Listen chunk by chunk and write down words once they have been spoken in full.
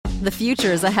The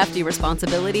future is a hefty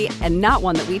responsibility and not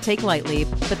one that we take lightly,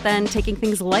 but then taking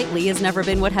things lightly has never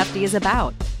been what Hefty is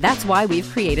about. That's why we've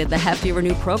created the Hefty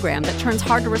Renew program that turns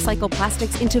hard-to-recycle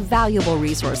plastics into valuable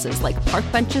resources like park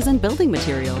benches and building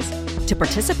materials. To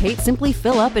participate, simply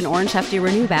fill up an orange Hefty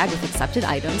Renew bag with accepted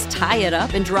items, tie it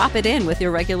up, and drop it in with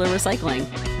your regular recycling.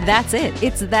 That's it.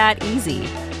 It's that easy.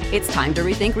 It's time to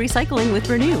rethink recycling with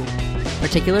Renew.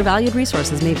 Particular valued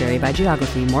resources may vary by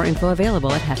geography. More info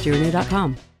available at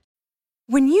heftyrenew.com.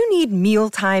 When you need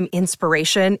mealtime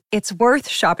inspiration, it's worth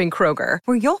shopping Kroger,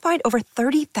 where you'll find over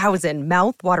 30,000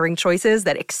 mouth-watering choices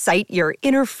that excite your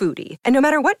inner foodie. And no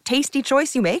matter what tasty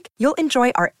choice you make, you'll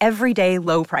enjoy our everyday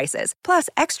low prices, plus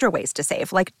extra ways to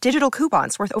save, like digital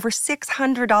coupons worth over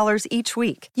 $600 each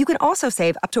week. You can also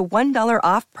save up to $1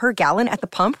 off per gallon at the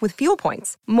pump with fuel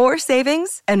points. More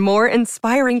savings and more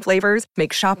inspiring flavors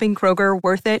make shopping Kroger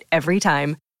worth it every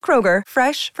time. Kroger,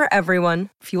 fresh for everyone.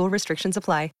 Fuel restrictions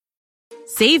apply.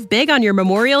 Save big on your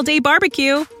Memorial Day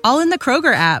barbecue, all in the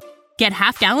Kroger app. Get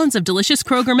half gallons of delicious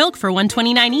Kroger milk for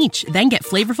 $1.29 each. Then get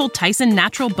flavorful Tyson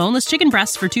natural boneless chicken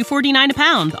breasts for $2.49 a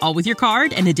pound, all with your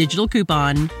card and a digital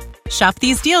coupon. Shop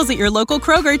these deals at your local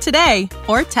Kroger today,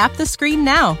 or tap the screen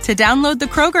now to download the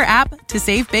Kroger app to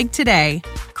save big today.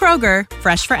 Kroger,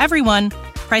 fresh for everyone.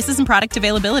 Prices and product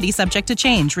availability subject to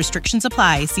change. Restrictions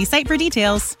apply. See site for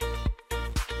details.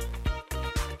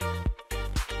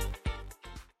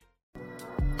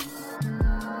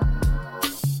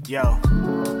 Yo.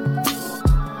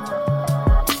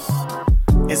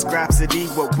 It's Grapsody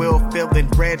with Will, Phil,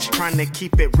 and Reg, trying to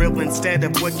keep it real instead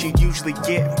of what you usually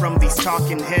get from these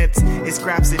talking heads. It's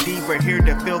Grapsody, we're here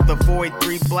to fill the void.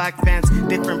 3 black fans,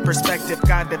 different perspective,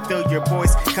 gotta fill your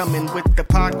voice. Coming with the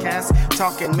podcast,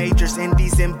 talking majors,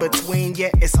 indies in between.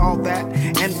 Yeah, it's all that,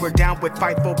 and we're down with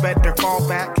Fightful, better fall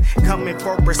back. Coming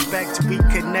for respect, we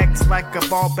connect like a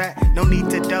ball bat. No need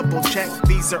to double check,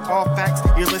 these are all facts.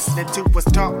 You're listening to us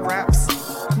talk raps.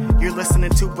 You're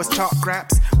listening to us talk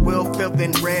raps. Will, Phil,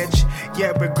 and Reg.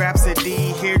 Yeah, we're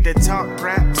Grapsody, here to talk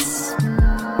raps.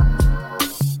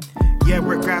 Yeah,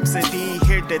 we're Grapsody,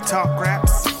 here to talk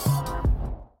raps.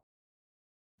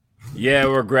 Yeah,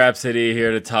 we're Grapsody,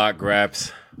 here to talk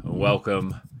raps.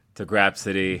 Welcome to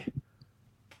Grapsody.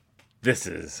 This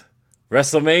is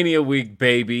WrestleMania week,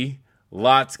 baby.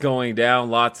 Lots going down,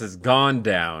 lots has gone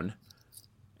down.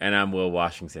 And I'm Will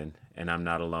Washington, and I'm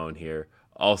not alone here.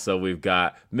 Also, we've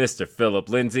got Mr. Philip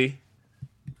Lindsay.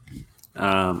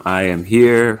 I am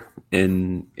here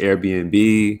in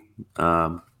Airbnb.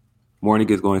 Morning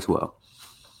is going swell.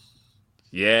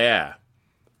 Yeah.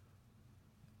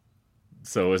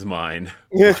 So is mine.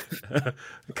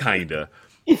 Kinda.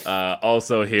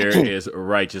 Also here is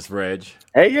Righteous Reg.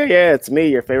 Hey, yeah, it's me,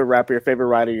 your favorite rapper, your favorite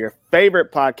writer, your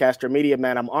favorite podcaster, media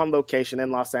man. I'm on location in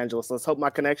Los Angeles. Let's hope my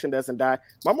connection doesn't die.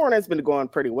 My morning's been going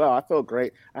pretty well. I feel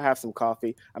great. I have some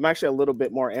coffee. I'm actually a little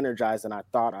bit more energized than I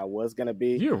thought I was going to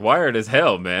be. You're wired as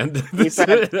hell, man.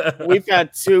 We've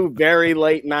had 2 very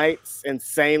late nights,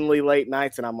 insanely late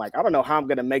nights, and I'm like, I don't know how I'm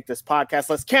going to make this podcast.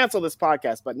 Let's cancel this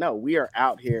podcast. But no, we are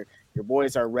out here. Your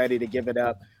boys are ready to give it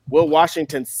up. Will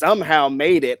Washington somehow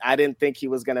made it. I didn't think he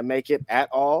was going to make it at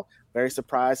all. Very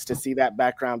surprised to see that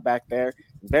background back there.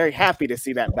 Very happy to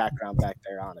see that background back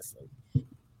there, honestly.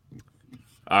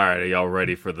 All right, are y'all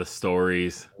ready for the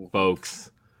stories,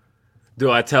 folks?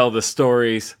 Do I tell the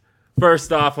stories?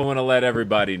 First off, I want to let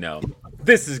everybody know,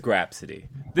 this is Grapsody.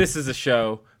 This is a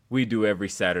show we do every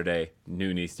Saturday,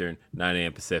 noon Eastern, 9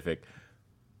 a.m. Pacific.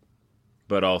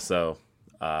 But also,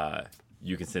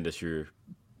 you can send us your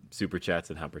super chats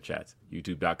and humper chats.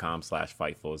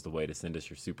 YouTube.com/Fightful is the way to send us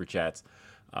your super chats.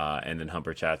 And then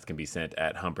humper chats can be sent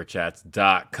at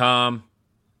humperchats.com.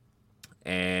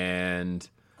 And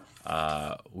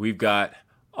we've got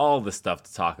all the stuff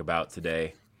to talk about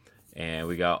today. And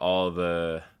we got all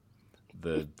the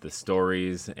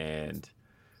stories. And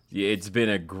it's been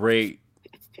a great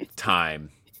time.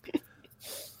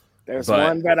 There's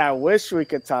one that I wish we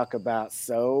could talk about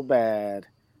so bad.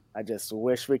 I just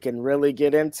wish we can really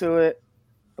get into it,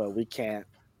 but we can't.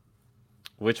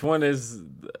 Which one is...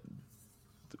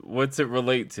 What's it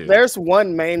relate to? There's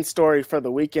one main story for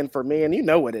the weekend for me, and you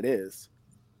know what it is.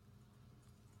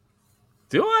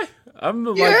 Do I? I'm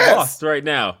lost right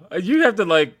now. You have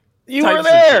to You were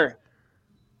there.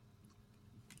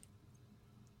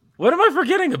 What am I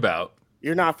forgetting about?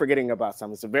 You're not forgetting about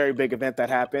something. It's a very big event that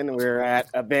happened. We were at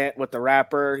an event with the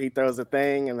rapper. He throws a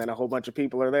thing, and then a whole bunch of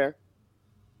people are there.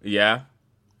 Yeah.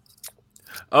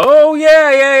 Oh,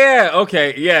 yeah.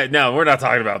 Okay, yeah, no, we're not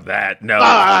talking about that. No.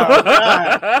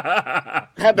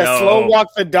 Had to slow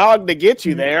walk the dog to get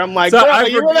you there. I'm like,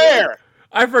 you were there.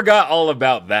 I forgot all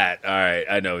about that. All right,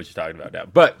 I know what you're talking about now.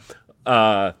 But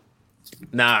all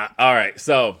right.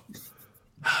 So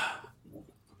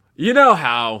you know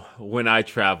how when I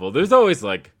travel, there's always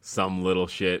like some little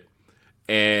shit,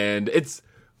 and it's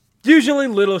usually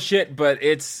little shit, but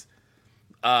it's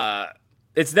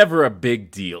never a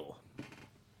big deal.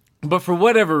 But for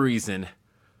whatever reason,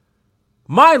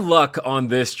 my luck on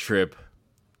this trip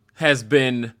has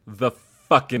been the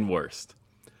fucking worst.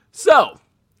 So,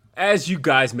 as you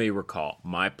guys may recall,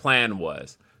 my plan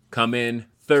was come in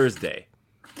Thursday.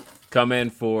 I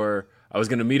was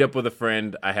going to meet up with a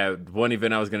friend. I had one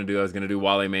event I was going to do. I was going to do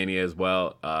Wale Mania as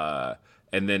well.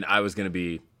 And then I was going to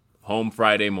be home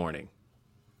Friday morning.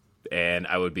 And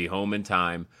I would be home in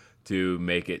time to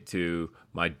make it to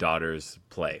my daughter's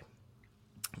play.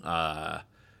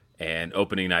 And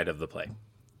opening night of the play.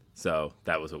 So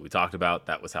that was what we talked about.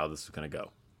 That was how this was going to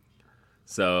go.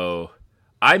 So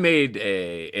I made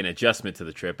an adjustment to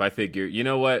the trip. I figured, you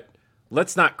know what?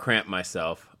 Let's not cramp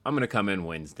myself. I'm going to come in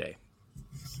Wednesday.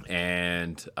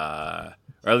 And, or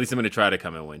at least I'm going to try to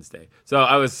come in Wednesday. So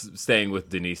I was staying with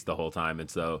Denise the whole time.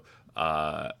 And so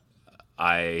I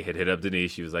had hit up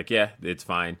Denise. She was like, yeah, it's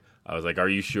fine. I was like, are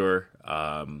you sure?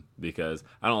 Because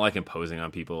I don't like imposing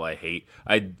on people I hate.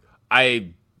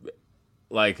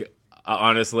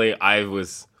 Honestly,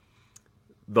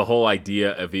 the whole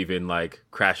idea of even like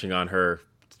crashing on her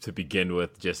to begin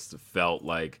with just felt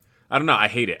like, I don't know. I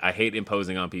hate it. I hate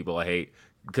imposing on people.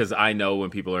 Because I know when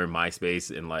people are in my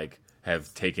space and like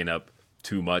have taken up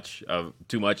too much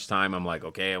time, I'm like,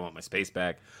 okay, I want my space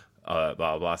back, blah,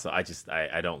 blah, blah. So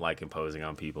I don't like imposing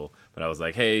on people. But I was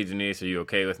like, hey, Denise, are you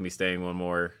okay with me staying one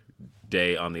more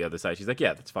day on the other side? She's like,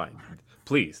 yeah, that's fine.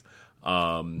 Please.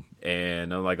 And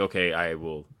I'm like, okay, I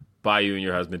will buy you and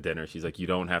your husband dinner. She's like, you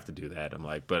don't have to do that. I'm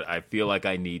like, but I feel like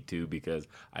I need to because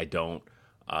I don't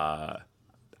know.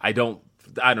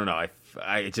 I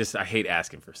hate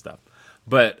asking for stuff.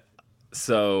 But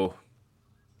so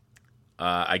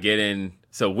I get in.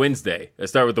 So Wednesday,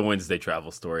 let's start with the Wednesday travel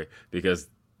story because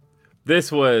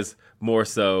this was more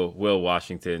so Will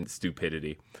Washington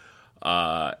stupidity.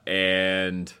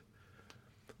 And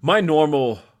my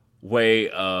normal way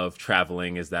of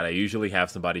traveling is that I usually have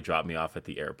somebody drop me off at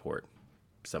the airport.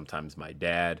 Sometimes my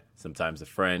dad, sometimes a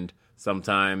friend,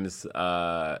 sometimes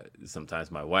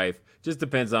my wife. Just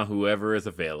depends on whoever is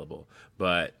available.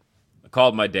 But I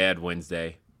called my dad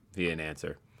Wednesday. He didn't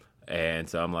answer. And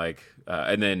so I'm like,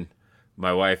 and then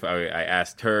my wife, I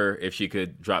asked her if she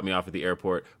could drop me off at the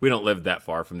airport. We don't live that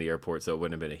far from the airport, so it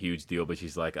wouldn't have been a huge deal. But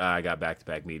she's like, I got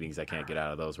back-to-back meetings. I can't get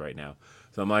out of those right now.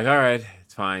 So I'm like, all right,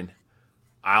 it's fine.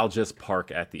 I'll just park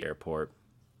at the airport.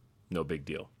 No big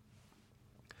deal.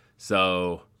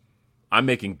 So I'm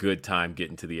making good time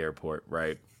getting to the airport,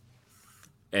 right?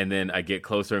 And then I get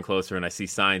closer and closer, and I see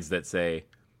signs that say,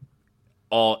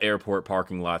 all airport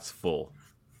parking lots full.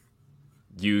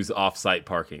 Use off-site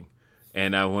parking.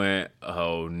 And I went,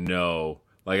 oh, no.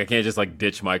 Like, I can't just, like,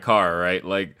 ditch my car, right?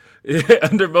 Like,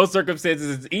 under most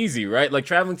circumstances, it's easy, right? Like,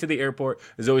 traveling to the airport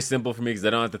is always simple for me because I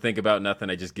don't have to think about nothing.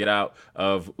 I just get out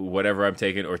of whatever I'm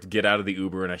taking or to get out of the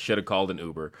Uber, and I should have called an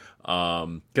Uber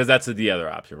because that's the other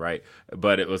option, right?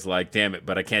 But it was like, damn it,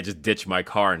 but I can't just ditch my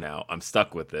car now. I'm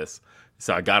stuck with this.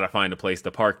 So I got to find a place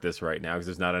to park this right now because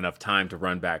there's not enough time to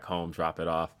run back home, drop it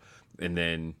off, and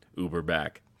then Uber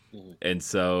back. Mm-hmm. And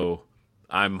so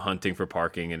I'm hunting for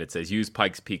parking, and it says use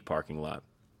Pikes Peak parking lot.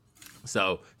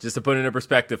 So just to put it into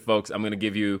perspective, folks, I'm going to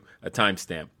give you a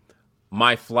timestamp.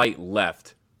 My flight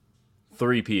left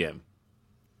 3 p.m.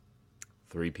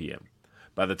 3 p.m.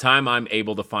 By the time I'm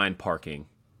able to find parking,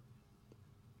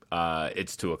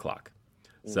 it's 2 o'clock.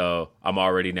 So I'm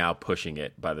already now pushing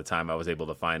it by the time I was able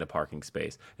to find a parking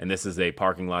space. And this is a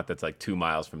parking lot that's like 2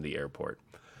 miles from the airport.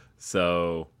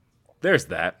 So there's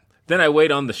that. Then I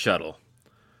wait on the shuttle.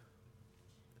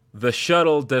 The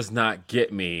shuttle does not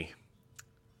get me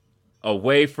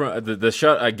away from the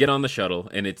shuttle. I get on the shuttle,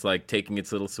 and it's like taking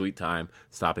its little sweet time,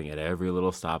 stopping at every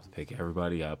little stop to pick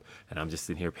everybody up. And I'm just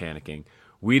sitting here panicking.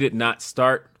 We did not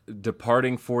start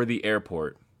departing for the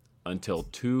airport until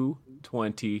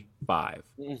 2:25.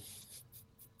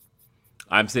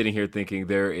 I'm sitting here thinking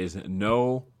there is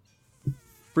no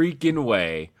freaking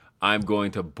way I'm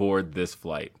going to board this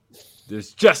flight.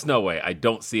 There's just no way. I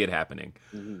don't see it happening.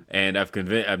 Mm-hmm. And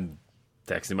I'm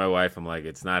texting my wife. I'm like,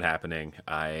 it's not happening.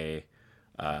 I'm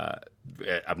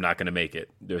not going to make it.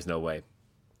 There's no way.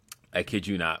 I kid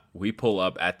you not. We pull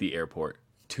up at the airport,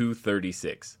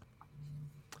 2:36.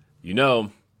 You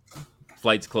know,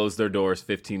 flights close their doors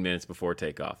 15 minutes before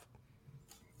takeoff.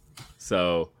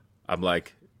 So I'm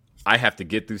like, I have to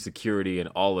get through security and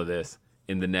all of this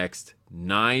in the next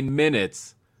 9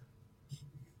 minutes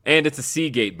And it's a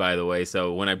C gate, by the way.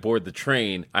 So when I board the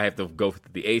train, I have to go to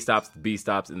the A stops, the B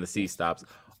stops, and the C stops.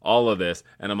 All of this.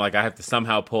 And I'm like, I have to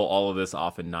somehow pull all of this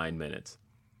off in 9 minutes.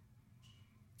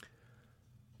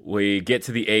 We get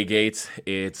to the A gates.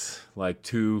 It's like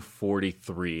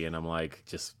 2:43. And I'm like,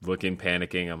 just looking,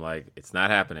 panicking. I'm like, it's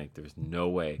not happening. There's no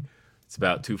way. It's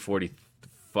about 2:45.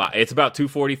 It's about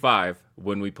 2:45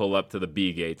 when we pull up to the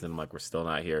B gates, and I'm like, we're still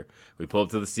not here. We pull up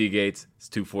to the C gates. It's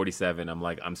 2:47. I'm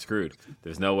like, I'm screwed.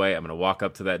 There's no way. I'm gonna walk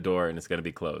up to that door, and it's gonna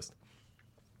be closed.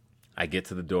 I get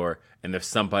to the door, and there's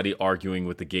somebody arguing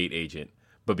with the gate agent,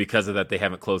 but because of that, they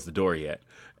haven't closed the door yet.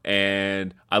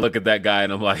 And I look at that guy,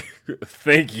 and I'm like,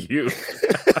 thank you.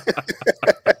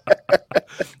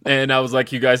 And I was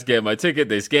like, you guys scanned my ticket.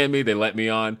 They scanned me. They let me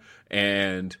on,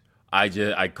 and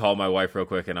I call my wife real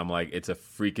quick, and I'm like, it's a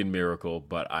freaking miracle,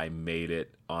 but I made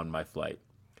it on my flight.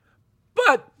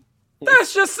 But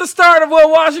that's just the start of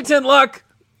Will Washington luck.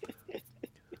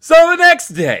 So the next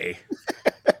day,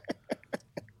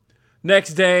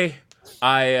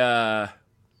 I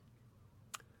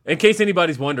in case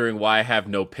anybody's wondering why I have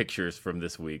no pictures from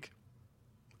this week,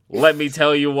 let me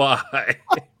tell you why.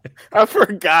 I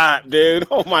forgot, dude.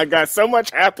 Oh my God, so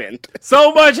much happened.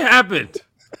 So much happened.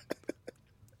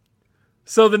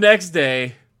 So the next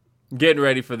day, getting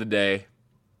ready for the day,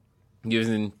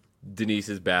 using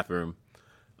Denise's bathroom,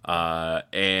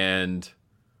 and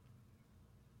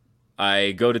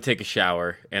I go to take a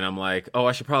shower, and I'm like, oh,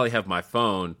 I should probably have my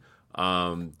phone,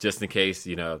 just in case,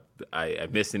 I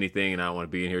missed anything, and I don't want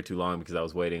to be in here too long because I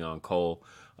was waiting on Cole,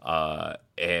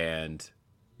 and,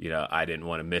 I didn't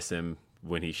want to miss him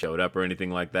when he showed up or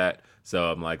anything like that. So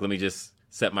I'm like, let me just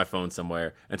set my phone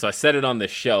somewhere. And so I set it on the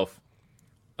shelf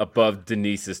above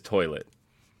Denise's toilet.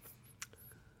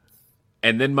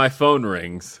 And then my phone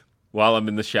rings while I'm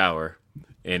in the shower,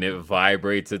 and it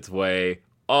vibrates its way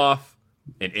off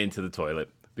and into the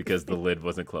toilet because the lid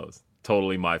wasn't closed.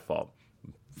 Totally my fault.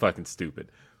 Fucking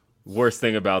stupid. Worst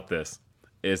thing about this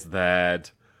is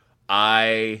that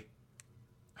I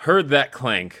heard that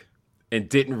clank and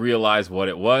didn't realize what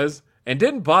it was and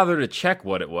didn't bother to check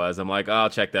what it was. I'm like, oh, I'll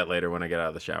check that later when I get out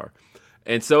of the shower.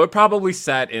 And so it probably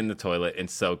sat in the toilet and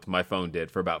soaked. My phone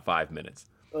did for about 5 minutes.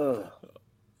 Ugh.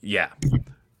 Yeah.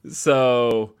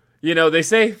 So, they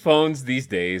say phones these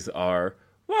days are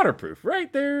waterproof,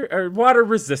 right? They're water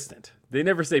resistant. They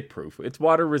never say proof. It's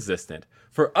water resistant.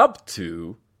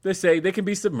 They say they can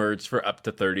be submerged for up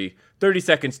to 30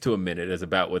 seconds to a minute is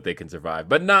about what they can survive,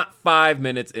 but not 5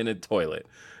 minutes in a toilet.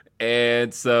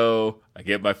 And so I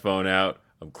get my phone out.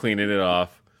 I'm cleaning it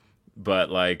off. But,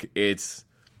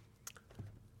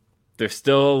 there's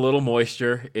still a little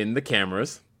moisture in the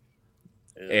cameras.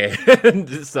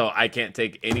 And so I can't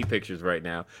take any pictures right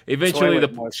now. Eventually, the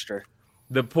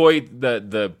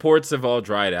ports have all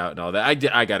dried out and all that. I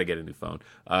got to get a new phone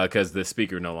because the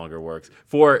speaker no longer works.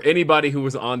 For anybody who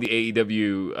was on the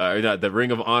AEW, the Ring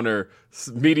of Honor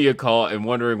media call and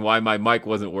wondering why my mic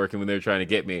wasn't working when they were trying to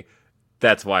get me,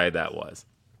 that's why that was.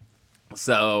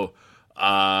 So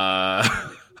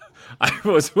I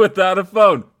was without a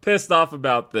phone, pissed off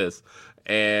about this.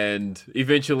 And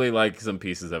eventually, some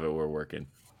pieces of it were working.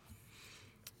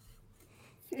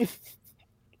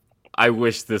 I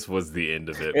wish this was the end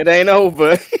of it. It ain't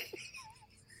over.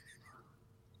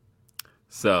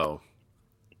 So,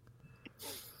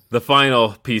 the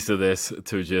final piece of this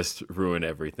to just ruin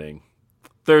everything.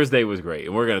 Thursday was great.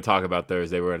 And we're going to talk about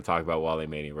Thursday. We're going to talk about Wale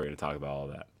Mania. We're going to talk about all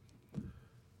that.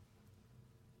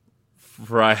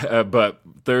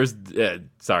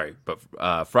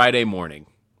 Friday morning,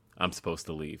 I'm supposed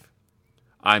to leave.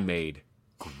 I made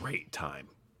great time,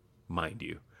 mind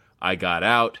you. I got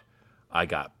out. I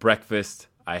got breakfast.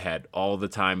 I had all the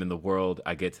time in the world.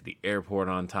 I get to the airport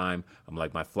on time. I'm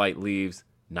like, my flight leaves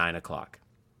 9:00.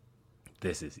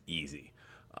 This is easy.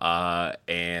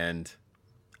 And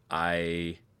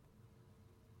I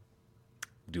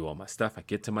do all my stuff. I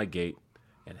get to my gate,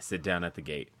 and I sit down at the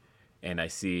gate, and I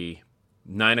see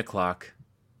 9:00.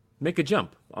 Make a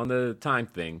jump on the time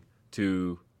thing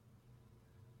to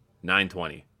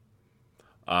 9:20.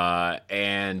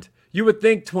 And you would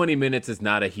think 20 minutes is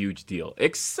not a huge deal,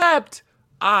 except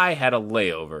I had a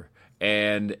layover.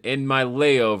 And in my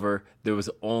layover, there was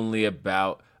only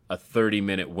about a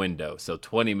 30-minute window. So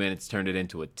 20 minutes turned it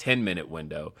into a 10-minute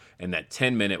window. And that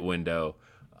 10-minute window,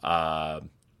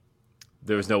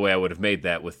 there was no way I would have made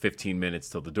that with 15 minutes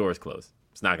till the doors close.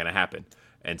 It's not going to happen.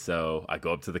 And so I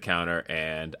go up to the counter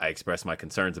and I express my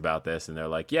concerns about this. And they're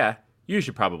like, yeah, you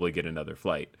should probably get another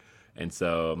flight. And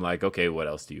so I'm like, okay, what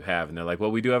else do you have? And they're like,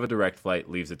 well, we do have a direct flight,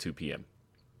 leaves at 2 p.m.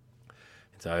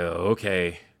 And so I go,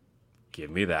 okay, give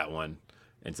me that one.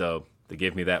 And so They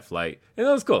gave me that flight, and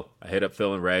that was cool. I hit up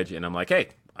Phil and Reg, and I'm like, hey,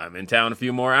 I'm in town a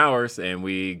few more hours, and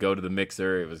we go to the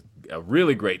Mixer. It was a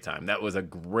really great time. That was a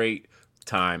great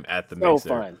time at the Mixer.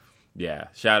 So fun. Yeah.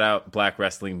 Shout out Black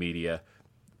Wrestling Media.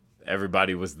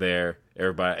 Everybody was there.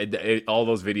 Everybody, all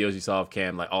those videos you saw of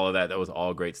Cam, like all of that was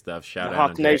all great stuff. Shout out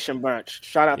Hawk Nation bunch.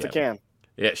 Shout out to Cam.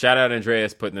 Yeah, shout out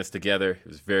Andreas putting this together. It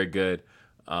was very good.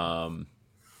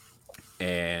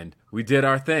 And we did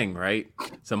our thing, right?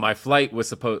 So my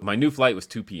new flight was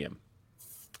 2 p.m.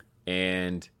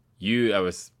 And I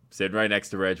was sitting right next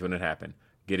to Reg when it happened.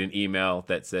 Get an email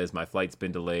that says my flight's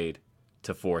been delayed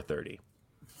to 4:30.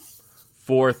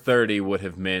 4:30 would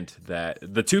have meant that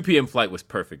the 2 p.m. flight was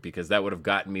perfect because that would have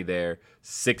gotten me there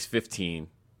 6:15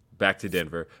 back to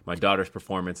Denver. My daughter's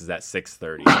performance is at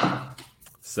 6:30.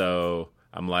 So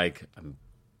I'm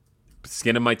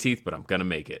skinning my teeth, but I'm going to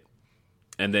make it.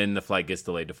 And then the flight gets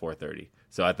delayed to 4:30.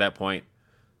 So at that point,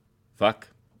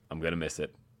 I'm going to miss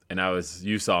it. And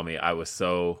you saw me. I was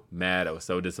so mad. I was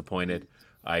so disappointed.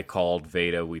 I called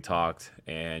Veda. We talked,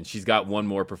 and she's got one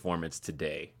more performance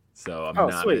today. So I'm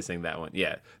not missing that one.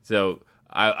 Yeah. So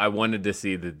I wanted to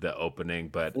see the opening,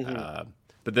 but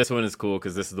this one is cool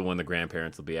because this is the one the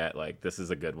grandparents will be at. Like, this is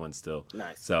a good one still.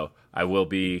 Nice. So I will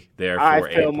be there for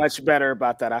I feel much better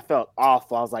about that. I felt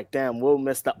awful. I was like, damn, we'll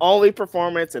miss the only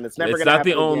performance, and it's never going to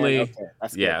happen again. Okay,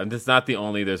 that's good. And it's not the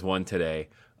only. There's one today.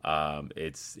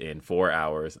 It's in 4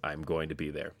 hours. I'm going to be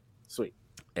there. Sweet.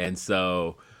 And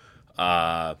so...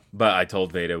 but I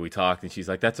told Veda, we talked, and she's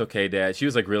like, that's okay, Dad. She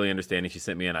was like really understanding. She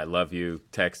sent me an I love you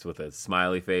text with a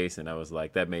smiley face, and I was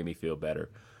like, that made me feel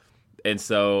better. And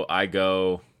so I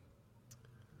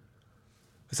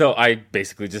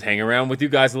basically just hang around with you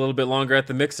guys a little bit longer at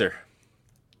the Mixer.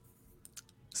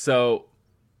 So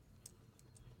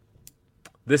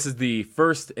this is the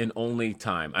first and only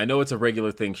time. I know it's a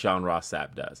regular thing Sean Ross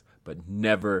Sapp does, but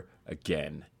never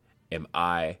again am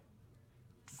I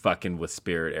fucking with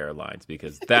Spirit Airlines,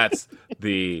 because that's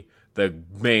the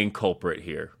main culprit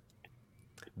here.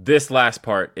 This last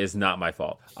part is not my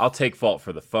fault. I'll take fault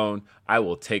for the phone. I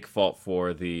will take fault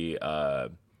for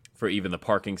for even the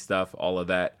parking stuff, all of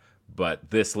that.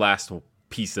 But this last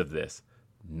piece of this,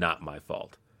 not my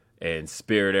fault. And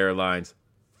Spirit Airlines,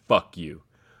 fuck you.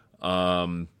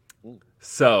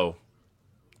 So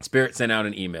Spirit sent out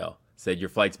an email, said your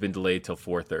flight's been delayed till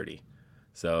 4:30.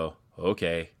 So,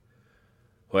 okay.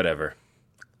 Whatever.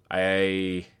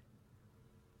 I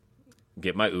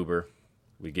get my Uber.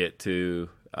 We get to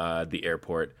the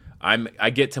airport. I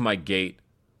get to my gate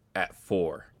at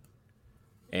 4.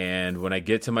 And when I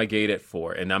get to my gate at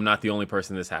 4, and I'm not the only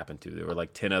person this happened to. There were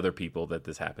like 10 other people that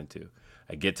this happened to.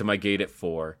 I get to my gate at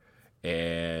 4,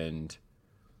 and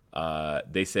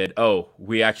they said, oh,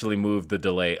 we actually moved the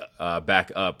delay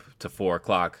back up to 4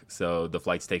 o'clock, so the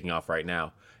flight's taking off right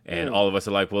now. And all of us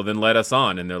are like, well, then let us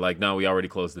on. And they're like, no, we already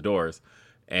closed the doors.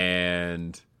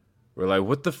 And we're like,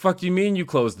 what the fuck do you mean you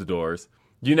closed the doors?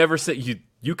 You never said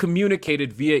you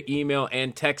communicated via email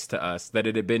and text to us that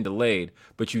it had been delayed,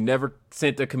 but you never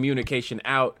sent a communication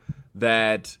out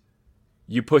that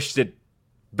you pushed it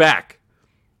back.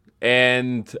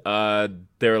 And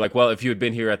they were like, well, if you had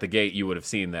been here at the gate, you would have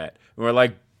seen that. And we're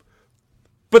like,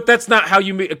 but that's not how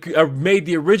you made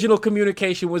the original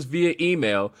communication, was via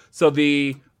email. So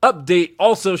the update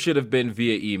also should have been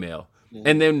via email.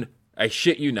 And then, I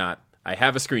shit you not, I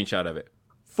have a screenshot of it.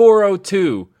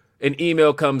 4:02, an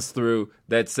email comes through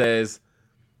that says,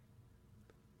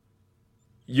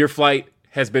 your flight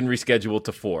has been rescheduled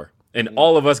to 4. And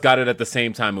all of us got it at the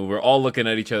same time. And we're all looking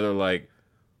at each other like,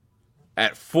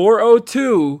 at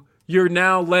 4:02, you're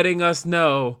now letting us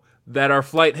know that our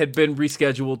flight had been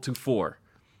rescheduled to 4.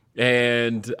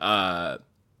 And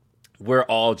we're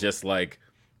all just like,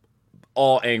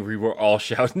 all angry. We're all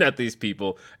shouting at these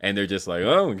people, and they're just like,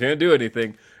 oh, we can't do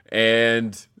anything.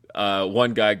 And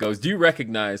one guy goes, do you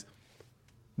recognize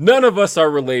none of us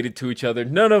are related to each other?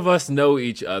 None of us know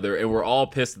each other, and we're all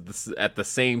pissed at the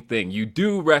same thing. You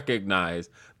do recognize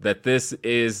that this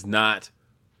is not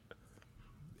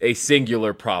a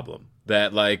singular problem.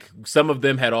 That, like, some of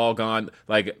them had all gone,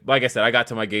 like I said, I got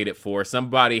to my gate at 4.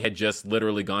 Somebody had just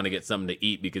literally gone to get something to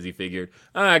eat because he figured,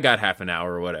 I got half an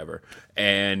hour or whatever,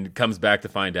 and comes back to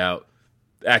find out,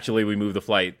 actually, we moved the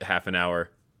flight half an hour,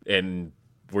 and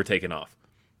we're taking off.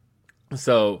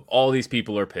 So all these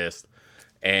people are pissed,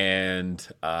 and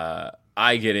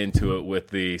I get into it with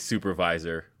the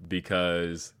supervisor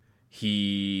because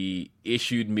he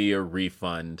issued me a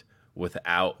refund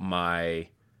without my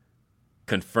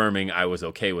confirming I was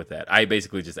okay with that. I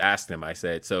basically just asked him, I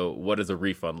said, so what does a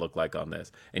refund look like on this?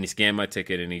 And he scanned my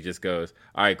ticket, and he just goes,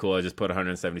 all right, cool, I just put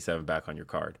 $177 back on your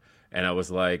card. And I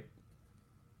was like,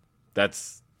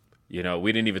 that's, we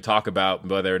didn't even talk about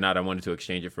whether or not I wanted to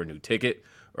exchange it for a new ticket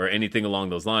or anything along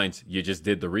those lines. You just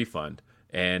did the refund.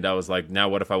 And I was like, now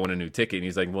what if I want a new ticket? And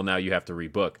he's like, well, now you have to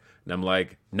rebook. And I'm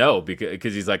like, no,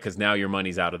 because he's like, because now your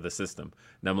money's out of the system.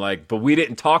 And I'm like, but we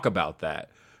didn't talk about that.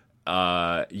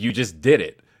 You just did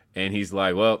it. And he's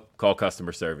like, well, call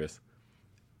customer service.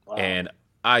 Wow. And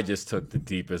I just took the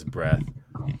deepest breath.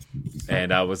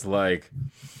 And I was like,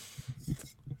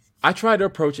 I try to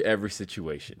approach every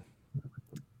situation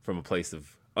from a place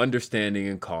of understanding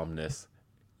and calmness.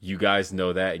 You guys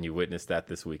know that, and you witnessed that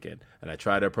this weekend. And I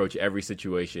try to approach every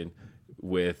situation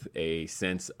with a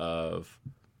sense of,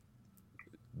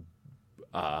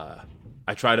 I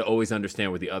try to always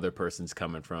understand where the other person's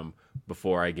coming from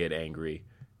before I get angry.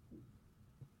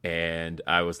 And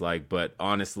I was like, but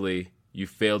honestly, you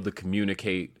failed to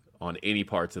communicate on any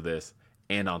parts of this.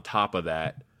 And on top of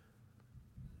that,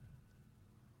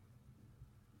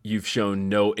 you've shown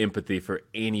no empathy for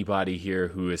anybody here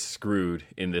who is screwed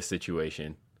in this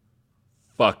situation.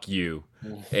 Fuck you.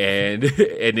 And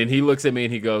then he looks at me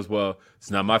and he goes, well,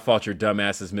 it's not my fault your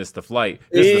dumbasses missed the flight.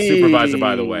 This is the supervisor,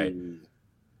 by the way.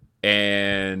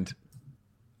 And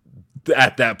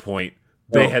at that point,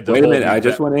 they had to wait a minute. I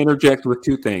just want to interject with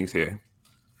two things here.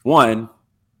 One,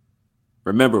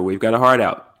 remember, we've got a hard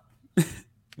out.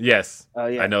 Yes.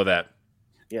 I know that.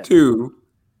 Yeah. Two,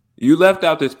 you left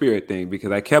out the Spirit thing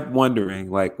because I kept wondering,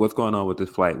 like, what's going on with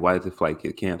this flight? Why did the flight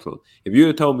get canceled? If you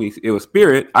had told me it was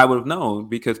Spirit, I would have known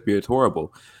because Spirit's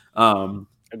horrible.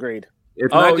 Agreed.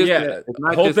 It's not just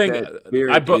that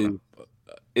Spirit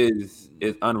is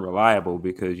unreliable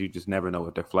because you just never know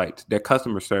what their flights. Their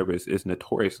customer service is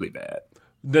notoriously bad.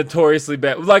 Notoriously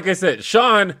bad. Like I said,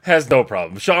 Sean has no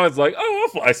problem. Sean's like, oh,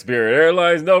 I'll fly Spirit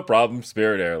Airlines, no problem.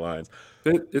 Spirit Airlines.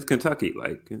 It's Kentucky,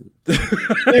 like.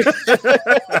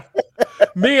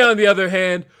 Me, on the other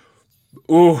hand,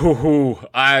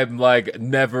 I'm like,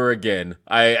 never again.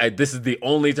 This is the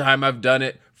only time I've done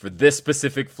it for this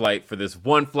specific flight, for this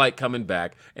one flight coming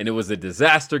back, and it was a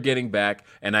disaster getting back,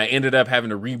 and I ended up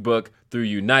having to rebook through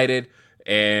United,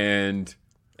 and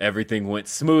everything went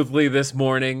smoothly this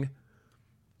morning.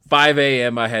 5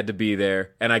 a.m. I had to be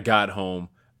there, and I got home,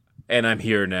 and I'm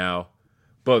here now.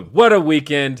 But what a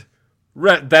weekend.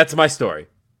 That's my story.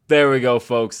 There we go,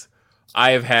 folks.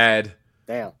 I have had...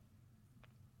 Damn.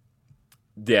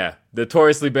 Yeah,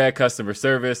 notoriously bad customer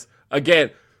service.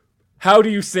 Again, how do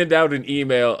you send out an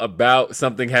email about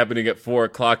something happening at 4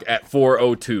 o'clock at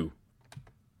 4:02?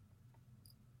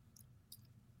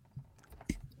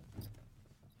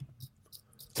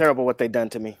 Terrible what they done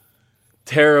to me.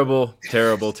 Terrible,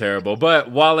 terrible, terrible.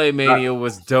 But Wale Mania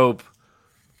was dope.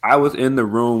 I was in the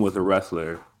room with a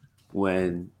wrestler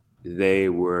when they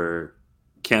were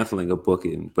canceling a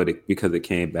booking, because it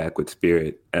came back with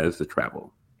Spirit as the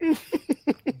travel.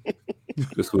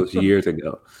 This was years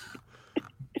ago.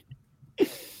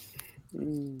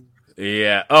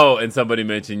 Yeah. Oh, and somebody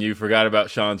mentioned you forgot about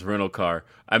Sean's rental car.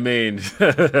 I mean,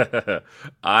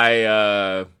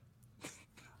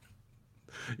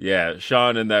 yeah,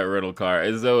 Sean in that rental car.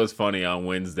 It was funny on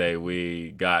Wednesday.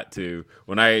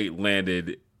 When I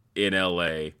landed in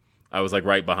LA, I was like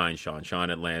right behind Sean. Sean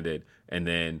had landed, and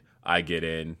then I get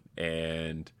in,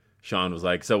 and Sean was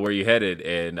like, so where you headed?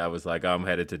 And I was like, I'm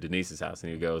headed to Denise's house.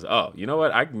 And he goes, oh, you know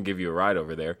what? I can give you a ride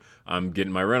over there. I'm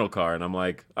getting my rental car. And I'm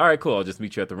like, all right, cool. I'll just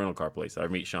meet you at the rental car place. I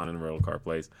meet Sean in the rental car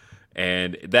place.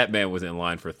 And that man was in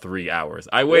line for 3 hours.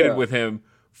 I waited with him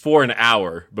for an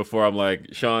hour before I'm like,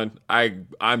 Sean,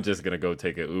 I'm just going to go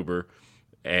take an Uber.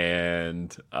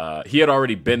 And he had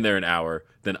already been there an hour.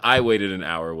 Then I waited an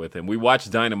hour with him. We watched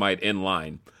Dynamite in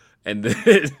line. And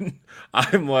then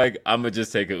I'm like, I'm going to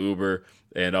just take an Uber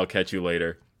and I'll catch you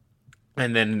later.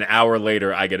 And then an hour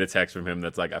later, I get a text from him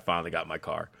that's like, I finally got my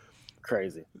car.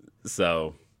 Crazy.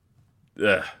 So,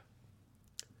 did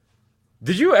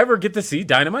you ever get to see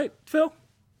Dynamite, Phil?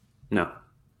 No.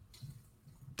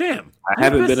 Damn. I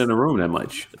haven't been in a room that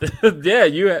much.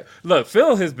 Yeah, look,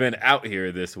 Phil has been out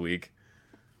here this week.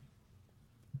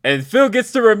 And Phil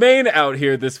gets to remain out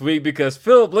here this week because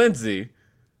Philip Lindsay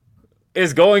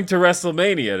is going to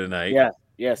WrestleMania tonight. Yeah.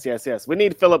 Yes. We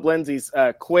need Philip Lindsay's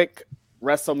quick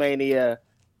WrestleMania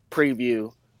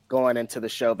preview going into the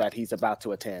show that he's about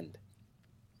to attend.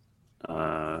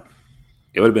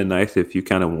 It would have been nice if you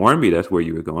kind of warned me that's where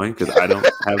you were going, because I don't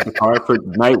have the card for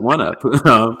night one up.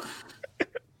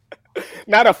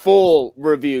 Not a full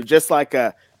review, just like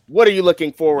what are you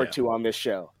looking forward to on this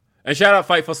show? And shout out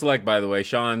Fightful Select, by the way.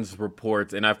 Sean's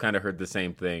reports, and I've kind of heard the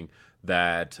same thing,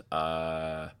 that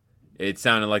it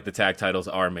sounded like the tag titles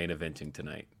are main eventing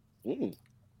tonight.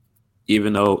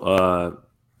 Even though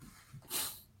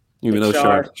Even though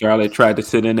Charlotte tried to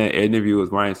sit in that interview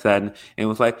with Ryan Satin and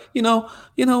was like,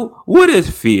 what is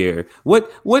fear?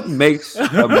 What makes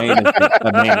a main event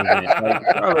a main event? Like,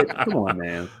 Charlotte, come on,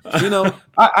 man.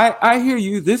 I hear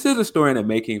you. This is a story in the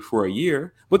making for a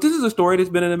year, but this is a story that's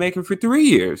been in the making for 3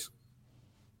 years.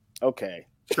 Okay,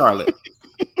 Charlotte,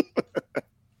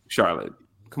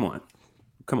 come on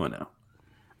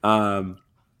now.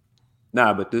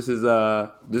 But this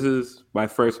is my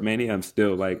first Mania. I'm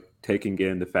still like taking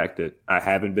in the fact that I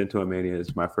haven't been to a Mania.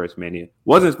 It's my first Mania.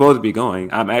 Wasn't supposed to be going.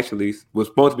 Was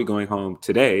supposed to be going home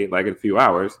today, like in a few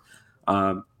hours.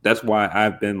 That's why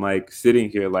I've been like sitting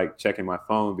here, like checking my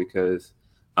phone because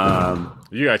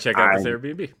you gotta check out this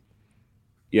Airbnb.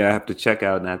 Yeah, I have to check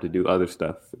out and I have to do other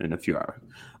stuff in a few hours.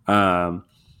 I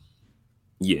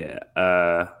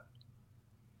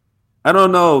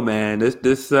don't know, man.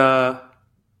 This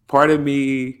part of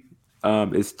me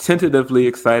is tentatively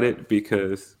excited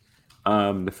because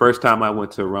the first time I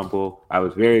went to Rumble, I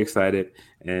was very excited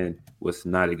and was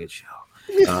not a good show.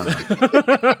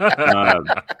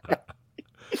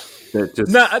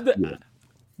 The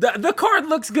card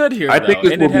looks good here, I think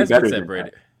this and will it be has better been than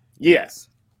separated. that. Yes.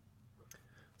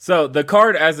 So the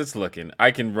card as it's looking, I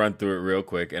can run through it real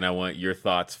quick, and I want your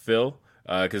thoughts, Phil,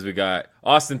 because we got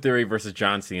Austin Theory versus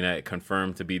John Cena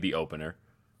confirmed to be the opener.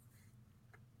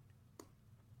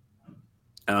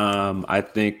 I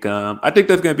think that's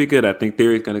going to be good. I think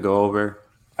Theory's going to go over.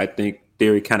 I think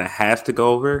Theory kind of has to go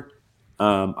over.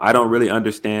 I don't really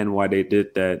understand why they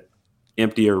did that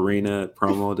empty arena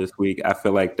promo this week. I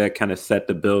feel like that kind of set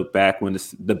the build back when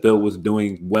the build was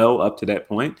doing well up to that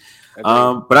point.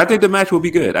 But I think the match will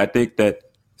be good. I think that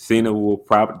Cena will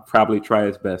probably try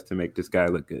his best to make this guy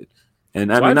look good.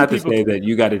 And I mean, not to say that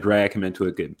you got to drag him into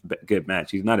a good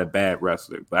match. He's not a bad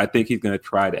wrestler, but I think he's going to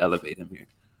try to elevate him here.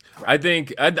 I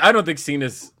don't think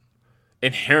Cena's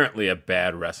inherently a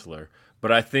bad wrestler,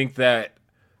 but I think that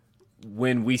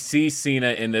when we see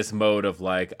Cena in this mode of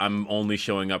like, I'm only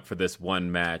showing up for this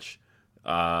one match,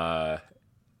 there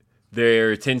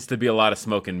tends to be a lot of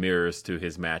smoke and mirrors to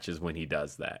his matches when he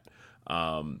does that.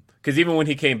 Because even when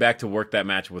he came back to work that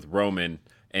match with Roman,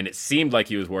 and it seemed like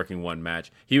he was working one match,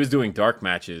 he was doing dark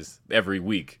matches every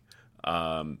week.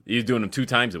 He was doing them 2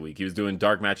 times a week. He was doing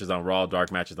dark matches on Raw,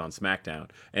 dark matches on SmackDown.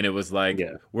 And it was like,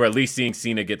 we're at least seeing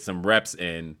Cena get some reps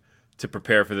in to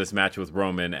prepare for this match with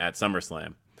Roman at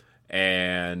SummerSlam.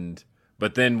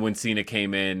 But then when Cena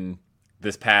came in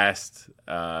this past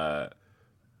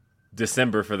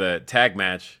December for the tag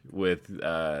match with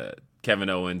Kevin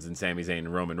Owens and Sami Zayn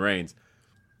and Roman Reigns,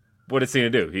 what did Cena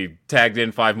do? He tagged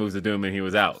in 5 moves of doom and he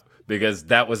was out, because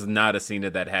that was not a Cena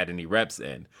that had any reps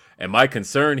in. And my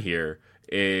concern here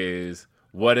is,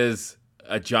 what is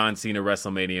a John Cena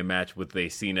WrestleMania match with a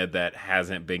Cena that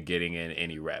hasn't been getting in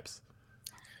any reps?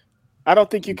 I don't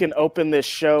think you can open this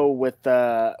show with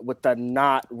a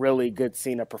not really good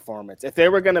Cena performance. If they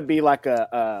were going to be like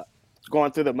a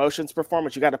going through the motions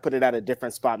performance, you got to put it at a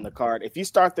different spot in the card. If you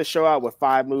start the show out with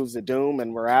 5 moves of doom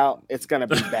and we're out, it's going to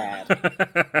be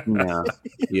bad. No.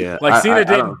 Yeah. Like Cena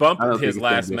didn't bump his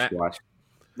last match.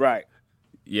 Right.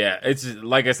 Yeah. It's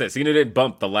like I said, Cena didn't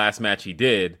bump the last match he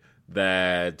did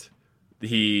that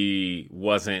he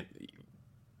wasn't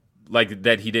like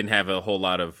that. He didn't have a whole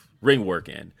lot of ring work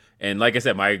in. And like I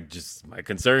said, my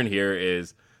concern here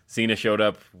is Cena showed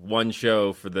up one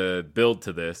show for the build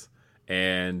to this,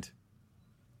 and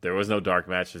there was no dark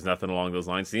match. There's nothing along those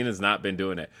lines. Cena's not been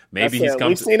doing it. Maybe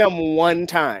we've seen him one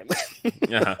time.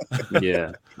 Yeah.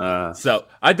 So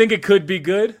I think it could be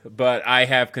good, but I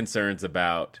have concerns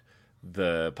about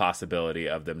the possibility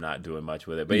of them not doing much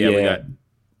with it. But we got.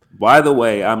 By the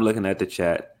way, I'm looking at the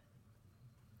chat.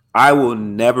 I will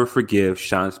never forgive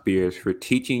Sean Spears for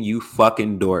teaching you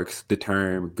fucking dorks the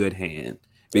term good hand,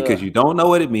 because you don't know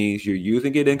what it means. You're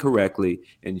using it incorrectly.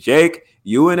 And Jake,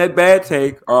 you and that bad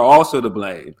take are also to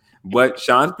blame. But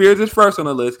Sean Spears is first on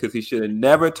the list because he should have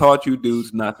never taught you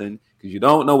dudes nothing, because you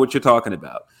don't know what you're talking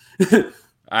about.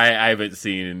 I haven't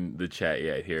seen the chat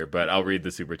yet here, but I'll read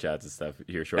the super chats and stuff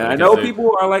here shortly. And I know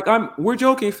people are like, we're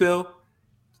joking, Phil.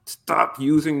 Stop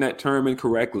using that term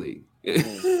incorrectly.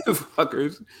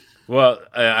 Fuckers. Well,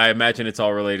 I imagine it's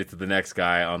all related to the next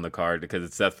guy on the card, because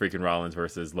it's Seth freaking Rollins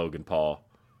versus Logan Paul.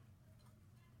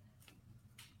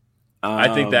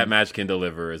 I think that match can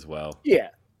deliver as well. Yeah.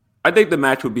 I think the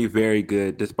match would be very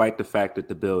good, despite the fact that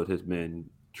the build has been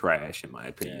trash, in my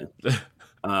opinion.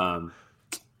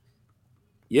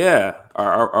 Yeah.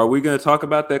 Are we going to talk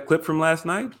about that clip from last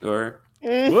night? Or?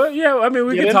 Well, yeah, I mean,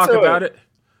 we can talk about it.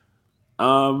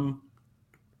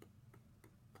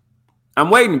 I'm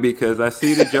waiting, because I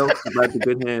see the jokes about the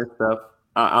good hand stuff.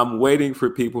 I'm waiting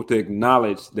for people to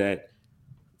acknowledge that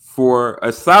For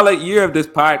a solid year of this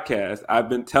podcast, I've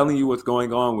been telling you what's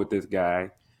going on with this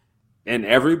guy. And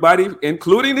everybody,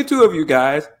 including the two of you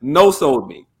guys, no-sold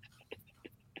me.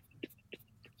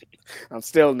 I'm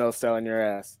still no-selling your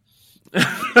ass.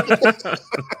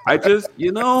 I just,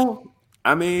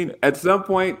 at some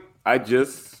point, I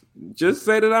just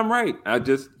say that I'm right. I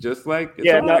just like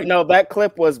it's all right. No, that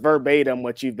clip was verbatim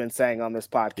what you've been saying on this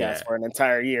podcast for an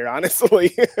entire year,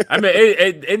 honestly. I mean,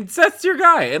 it Seth's your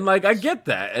guy, and like I get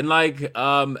that, and like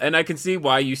and I can see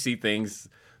why you see things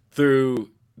through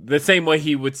the same way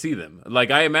he would see them.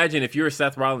 Like I imagine if you're a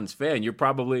Seth Rollins fan, you're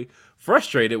probably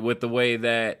frustrated with the way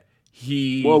that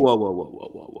he.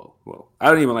 Whoa! I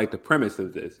don't even like the premise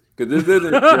of this because this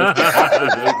isn't just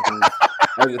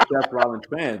as a Seth Rollins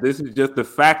fan. This is just the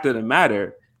fact of the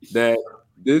matter that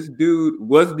this dude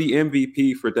was the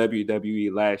MVP for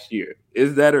WWE last year.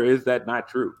 Is that or is that not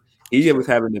true? He was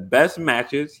having the best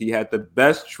matches. He had the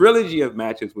best trilogy of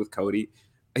matches with Cody.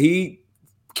 He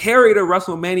carried a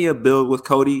WrestleMania build with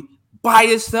Cody by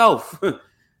himself.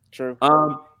 True.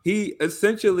 He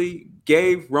essentially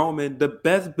gave Roman the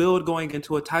best build going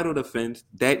into a title defense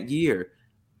that year.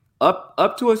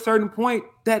 Up to a certain point,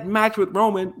 that match with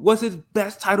Roman was his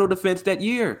best title defense that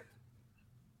year.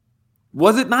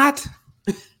 Was it not?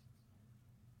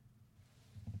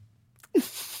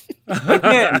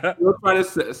 Again, you're trying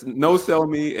to no-sell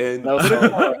me and I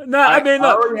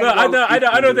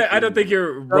don't think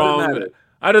you're wrong.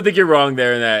 I don't think you're wrong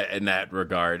there in that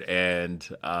regard. And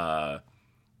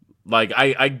like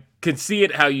I could see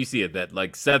it how you see it, that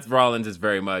like Seth Rollins is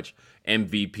very much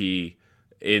MVP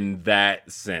in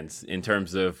that sense, in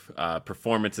terms of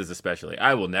performances especially.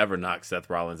 I will never knock Seth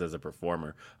Rollins as a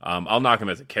performer. I'll knock him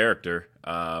as a character.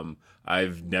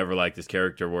 I've never liked his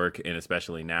character work, and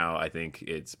especially now, I think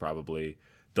it's probably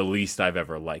the least I've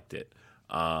ever liked it.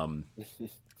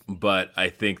 But I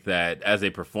think that as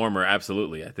a performer,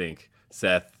 absolutely, I think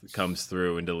Seth comes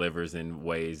through and delivers in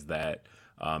ways that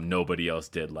nobody else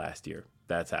did last year.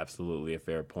 That's absolutely a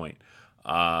fair point.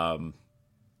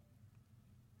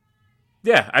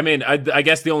 Yeah, I mean, I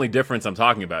guess the only difference I'm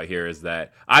talking about here is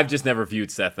that I've just never viewed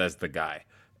Seth as the guy.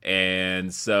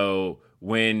 And so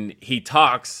when he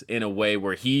talks in a way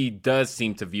where he does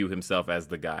seem to view himself as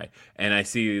the guy, and I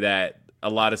see that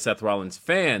a lot of Seth Rollins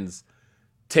fans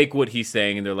take what he's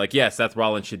saying and they're like, yeah, Seth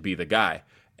Rollins should be the guy.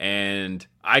 And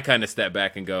I kind of step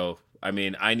back and go, I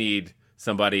mean, I need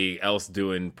somebody else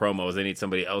doing promos. I need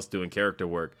somebody else doing character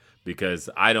work because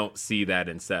I don't see that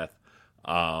in Seth.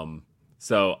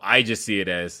 So I just see it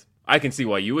as, I can see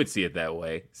why you would see it that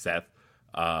way, Seth.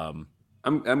 I'm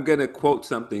going to quote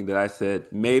something that I said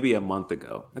maybe a month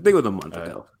ago. I think it was a month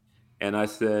ago. And I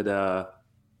said, the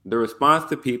response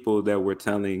to people that were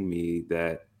telling me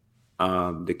that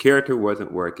the character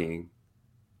wasn't working,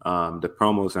 the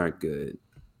promos aren't good.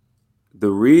 The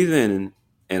reason,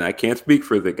 and I can't speak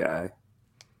for the guy,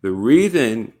 the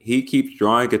reason he keeps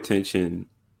drawing attention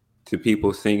to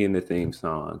people singing the theme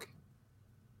song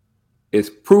is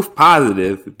proof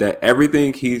positive that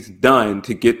everything he's done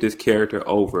to get this character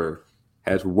over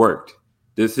has worked.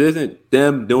 This isn't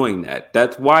them doing that.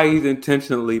 That's why he's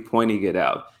intentionally pointing it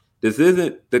out. This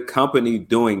isn't the company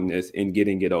doing this and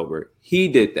getting it over. He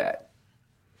did that.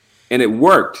 And it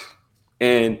worked.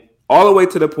 And all the way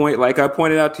to the point, like I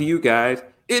pointed out to you guys,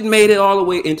 it made it all the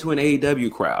way into an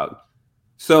AEW crowd.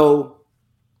 So,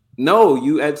 no,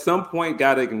 you at some point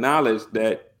got to acknowledge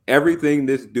that everything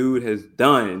this dude has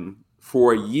done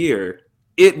for a year,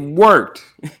 it worked.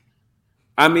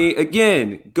 I mean,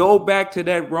 again, go back to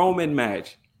that Roman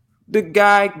match. The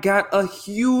guy got a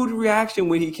huge reaction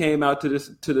when he came out to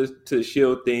the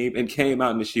Shield theme and came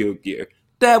out in the Shield gear.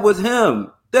 That was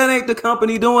him. That ain't the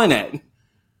company doing that.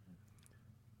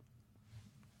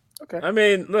 Okay. I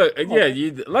mean, look, yeah,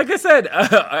 you, like I said,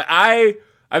 I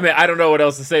mean, I don't know what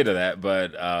else to say to that,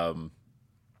 but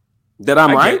that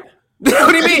I'm right.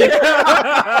 What do you mean?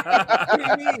 What do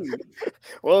you mean?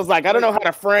 Well, it's like I don't know how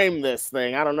to frame this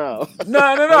thing. I don't know. No.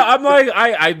 I'm like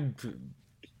I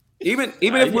even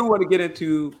if we want to get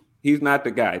into he's not the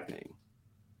guy thing.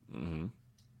 Mm-hmm.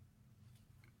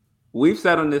 We've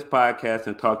sat on this podcast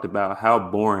and talked about how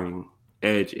boring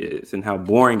Edge is and how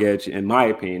boring Edge, in my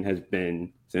opinion, has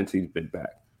been since he's been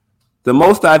back. The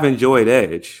most I've enjoyed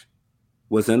Edge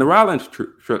was in the Rollins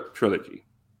trilogy.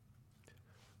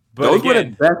 But those were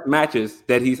the best matches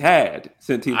that he's had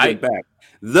since he's been back.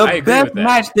 The best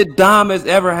match that Dom has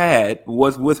ever had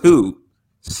was with who?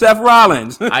 Seth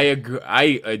Rollins. I agree.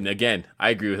 I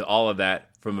agree with all of that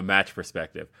from a match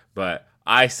perspective. But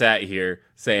I sat here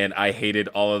saying I hated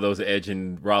all of those Edge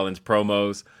and Rollins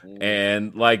promos.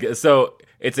 And like, so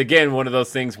it's again one of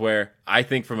those things where I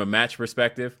think from a match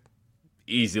perspective,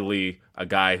 easily a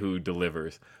guy who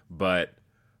delivers. But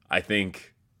I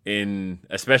think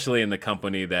especially in the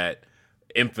company that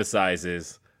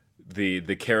emphasizes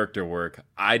the character work,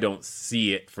 I don't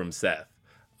see it from Seth.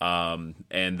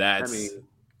 And that's...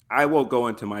 I won't go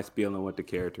into my spiel on what the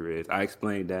character is. I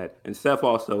explained that. And Seth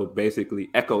also basically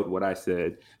echoed what I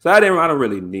said. So I don't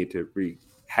really need to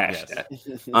rehash that.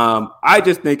 I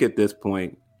just think at this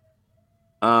point,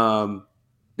 the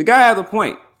guy has a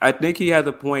point. I think he has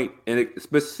a point, and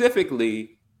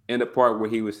specifically in the part where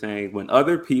he was saying when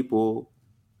other people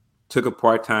took a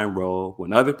part-time role,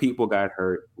 when other people got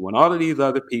hurt, when all of these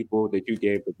other people that you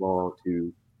gave the ball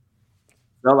to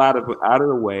fell out of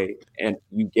the way, and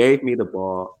you gave me the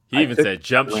ball. He even said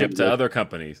jump ship to other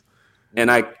companies.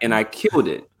 And I killed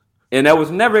it. And that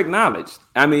was never acknowledged.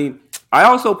 I mean, I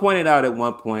also pointed out at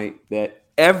one point that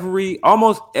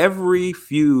almost every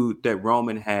feud that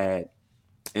Roman had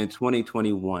in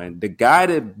 2021, the guy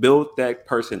that built that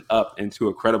person up into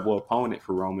a credible opponent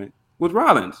for Roman was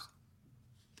Rollins.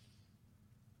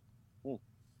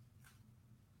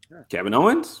 Kevin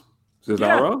Owens,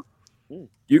 Cesaro. Yeah.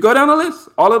 You go down the list.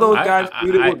 All of those guys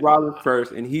feuded with Rollins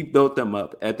first, and he built them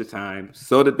up at the time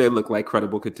so that they look like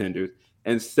credible contenders.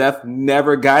 And Seth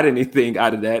never got anything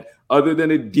out of that other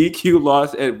than a DQ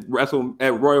loss at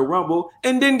Royal Rumble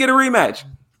and didn't get a rematch.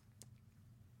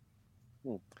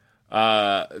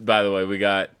 By the way, we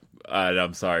got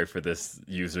I'm sorry for this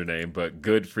username, but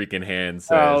Good Freaking Hand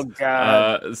says, oh,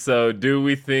 God. So do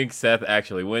we think Seth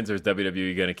actually wins, or is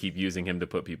WWE going to keep using him to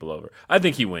put people over? I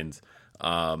think he wins.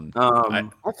 I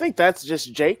think that's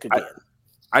just Jake again.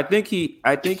 I think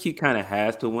he kind of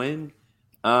has to win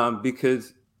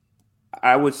because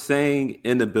I was saying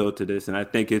in the build to this, and I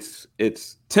think it's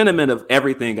tenement of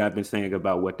everything I've been saying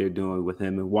about what they're doing with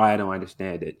him and why I don't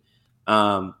understand it.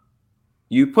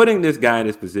 You putting this guy in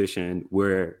this position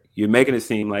where you're making it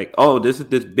seem like, oh, this is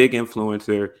this big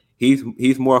influencer.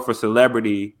 He's more of a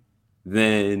celebrity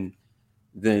than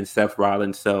Seth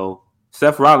Rollins. So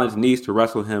Seth Rollins needs to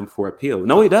wrestle him for appeal.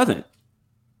 No, he doesn't.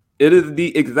 It is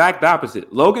the exact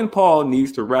opposite. Logan Paul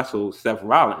needs to wrestle Seth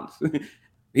Rollins.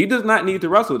 He does not need to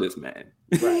wrestle this man.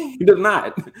 Right. He does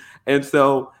not. And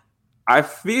so I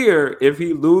fear if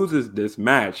he loses this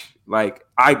match, like,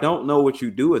 I don't know what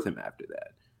you do with him after that.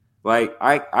 Like,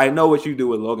 I know what you do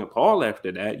with Logan Paul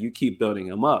after that. You keep building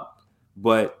him up.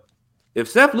 But if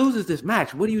Seth loses this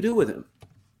match, what do you do with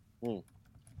him?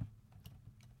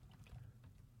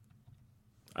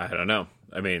 I don't know.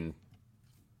 I mean,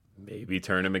 maybe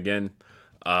turn him again.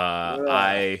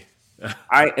 And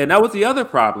that was the other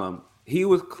problem. He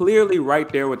was clearly right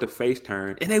there with the face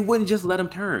turn, and they wouldn't just let him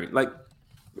turn. Like,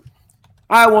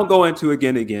 I won't go into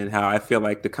again how I feel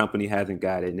like the company hasn't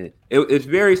gotten it. It's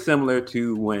very similar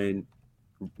to when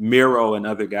Miro and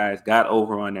other guys got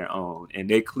over on their own, and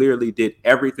they clearly did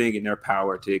everything in their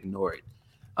power to ignore it.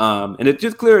 And it's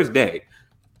just clear as day.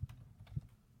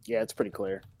 Yeah, it's pretty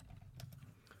clear.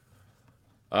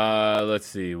 Let's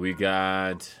see. We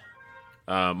got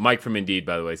Mike from Indeed,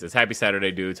 by the way, says, happy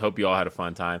Saturday, dudes. Hope you all had a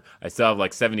fun time. I still have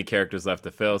like 70 characters left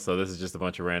to fill, so this is just a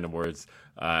bunch of random words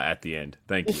at the end.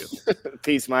 Thank you.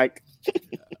 Peace, Mike.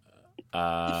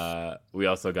 We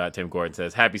also got Tim Gordon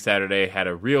says, happy Saturday. Had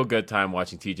a real good time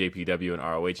watching TJPW and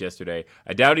ROH yesterday.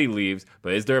 I doubt he leaves,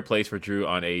 but is there a place for Drew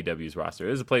on AEW's roster?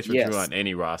 There's a place for Drew on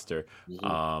any roster,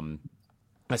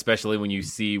 especially when you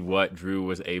see what Drew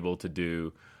was able to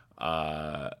do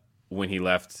when he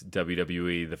left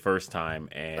WWE the first time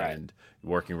and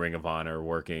working Ring of Honor,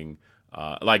 working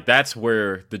like that's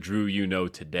where the Drew you know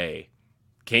today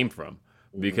came from.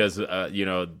 Because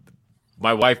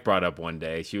my wife brought up one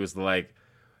day, she was like,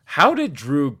 how did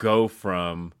Drew go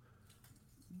from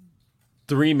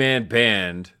 3-man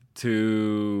band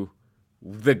to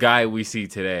the guy we see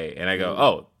today? And I go,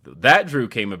 oh, that Drew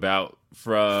came about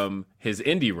from his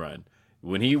indie run.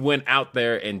 When he went out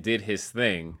there and did his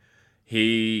thing,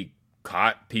 he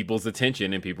caught people's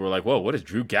attention, and people were like, whoa, what is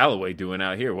Drew Galloway doing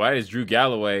out here? Why is Drew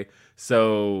Galloway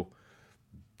so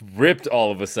ripped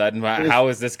all of a sudden? How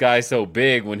is this guy so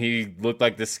big when he looked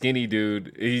like the skinny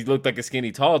dude? He looked like a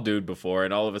skinny tall dude before,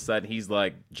 and all of a sudden he's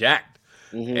like jacked.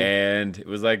 And it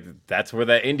was like, that's where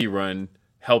that indie run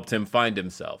helped him find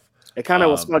himself. It kind of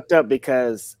was fucked up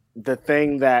because the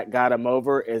thing that got him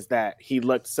over is that he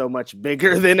looked so much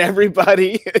bigger than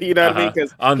everybody. You know what I mean?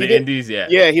 Because on the indies,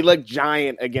 he looked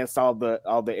giant against all the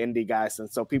indie guys,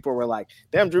 and so people were like,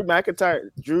 "Damn, Drew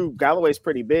Galloway's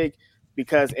pretty big,"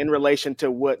 because in relation to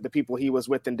what the people he was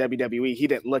with in WWE, he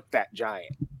didn't look that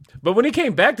giant. But when he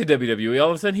came back to WWE, all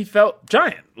of a sudden he felt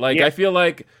giant. Like I feel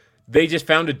like they just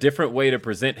found a different way to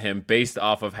present him based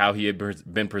off of how he had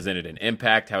been presented in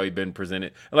Impact, how he'd been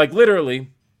presented. Like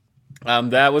literally,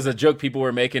 That was a joke people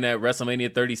were making at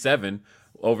WrestleMania 37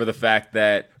 over the fact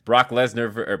that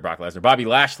Bobby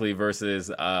Lashley versus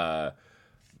Drew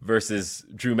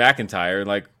McIntyre.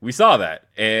 Like, we saw that,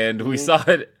 and we saw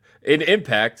it in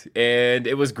Impact, and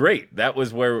it was great.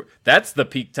 That's the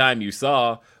peak time you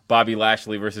saw Bobby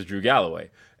Lashley versus Drew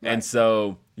Galloway. Right. And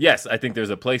so, yes, I think there's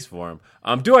a place for him.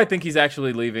 Do I think he's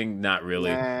actually leaving? Not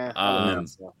really. But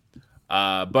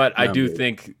I do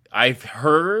think I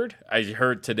heard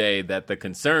today that the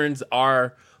concerns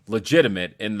are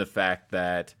legitimate in the fact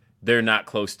that they're not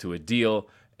close to a deal,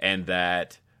 and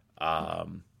that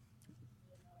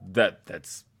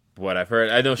that's what I've heard.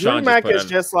 I know Sean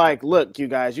just like, look, you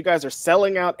guys are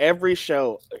selling out every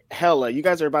show. Hella, you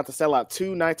guys are about to sell out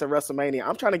 2 nights of WrestleMania.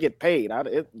 I'm trying to get paid.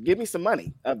 Give me some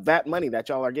money of that money that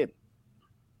y'all are getting.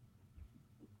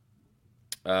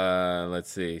 Let's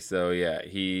see. So yeah,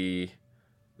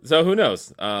 So who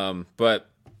knows? But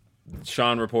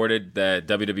Sean reported that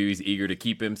WWE's eager to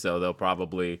keep him, so they'll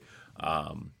probably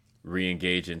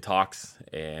re-engage in talks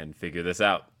and figure this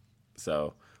out.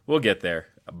 So we'll get there,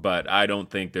 but I don't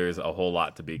think there's a whole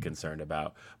lot to be concerned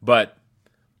about. But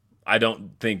I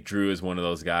don't think Drew is one of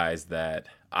those guys that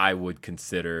I would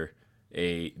consider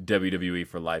a WWE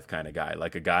for life kind of guy.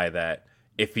 Like a guy that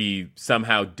if he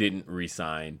somehow didn't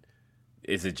re-sign,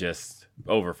 is it just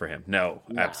over for him? No,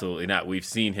 absolutely not. We've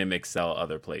seen him excel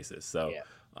other places. So,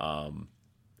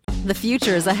 The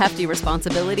future is a hefty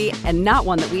responsibility and not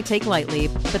one that we take lightly.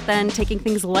 But then taking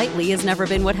things lightly has never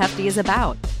been what Hefty is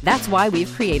about. That's why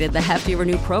we've created the Hefty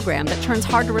Renew program that turns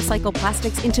hard to recycle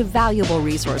plastics into valuable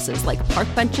resources like park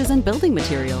benches and building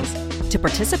materials. To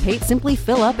participate, simply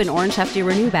fill up an orange Hefty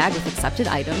Renew bag with accepted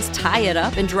items, tie it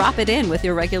up, and drop it in with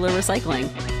your regular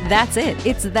recycling. That's it.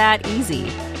 It's that easy.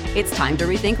 It's time to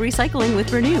rethink recycling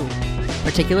with Renew.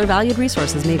 Particular valued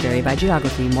resources may vary by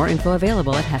geography. More info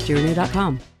available at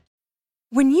heftyrenew.com.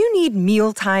 When you need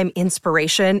mealtime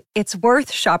inspiration, it's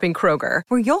worth shopping Kroger,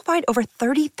 where you'll find over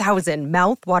 30,000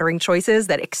 mouth-watering choices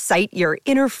that excite your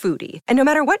inner foodie. And no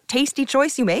matter what tasty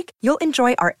choice you make, you'll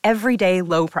enjoy our everyday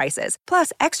low prices,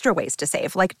 plus extra ways to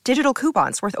save, like digital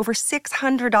coupons worth over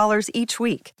 $600 each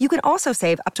week. You can also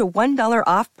save up to $1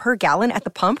 off per gallon at the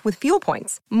pump with fuel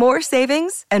points. More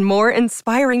savings and more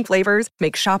inspiring flavors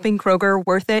make shopping Kroger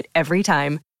worth it every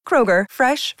time. Kroger,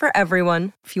 fresh for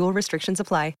everyone. Fuel restrictions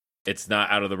apply. It's not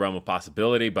out of the realm of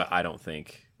possibility, but I don't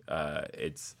think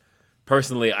it's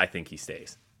personally. I think he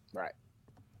stays. Right.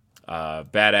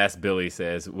 Badass Billy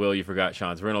says, "Will, you forgot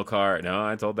Sean's rental car?" No,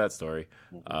 I told that story.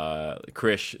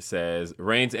 Krish says,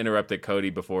 "Reigns interrupted Cody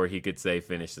before he could say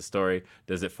finish the story.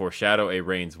 Does it foreshadow a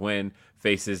Reigns win?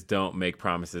 Faces don't make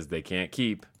promises they can't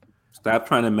keep." Stop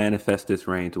trying to manifest this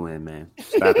Reigns win, man.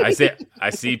 Stop. I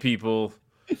see people.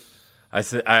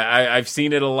 I've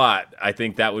seen it a lot. I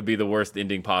think that would be the worst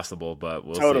ending possible, but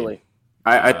we'll see.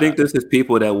 I think this is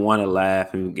people that want to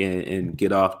laugh and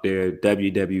get off their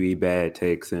WWE bad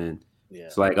takes. And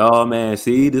it's like, oh, man,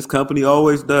 see, this company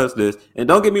always does this. And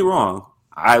don't get me wrong.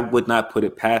 I would not put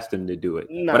it past them to do it.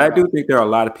 No. But I do think there are a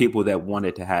lot of people that want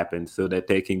it to happen so that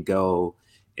they can go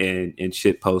and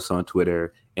shit posts on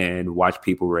Twitter and watch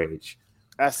people rage.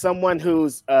 As someone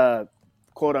who's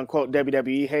quote unquote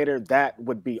WWE hater, that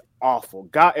would be awful.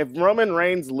 God, if Roman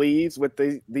Reigns leaves with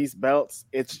these belts,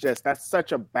 that's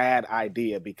such a bad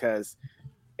idea because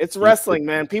it's wrestling,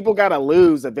 man. People gotta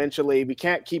lose eventually. We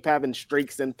can't keep having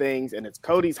streaks and things, and it's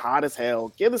Cody's hot as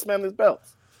hell. Give this man his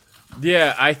belts.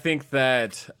 Yeah, I think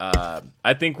that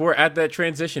I think we're at that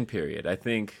transition period. I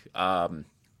think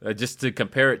just to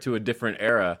compare it to a different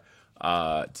era,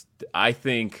 I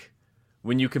think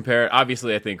when you compare it,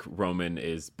 obviously I think Roman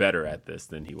is better at this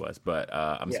than he was, but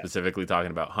I'm specifically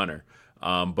talking about Hunter.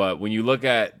 But when you look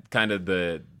at kind of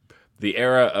the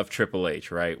era of Triple H,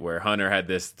 right, where Hunter had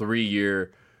this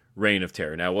 3-year reign of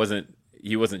terror. Now,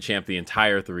 he wasn't champ the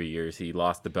entire 3 years. He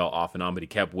lost the belt off and on, but he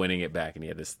kept winning it back, and he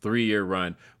had this 3-year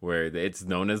run where it's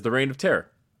known as the reign of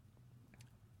terror.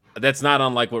 That's not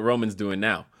unlike what Roman's doing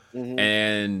now. Mm-hmm.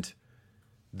 And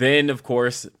then, of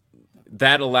course,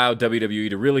 that allowed WWE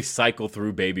to really cycle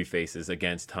through baby faces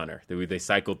against Hunter. They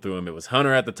cycled through him. It was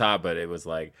Hunter at the top, but it was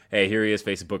like, hey, here he is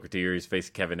facing Booker T, here he's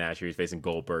facing Kevin Nash, here he's facing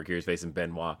Goldberg, here he's facing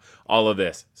Benoit. All of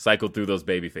this cycled through those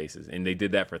baby faces, and they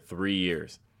did that for 3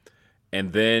 years.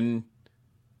 And then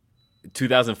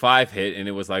 2005 hit, and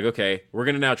it was like, okay, we're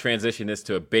going to now transition this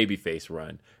to a babyface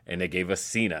run. And they gave us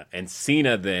Cena, and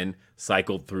Cena then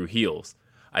cycled through heels.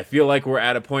 I feel like we're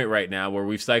at a point right now where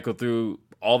we've cycled through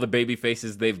all the baby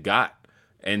faces they've got.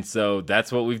 And so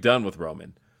that's what we've done with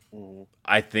Roman.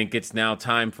 I think it's now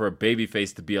time for a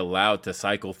babyface to be allowed to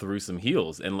cycle through some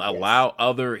heels and allow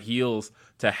other heels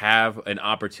to have an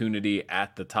opportunity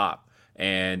at the top.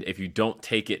 And if you don't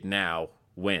take it now,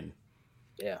 win.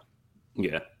 Yeah.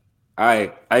 Yeah.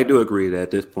 I do agree that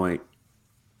at this point,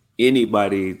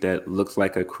 anybody that looks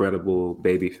like a credible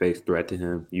babyface threat to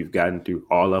him, you've gotten through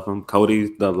all of them.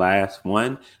 Cody's the last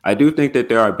one. I do think that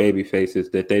there are baby faces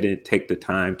that they didn't take the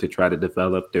time to try to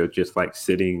develop. They're just like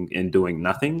sitting and doing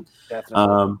nothing.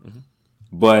 Definitely.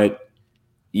 But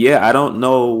yeah, I don't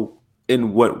know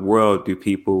in what world do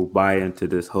people buy into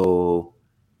this whole,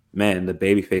 man, the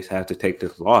babyface has to take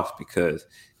this loss because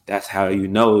that's how you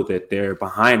know that they're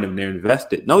behind them, they're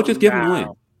invested. No, just give them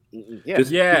a win. Yeah. Just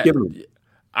give them a win.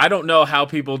 I don't know how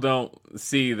people don't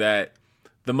see that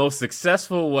the most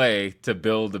successful way to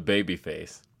build a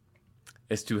babyface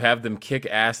is to have them kick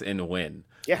ass and win.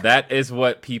 Yeah. That is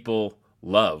what people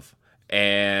love.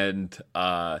 And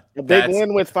a big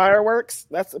win with fireworks,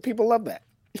 people love that.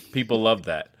 People love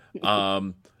that.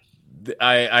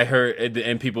 I heard,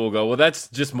 and people will go, well, that's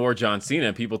just more John Cena.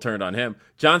 And people turned on him.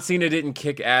 John Cena didn't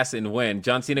kick ass and win.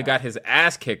 John Cena got his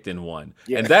ass kicked and won.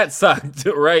 Yeah. And that sucked,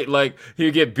 right? Like,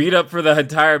 he'd get beat up for the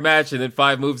entire match and then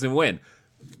 5 moves and win.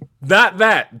 Not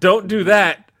that. Don't do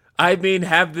that. I mean,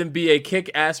 have them be a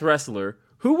kick-ass wrestler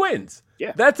who wins.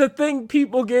 Yeah. That's a thing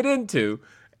people get into.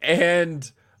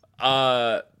 And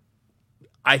I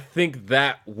think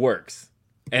that works.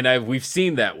 And we've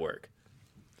seen that work.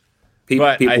 People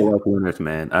like winners,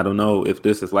 man. I don't know if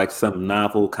this is like some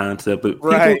novel concept, but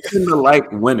people tend to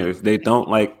like winners. They don't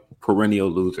like perennial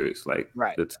losers. Like,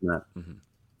 that's not.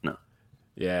 No.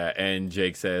 Yeah, and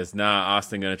Jake says, nah,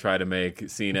 Austin going to try to make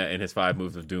Cena and his 5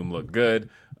 moves of doom look good.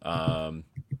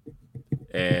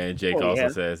 And Jake also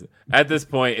says, at this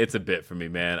point, it's a bit for me,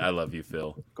 man. I love you,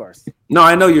 Phil. Of course. No,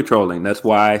 I know you're trolling. That's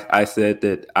why I said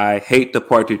that I hate the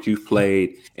part that you've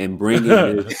played in bringing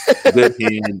this good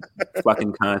hand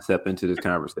fucking concept into this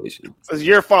conversation. It's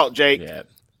your fault, Jake. Yeah.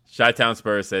 Chi-Town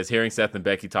Spurs says, hearing Seth and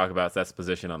Becky talk about Seth's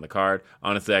position on the card,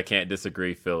 honestly, I can't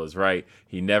disagree. Phil is right.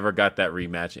 He never got that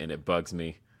rematch, and it bugs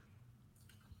me.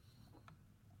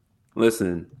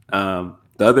 Listen,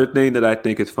 the other thing that I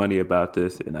think is funny about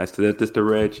this, and I said this to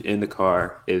Reg in the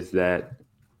car, is that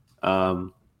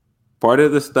part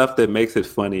of the stuff that makes it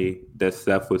funny that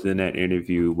Seth was in that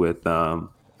interview with my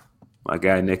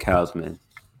guy Nick Hausman.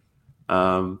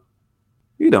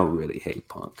 You don't really hate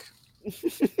Punk.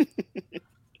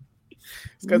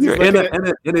 You're in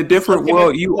a different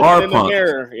world. You are Punk.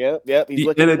 Yep. He's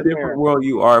looking in a different world.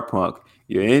 You are Punk.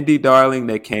 You're indie darling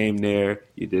that came there.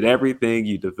 You did everything.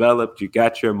 You developed. You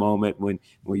got your moment when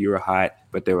you were hot.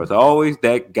 But there was always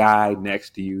that guy next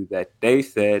to you that they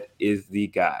said is the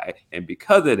guy. And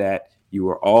because of that, you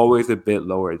were always a bit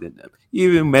lower than them.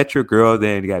 You even met your girl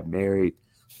there and got married.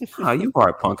 Oh, you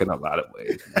are Punk in a lot of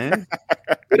ways, man.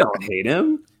 You don't hate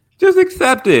him. Just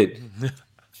accept it.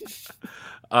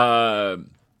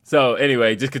 So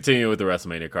anyway, just continuing with the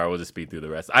WrestleMania card. We'll just speed through the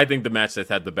rest. I think the match that's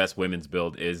had the best women's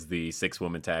build is the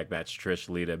 6-woman tag match, Trish,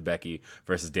 Lita, Becky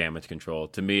versus Damage Control.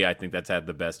 To me, I think that's had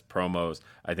the best promos.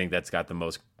 I think that's got the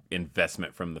most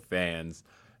investment from the fans.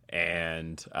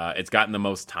 And it's gotten the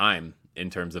most time in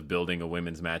terms of building a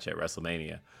women's match at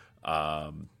WrestleMania.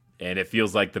 And it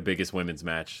feels like the biggest women's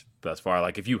match thus far.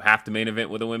 Like, if you have to main event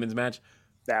with a women's match,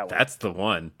 that's the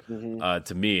one,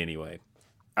 to me anyway.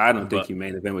 I don't think you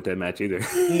main event with that match either.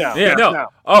 No. Yeah, no.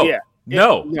 Oh, yeah.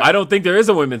 No, I don't think there is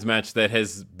a women's match that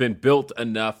has been built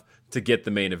enough to get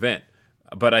the main event.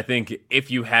 But I think if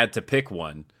you had to pick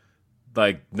one,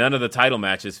 like, none of the title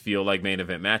matches feel like main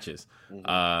event matches.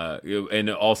 And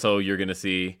also, you're going to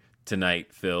see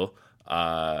tonight, Phil,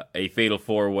 a Fatal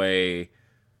 4-Way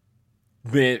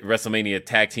WrestleMania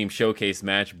Tag Team Showcase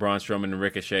match, Braun Strowman and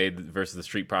Ricochet versus the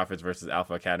Street Profits versus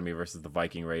Alpha Academy versus the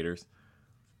Viking Raiders.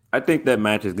 I think that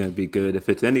match is going to be good. If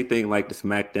it's anything like the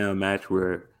SmackDown match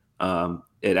where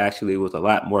it actually was a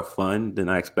lot more fun than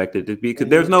I expected it to be, because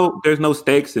there's no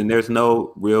stakes and there's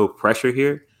no real pressure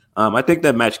here. I think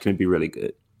that match can be really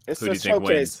good. It's a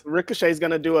showcase. Ricochet's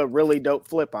going to do a really dope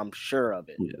flip. I'm sure of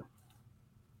it. Yeah.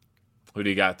 Who do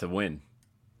you got to win?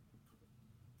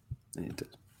 It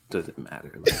doesn't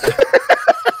matter.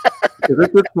 Because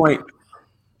at this point,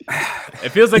 it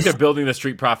feels like they're building the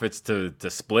Street Profits to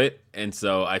split, and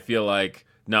so I feel like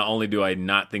not only do I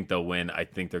not think they'll win, I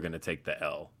think they're going to take the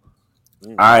L.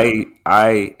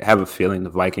 I have a feeling the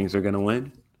Vikings are going to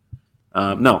win.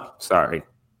 No, sorry.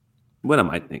 What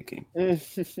am I thinking?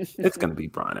 It's going to be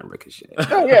Braun and Ricochet.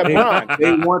 Oh, yeah, Braun.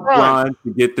 They want Braun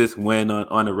to get this win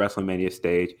on the WrestleMania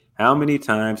stage. How many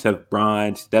times have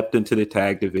Braun stepped into the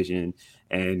tag division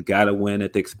and got to win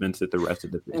at the expense of the rest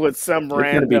of the division. With some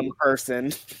random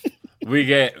person.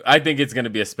 I think it's going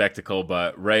to be a spectacle,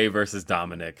 but Ray versus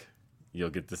Dominic, you'll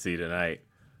get to see tonight.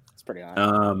 It's pretty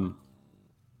hot.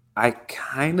 I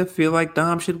kind of feel like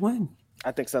Dom should win.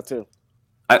 I think so too.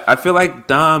 I feel like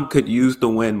Dom could use the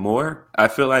win more. I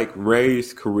feel like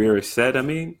Ray's career is set. I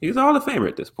mean, he's Hall of Famer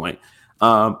at this point.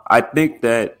 I think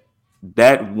that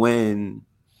win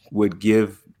would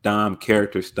give Dom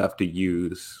character stuff to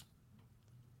use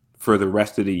for the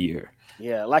rest of the year.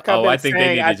 Yeah, like I've been saying,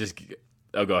 they need to just.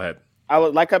 Oh, go ahead.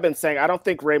 Like I've been saying, I don't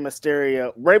think Rey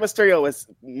Mysterio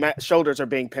shoulders are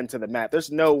being pinned to the mat.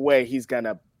 There's no way he's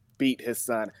gonna beat his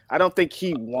son. I don't think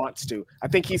he wants to. I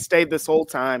think he stayed this whole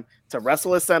time to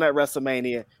wrestle his son at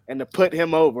WrestleMania and to put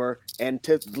him over and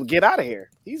to get out of here.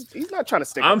 He's not trying to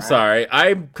stick around. I'm sorry.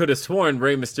 I could have sworn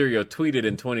Rey Mysterio tweeted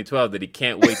in 2012 that he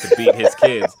can't wait to beat his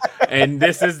kids. And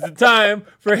this is the time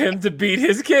for him to beat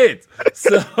his kids.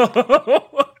 So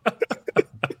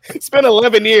it's been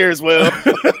 11 years, Will.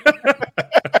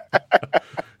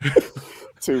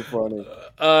 Too funny.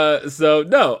 So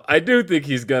no, I do think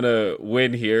he's gonna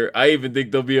win here. I even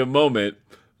think there'll be a moment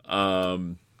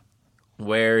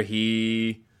where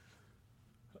he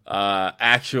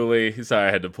actually. Sorry,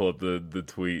 I had to pull up the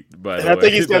tweet. But I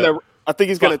think he's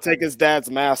gonna take his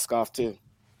dad's mask off too.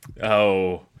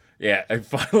 Oh yeah, I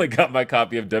finally got my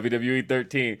copy of WWE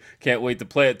 13. Can't wait to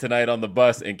play it tonight on the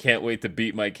bus, and can't wait to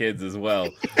beat my kids as well.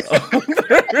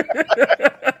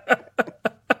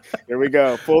 Here we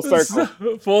go. Full circle.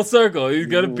 Full circle. He's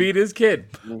going to beat his kid.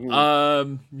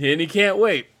 And he can't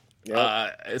wait.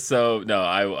 Yep. So, no,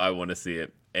 I want to see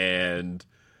it. And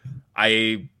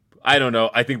I don't know.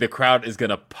 I think the crowd is going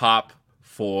to pop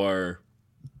for,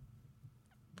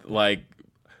 like,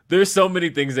 there's so many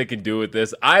things they can do with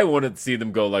this. I want to see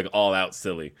them go, like, all out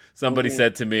silly. Somebody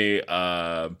said to me,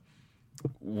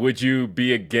 would you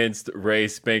be against Ray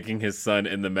spanking his son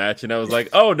in the match? And I was like,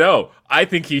 oh, no, I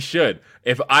think he should.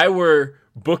 If I were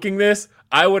booking this,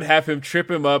 I would have him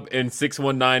trip him up in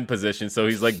 619 position. So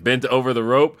he's like bent over the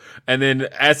rope. And then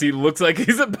as he looks like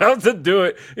he's about to do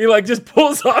it, he like just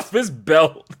pulls off his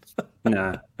belt.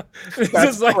 Nah. That's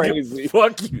just like, crazy.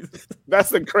 Fuck you.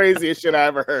 That's the craziest shit I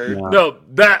ever heard. No,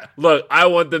 look, I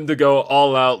want them to go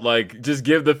all out. Like, just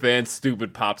give the fans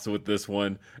stupid pops with this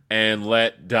one and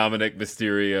let Dominic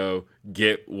Mysterio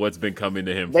get what's been coming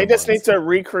to him. They just need to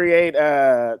recreate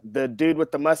the dude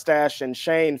with the mustache and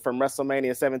Shane from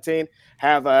WrestleMania 17.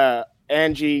 Have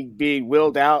Angie be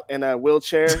wheeled out in a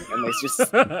wheelchair, and they just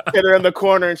hit her in the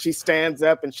corner, and she stands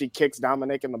up and she kicks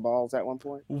Dominic in the balls at one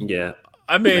point. Yeah.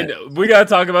 I mean, we got to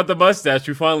talk about the mustache.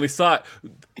 We finally saw it.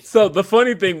 So the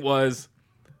funny thing was,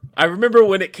 I remember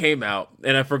when it came out,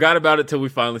 and I forgot about it till we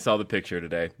finally saw the picture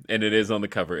today, and it is on the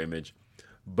cover image.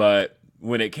 But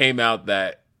when it came out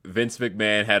that Vince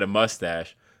McMahon had a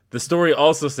mustache, the story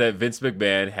also said Vince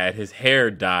McMahon had his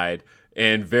hair dyed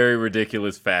in very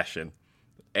ridiculous fashion.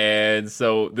 And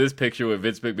so this picture with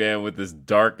Vince McMahon with this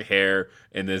dark hair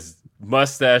and this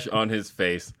mustache on his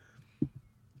face.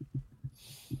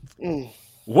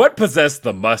 What possessed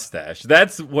the mustache?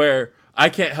 That's where I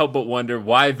can't help but wonder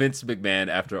why Vince McMahon,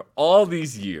 after all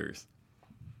these years,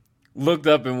 looked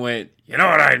up and went, you know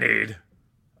what I need?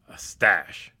 A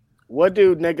stash. What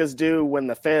do niggas do when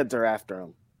the feds are after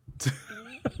him?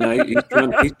 No, he's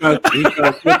trying to flip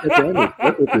the image.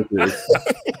 That's what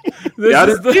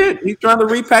this is. He's trying to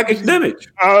repackage the image.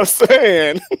 I was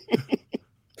saying.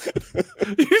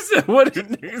 You said, what do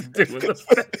niggas do with the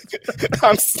feds?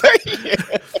 I'm saying.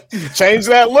 Change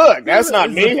that look. That's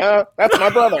not me, huh? That's my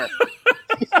brother.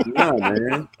 Nah,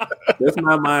 man. That's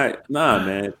not my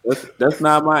man. That's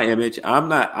not my image. I'm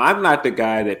not the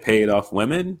guy that paid off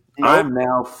women. Nope. I'm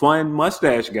now fun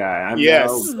mustache guy. I'm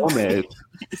now Gomez.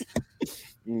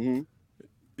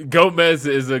 Gomez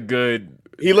is a good.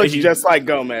 He looks just like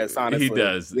Gomez, honestly. He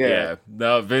does. Yeah.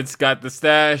 No, Vince got the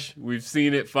stash. We've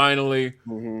seen it finally.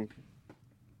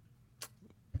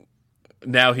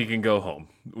 Now he can go home.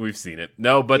 We've seen it.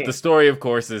 No, but the story, of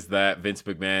course, is that Vince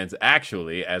McMahon's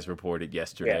actually, as reported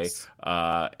yesterday,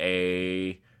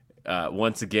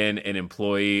 once again an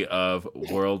employee of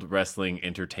World Wrestling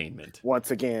Entertainment.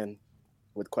 Once again,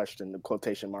 with quotation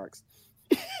marks.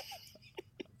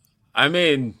 I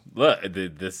mean, look,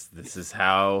 this is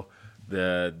how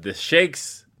the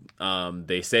Shakes.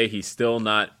 They say he's still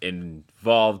not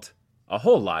involved a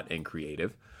whole lot in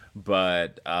creative,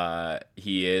 but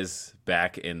he is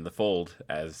back in the fold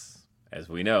as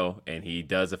we know, and he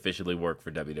does officially work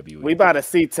for WWE. We about to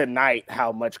see tonight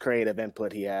how much creative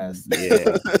input he has.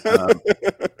 Yeah.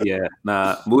 Yeah,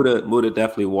 nah. Muda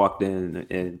definitely walked in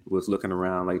and was looking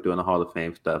around, like doing the Hall of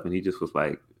Fame stuff, and he just was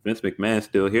like, "Vince McMahon's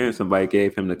still here," and somebody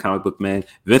gave him the comic book man.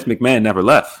 Vince McMahon never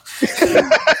left.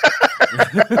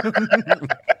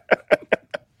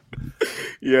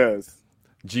 Yes.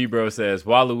 G Bro says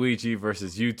Waluigi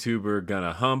versus YouTuber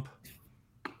gonna hump.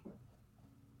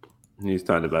 He's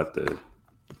talking about the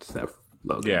Seth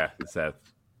Logan. Yeah, Seth.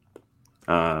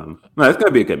 No, it's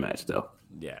gonna be a good match though.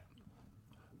 Yeah.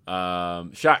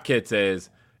 Shot Kid says,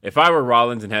 if I were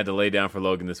Rollins and had to lay down for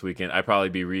Logan this weekend, I'd probably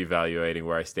be reevaluating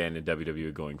where I stand in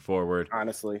WWE going forward.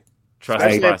 Honestly. Trust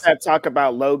Especially if that talk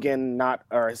about Logan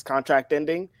or his contract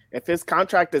ending. If his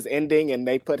contract is ending and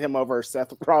they put him over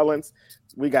Seth Rollins,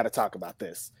 we got to talk about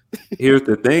this. Here's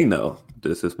the thing, though.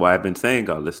 This is why I've been saying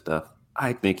all this stuff.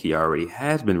 I think he already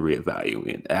has been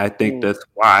reevaluating. I think that's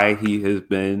why he has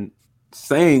been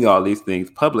saying all these things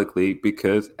publicly,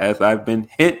 because as I've been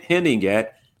hinting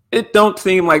at, it don't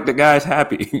seem like the guy's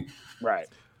happy. Right.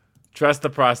 Trust the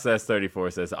Process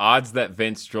 34 says, odds that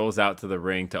Vince strolls out to the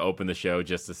ring to open the show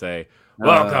just to say,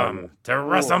 welcome to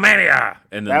WrestleMania,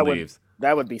 and then leaves.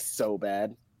 That would be so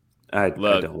bad.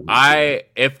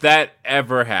 If that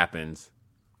ever happens,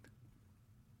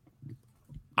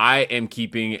 I am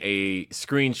keeping a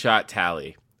screenshot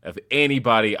tally of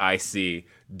anybody I see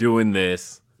doing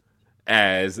this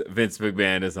as Vince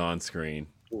McMahon is on screen.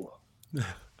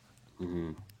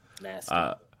 Nasty.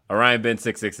 Orion Ben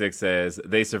 666 says,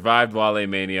 they survived Wale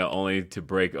Mania only to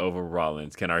break over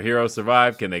Rollins. Can our heroes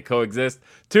survive? Can they coexist?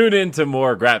 Tune in to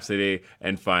more Grapsody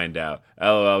and find out.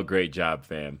 LOL, great job,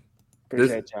 fam.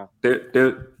 Appreciate y'all.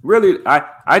 Really,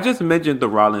 I just mentioned the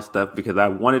Rollins stuff because I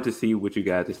wanted to see what you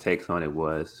guys' takes on it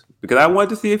was. Because I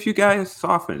wanted to see if you guys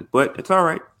softened, but it's all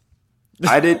right.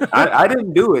 I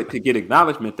didn't do it to get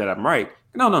acknowledgement that I'm right.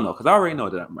 No, because I already know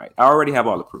that I'm right. I already have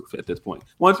all the proof at this point.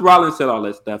 Once Rollins said all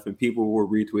that stuff and people were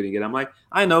retweeting it, I'm like,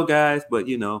 I know, guys, but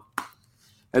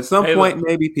at some point,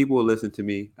 maybe people will listen to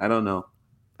me. I don't know.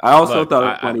 I also thought it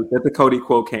was funny that the Cody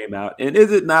quote came out. And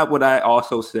is it not what I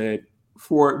also said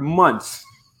for months?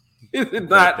 Is it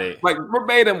not like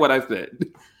verbatim what I said?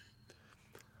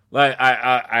 Like,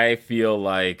 I feel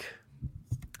like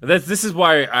this is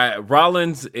why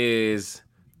Rollins is,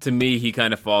 to me, he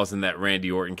kind of falls in that Randy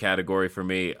Orton category for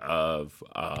me of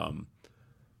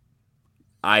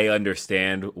I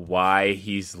understand why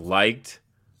he's liked.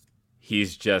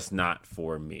 He's just not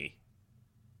for me.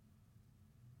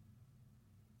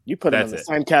 You put him in the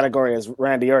same category as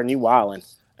Randy Orton, you wildin'.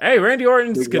 Hey, Randy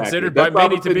Orton's considered by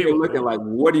many to be looking like,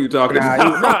 what are you talking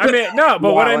about?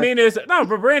 But what I mean is,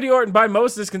 but Randy Orton by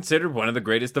most is considered one of the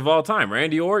greatest of all time.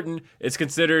 Randy Orton is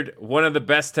considered one of the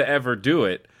best to ever do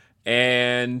it.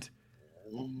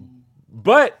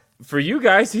 But for you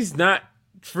guys, he's not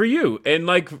for you. And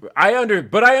I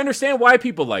understand why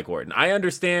people like Orton. I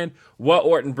understand what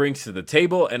Orton brings to the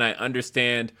table, and I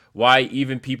understand why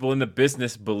even people in the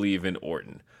business believe in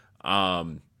Orton.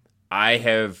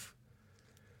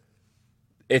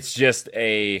 It's just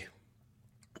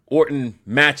Orton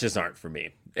matches aren't for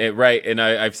me, right? And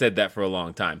I've said that for a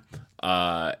long time.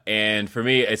 And for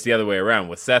me, it's the other way around.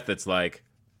 With Seth, it's like,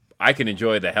 I can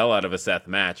enjoy the hell out of a Seth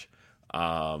match.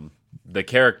 The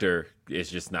character is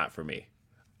just not for me.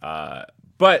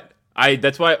 But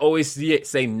that's why I always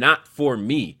say not for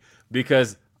me,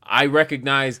 because I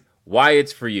recognize why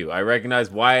it's for you. I recognize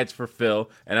why it's for Phil,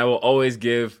 and I will always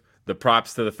give the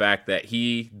props to the fact that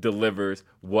he delivers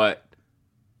what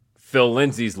Phil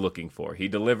Lindsay's looking for. He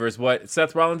delivers what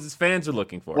Seth Rollins' fans are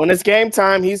looking for. When it's game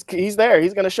time, he's there.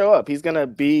 He's going to show up. He's going to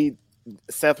be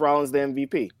Seth Rollins, the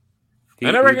MVP.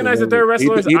 And I recognize that there are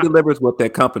wrestlers. He delivers what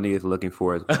that company is looking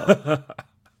for as well.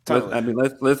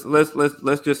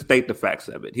 Let's just state the facts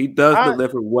of it. He does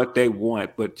deliver what they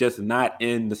want, but just not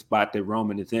in the spot that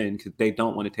Roman is in, because they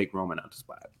don't want to take Roman out the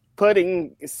spot.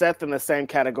 Putting Seth in the same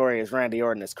category as Randy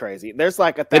Orton is crazy. There's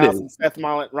like 1,000 Seth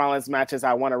Rollins matches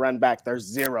I want to run back. There's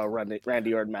 0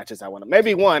 Randy Orton matches I want to.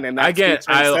 Maybe one, and that's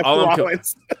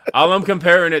all I'm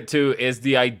comparing it to is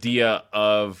the idea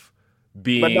of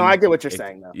being. But no, I get what you're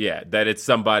saying, though. Yeah, that it's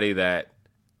somebody that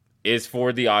is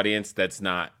for the audience that's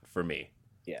not for me.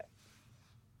 Yeah.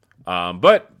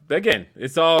 But again,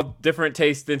 it's all different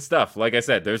taste and stuff. Like I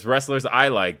said, there's wrestlers I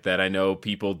like that I know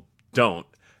people don't.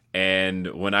 And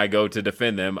when I go to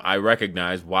defend them, I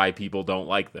recognize why people don't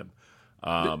like them.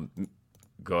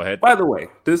 Go ahead. By the way,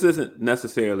 this isn't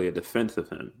necessarily a defense of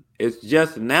him. It's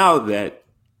just now that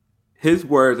his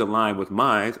words align with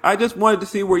mine, I just wanted to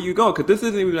see where you go, because this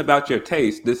isn't even about your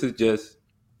taste. This is just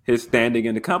his standing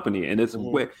in the company. And it's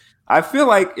I feel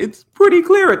like it's pretty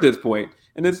clear at this point.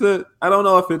 And I don't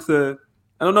know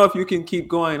if you can keep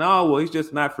going, oh, well, he's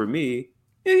just not for me.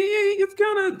 It's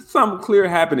kind of something clear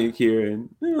happening here, and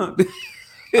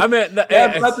I mean, it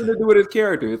has nothing to do with his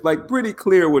character. It's like pretty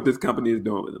clear what this company is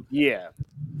doing with him. Yeah.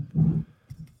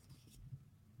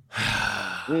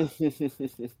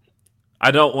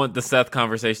 I don't want the Seth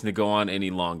conversation to go on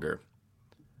any longer,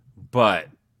 but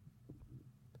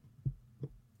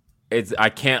I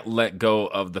can't let go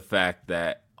of the fact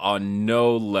that on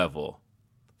no level,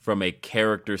 from a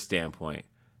character standpoint,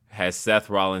 has Seth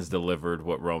Rollins delivered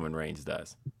what Roman Reigns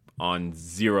does. On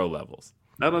 0 levels.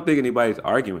 I don't think anybody's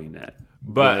arguing that.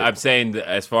 But I'm saying that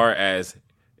as far as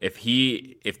if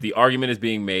the argument is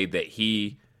being made that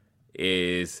he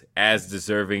is as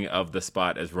deserving of the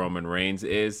spot as Roman Reigns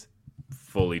is,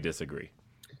 fully disagree.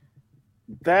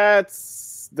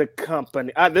 That's the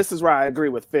company. This is where I agree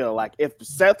with Phil. Like, if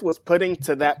Seth was putting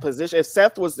to that position, if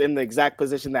Seth was in the exact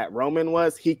position that Roman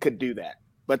was, he could do that.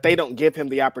 But they don't give him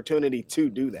the opportunity to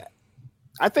do that.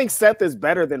 I think Seth is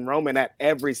better than Roman at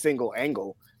every single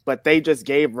angle, but they just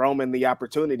gave Roman the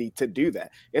opportunity to do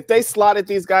that. If they slotted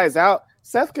these guys out,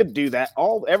 Seth could do that.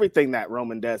 Everything that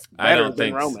Roman does better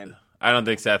than Roman. I don't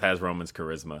think Seth has Roman's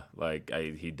charisma. Like,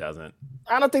 he doesn't.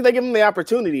 I don't think they give him the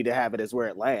opportunity to have it is where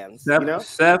it lands.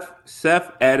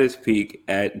 Seth at his peak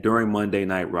during Monday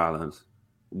Night Rollins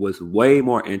was way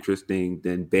more interesting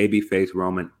than babyface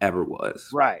Roman ever was.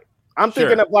 Right. I'm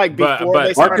thinking of like before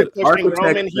they started pushing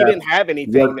Roman, he didn't have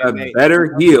anything. Was a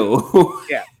better heel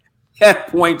at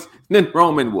points than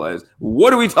Roman was.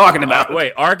 What are we talking about?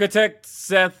 Wait, Architect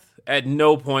Seth at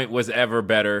no point was ever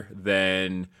better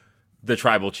than the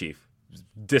Tribal Chief.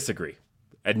 Disagree.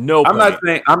 At no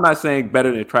point. I'm not saying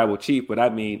better than Tribal Chief, but I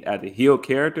mean as a heel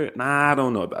character, I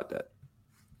don't know about that.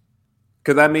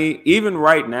 Because I mean, even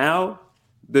right now,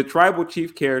 the Tribal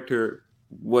Chief character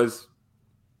was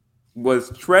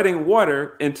treading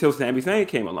water until Sami Zayn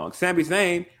came along. Sami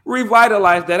Zayn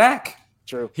revitalized that act.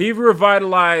 True. He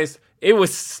revitalized. It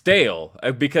was stale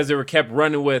because they were kept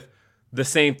running with the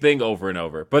same thing over and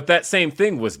over. But that same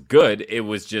thing was good. It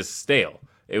was just stale.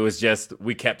 It was just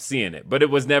we kept seeing it, but it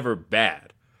was never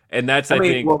bad. And that's I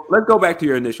think. Well, let's go back to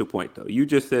your initial point, though. You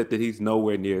just said that he's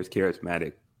nowhere near as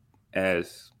charismatic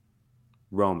as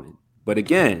Roman. But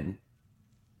again,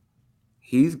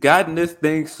 he's gotten this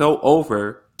thing so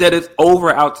over that it's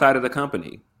over outside of the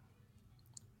company.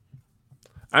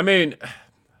 I mean,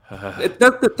 I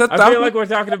feel like we're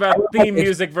talking about theme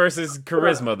music versus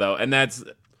charisma, though, and that's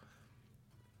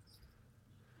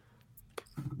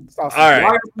all right. Why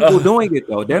are people doing it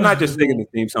though? They're not just singing the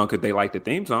theme song because they like the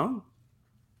theme song.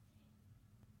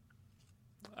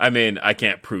 I mean, I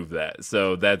can't prove that,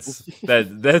 so that's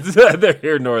neither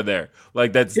here nor there.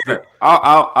 Like that's.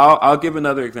 I'll give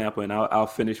another example, and I'll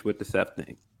finish with the Seth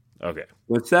thing. Okay.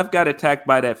 When Seth got attacked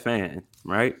by that fan,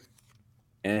 right?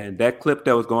 And that clip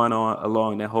that was going on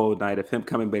along that whole night of him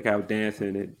coming back out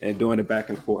dancing and doing it back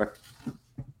and forth.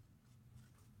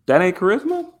 That ain't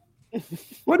charisma?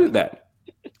 What is that?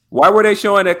 Why were they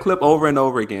showing that clip over and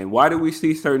over again? Why do we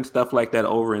see certain stuff like that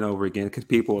over and over again? Because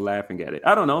people are laughing at it.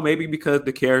 I don't know. Maybe because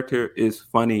the character is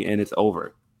funny and it's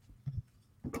over.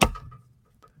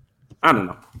 I don't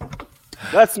know.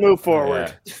 Let's move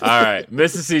forward. Yeah. All right.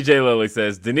 Mrs. CJ Lilly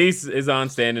says, Denise is on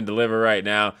Stand and Deliver right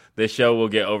now. This show will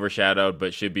get overshadowed,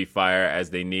 but should be fire as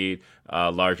they need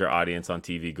a larger audience on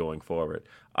TV going forward.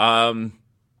 No,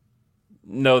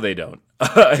 they don't.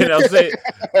 And I'll say,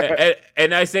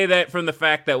 and I say that from the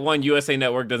fact that one, USA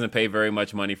Network doesn't pay very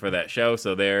much money for that show,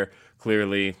 so they're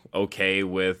clearly okay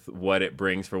with what it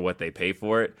brings for what they pay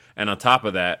for it. And on top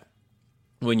of that,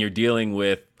 when you're dealing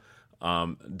with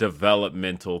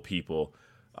developmental people,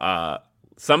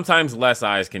 sometimes less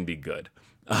eyes can be good,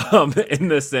 in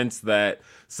the sense that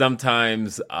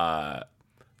sometimes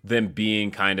them being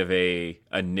kind of a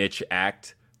niche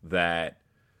act that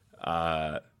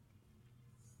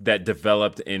that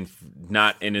developed in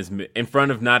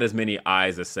front of not as many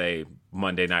eyes as say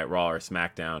Monday Night Raw or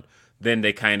SmackDown, then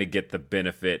they kind of get the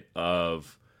benefit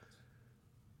of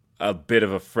a bit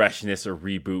of a freshness or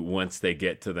reboot once they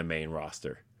get to the main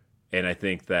roster. And I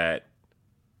think that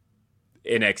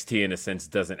NXT, in a sense,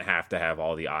 doesn't have to have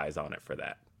all the eyes on it for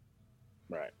that.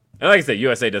 Right. And like I said,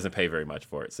 USA doesn't pay very much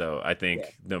for it. So I think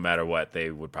no matter what,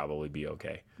 they would probably be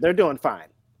okay. They're doing fine.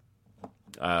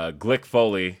 Glick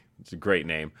Foley, it's a great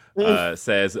name,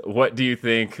 says, what do you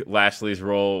think Lashley's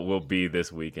role will be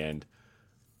this weekend?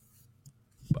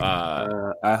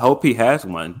 I hope he has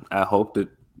one. I hope that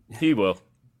he will.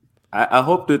 I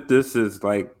hope that this is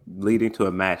like leading to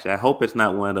a match. I hope it's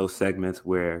not one of those segments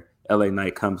where LA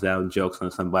Knight comes out and jokes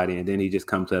on somebody and then he just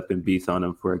comes up and beats on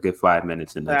them for a good 5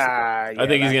 minutes. And I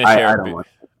think he's going to share a beer.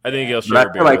 I think he'll share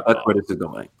a beer. I feel like that's where this is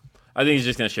going. I think he's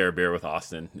just going to share a beer with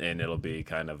Austin, and it'll be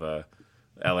kind of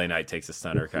LA Knight takes a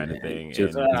stunner kind of thing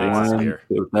Just and takes a spear.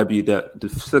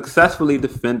 Successfully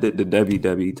defended the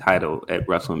WWE title at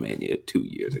WrestleMania 2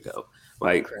 years ago.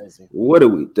 Like, Crazy. What are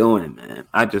we doing, man?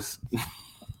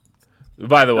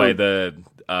 By the way, the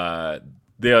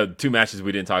two matches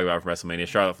we didn't talk about from WrestleMania: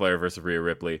 Charlotte Flair versus Rhea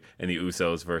Ripley, and the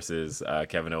Usos versus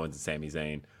Kevin Owens and Sami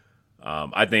Zayn.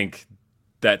 I think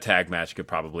that tag match could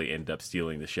probably end up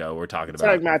stealing the show. We're talking about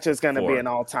tag match is going to be an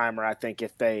all-timer. I think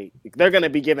if they're going to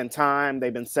be given time,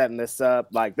 they've been setting this up.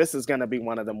 Like, this is going to be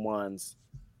one of them ones.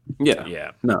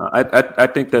 Yeah. No, I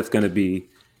think that's going to be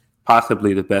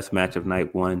possibly the best match of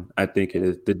night one. I think it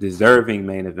is the deserving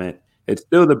main event. It's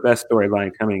still the best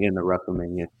storyline coming into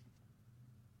WrestleMania.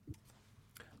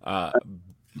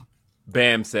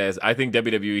 Bam says, I think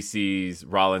WWE sees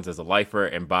Rollins as a lifer,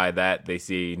 and by that, they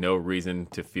see no reason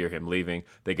to fear him leaving.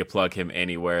 They could plug him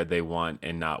anywhere they want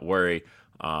and not worry.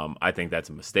 I think that's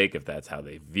a mistake if that's how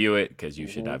they view it, because you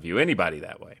should not view anybody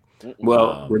that way.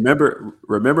 Well,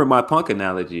 remember my Punk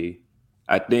analogy.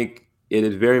 I think it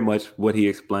is very much what he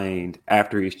explained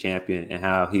after he's champion and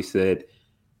how he said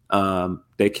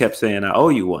they kept saying, I owe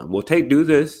you one. Well, do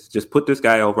this. Just put this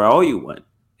guy over. I owe you one.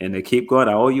 And they keep going,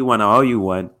 I owe you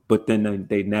one. But then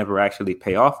they never actually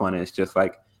pay off on it. It's just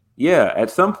like, yeah, at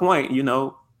some point,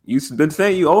 you've been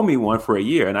saying you owe me one for a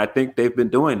year. And I think they've been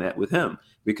doing that with him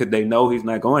because they know he's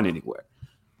not going anywhere.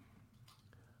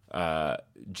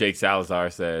 Jake Salazar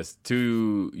says,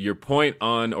 to your point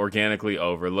on organically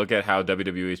over, look at how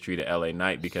WWE has treated LA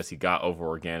Knight because he got over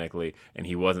organically and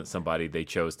he wasn't somebody they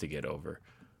chose to get over.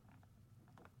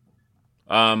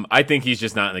 I think he's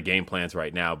just not in the game plans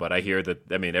right now, but I hear that,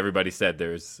 everybody said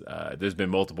there's been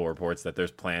multiple reports that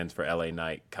there's plans for LA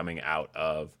Knight coming out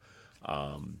of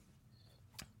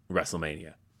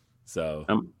WrestleMania. So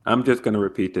I'm just going to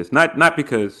repeat this. Not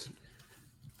because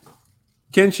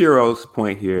Kenshiro's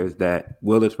point here is that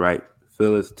Will is right.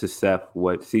 Phil is to Seth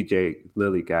what CJ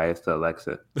Lilly guy is to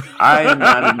Alexa. I am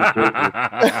not in the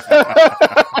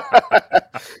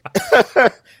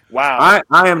business. Wow.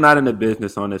 I am not in the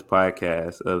business on this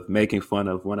podcast of making fun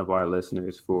of one of our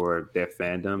listeners for their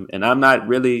fandom. And I'm not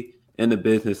really in the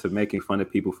business of making fun of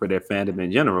people for their fandom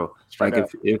in general. Straight up.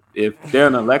 If they're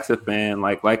an Alexa fan,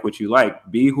 like what you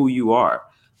like, be who you are.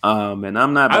 And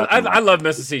I'm not. I love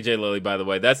Mr. CJ Lilly, by the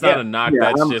way. That's not a knock.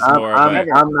 That's just more of a.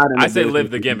 I'm not in the I say business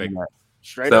live the of gimmick.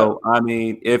 Straight up. So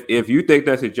if you think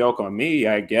that's a joke on me,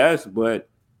 I guess, but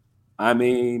I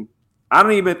don't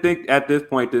even think at this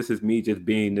point this is me just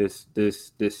being this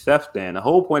Seth stan. The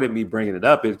whole point of me bringing it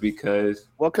up is because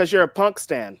you're a Punk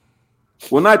stan.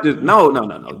 Well, not just no.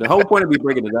 The whole point of me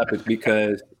bringing it up is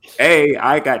because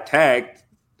I got tagged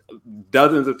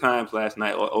dozens of times last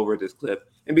night over this clip,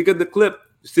 and because the clip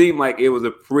seemed like it was a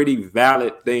pretty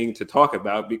valid thing to talk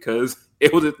about because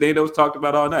it was a thing that was talked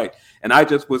about all night, and I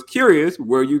just was curious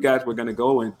where you guys were going to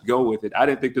go with it. I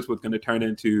didn't think this was going to turn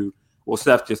into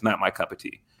Seth's just not my cup of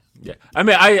tea. Yeah,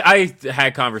 I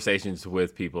had conversations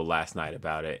with people last night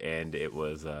about it, and it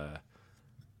was, I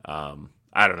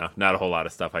don't know, not a whole lot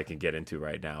of stuff I can get into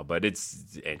right now, but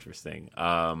it's interesting.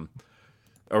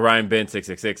 Orion Ben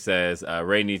 666 says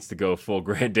Ray needs to go full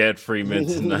Granddad Freeman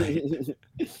tonight.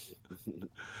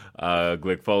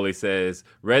 Glick Foley says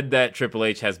read that Triple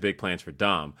H has big plans for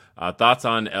Dom. Thoughts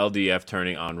on LDF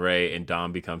turning on Ray and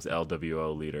Dom becomes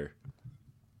LWO leader?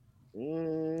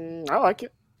 I like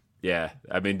it. Yeah,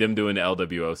 them doing the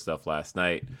LWO stuff last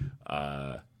night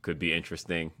could be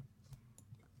interesting.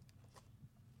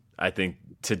 I think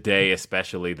today,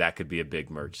 especially, that could be a big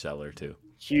merch seller too.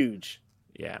 Huge.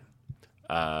 Yeah.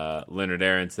 Leonard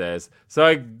Aaron says,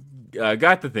 so I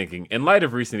got to thinking, in light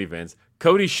of recent events,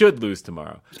 Cody should lose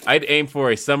tomorrow. I'd aim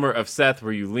for a Summer of Seth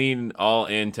where you lean all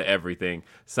into everything.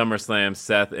 SummerSlam,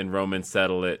 Seth and Roman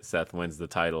settle it. Seth wins the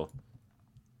title.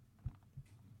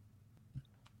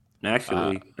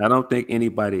 Actually, I don't think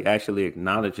anybody actually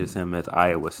acknowledges him as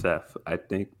Iowa Seth. I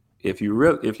think if you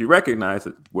recognize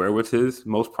it, where was his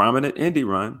most prominent indie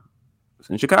run? It was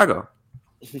in Chicago.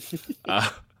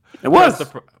 It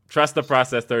was. Trust the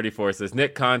Process 34 says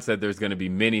Nick Khan said there's going to be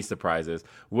many surprises.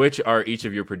 Which are each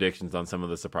of your predictions on some of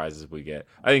the surprises we get?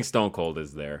 I think Stone Cold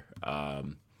is there.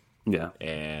 Yeah,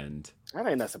 and I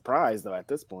ain't a surprise though at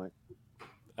this point.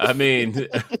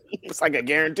 It's like a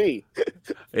guarantee.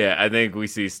 Yeah, I think we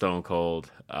see Stone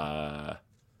Cold, and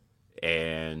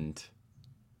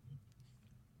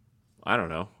I don't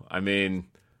know.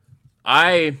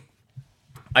 I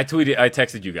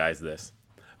texted you guys this,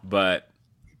 but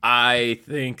I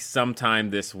think sometime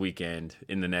this weekend,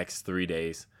 in the next 3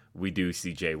 days, we do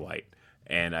see Jay White.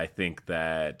 And I think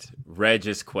that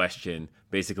Reg's question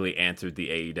basically answered the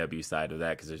AEW side of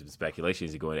that because there's been speculation.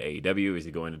 Is he going to AEW? Is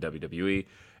he going to WWE?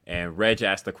 And Reg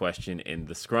asked the question in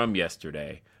the scrum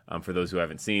yesterday. For those who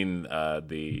haven't seen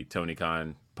the Tony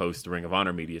Khan post Ring of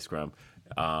Honor media scrum,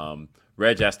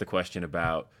 Reg asked the question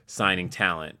about signing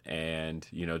talent and,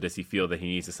 does he feel that he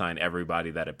needs to sign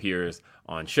everybody that appears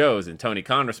on shows? And Tony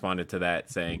Khan responded to that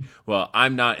saying, well,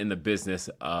 I'm not in the business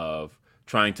of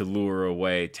trying to lure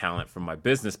away talent from my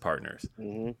business partners.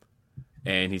 Mm-hmm.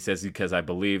 And he says, because I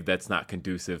believe that's not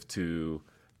conducive to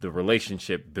the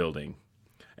relationship building.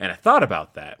 And I thought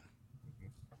about that.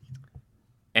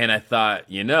 And I thought,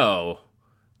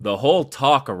 the whole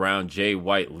talk around Jay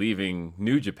White leaving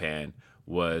New Japan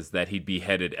was that he'd be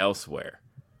headed elsewhere.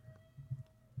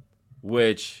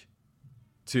 Which,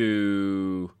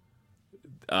 to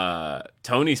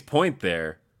Tony's point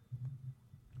there,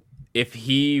 if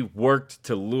he worked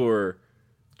to lure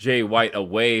Jay White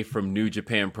away from New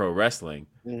Japan Pro Wrestling,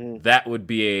 that would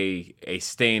be a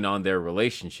stain on their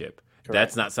relationship. Correct.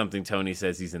 That's not something Tony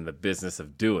says he's in the business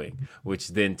of doing, which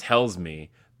then tells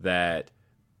me that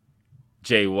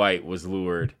Jay White was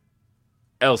lured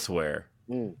elsewhere.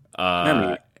 And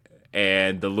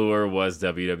the lure was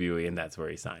WWE, and that's where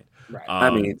he signed.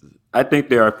 Right. I think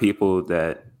there are people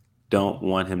that don't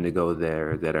want him to go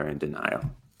there that are in denial.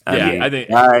 I think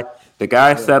the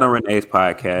guy sat on Renee's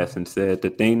podcast and said the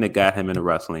thing that got him into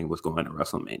wrestling was going to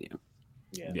WrestleMania.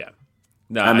 Yeah.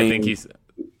 No, I think he's.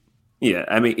 Yeah,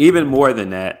 even more than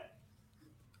that,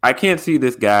 I can't see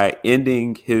this guy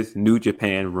ending his New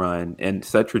Japan run in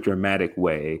such a dramatic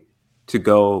way to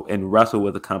go and wrestle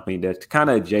with a company that's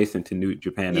kind of adjacent to New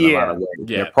Japan in a lot of ways.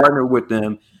 Yeah. They're partnered with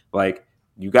them. Like,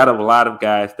 you got a lot of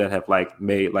guys that have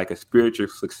made a spiritual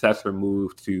successor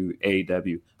move to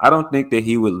AEW. I don't think that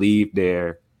he would leave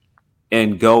there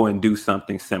and go and do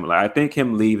something similar. I think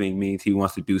him leaving means he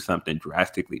wants to do something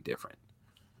drastically different.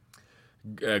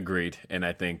 Agreed. And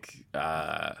I think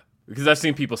because I've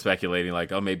seen people speculating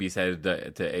maybe he's headed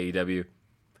to AEW.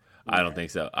 I don't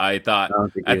think so. I thought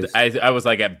I was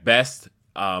at best,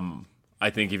 I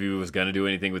think if he was going to do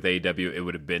anything with AEW, it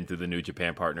would have been through the New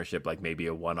Japan partnership, maybe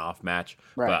a one-off match.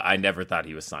 Right. But I never thought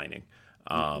he was signing.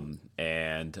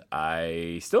 And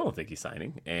I still don't think he's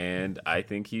signing. And I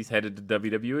think he's headed to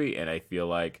WWE. And I feel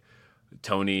like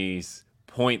Tony's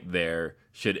point there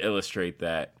should illustrate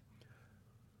that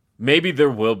maybe there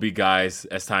will be guys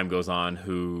as time goes on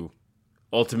who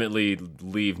ultimately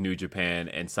leave New Japan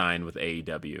and sign with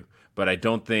AEW. But I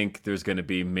don't think there's going to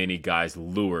be many guys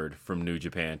lured from New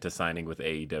Japan to signing with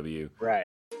AEW. Right.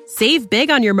 Save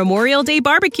big on your Memorial Day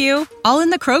barbecue, all in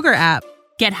the Kroger app.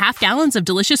 Get half gallons of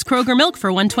delicious Kroger milk for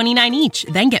 $1.29 each.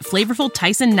 Then get flavorful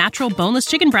Tyson natural boneless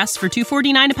chicken breasts for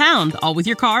 $2.49 a pound, all with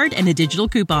your card and a digital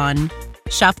coupon.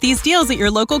 Shop these deals at your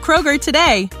local Kroger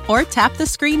today, or tap the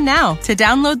screen now to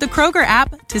download the Kroger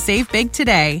app to save big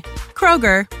today.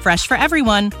 Kroger, fresh for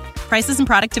everyone. Prices and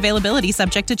product availability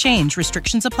subject to change.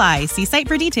 Restrictions apply. See site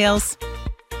for details.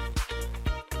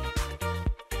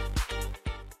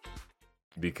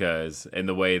 Because in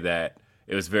the way that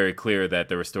it was very clear that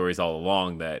there were stories all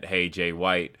along that, hey, Jay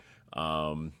White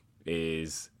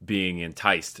is being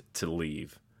enticed to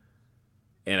leave.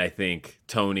 And I think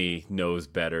Tony knows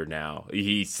better now.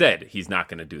 He said he's not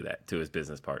going to do that to his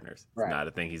business partners. It's not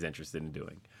a thing he's interested in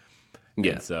doing.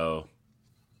 Yeah. And so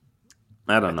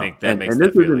I don't know. And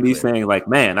this isn't me saying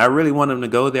man, I really want him to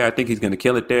go there. I think he's going to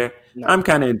kill it there. No. I'm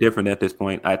kind of indifferent at this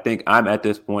point. I think I'm at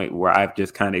this point where I've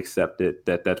just kind of accepted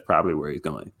that that's probably where he's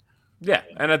going. Yeah,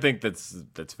 and I think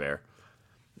that's fair.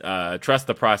 Trust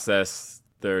the process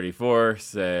 34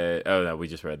 said, oh, no, we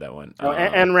just read that one.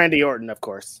 And Randy Orton, of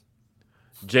course.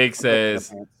 Jake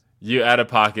says, you out of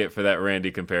pocket for that Randy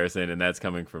comparison, and that's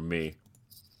coming from me.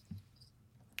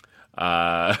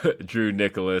 Drew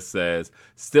Nicholas says,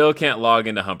 still can't log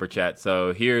into Humper Chat,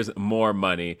 so here's more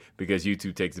money because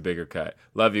YouTube takes a bigger cut.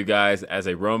 Love you guys. As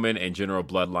a Roman and General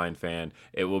Bloodline fan,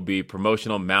 it will be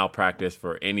promotional malpractice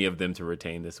for any of them to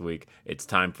retain this week. It's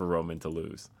time for Roman to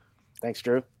lose. Thanks,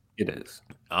 Drew. It is.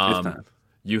 It's time.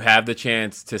 You have the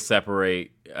chance to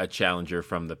separate a challenger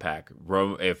from the pack.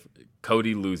 If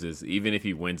Cody loses, even if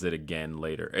he wins it again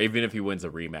later, even if he wins a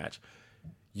rematch,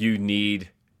 you need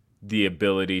the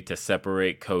ability to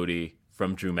separate Cody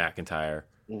from Drew McIntyre,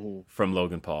 from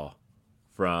Logan Paul,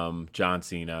 from John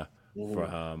Cena,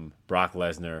 from Brock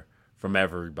Lesnar, from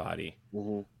everybody.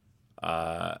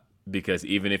 Because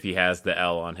even if he has the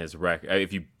L on his record,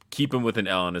 if you keep him with an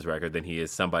L on his record, then he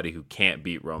is somebody who can't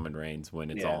beat Roman Reigns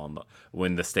when it's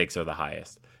when the stakes are the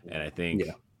highest. And I think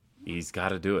he's got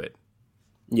to do it.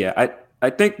 Yeah, I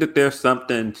think that there's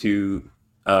something to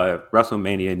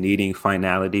WrestleMania needing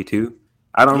finality too.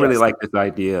 I don't really like this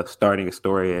idea of starting a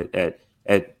story at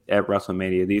at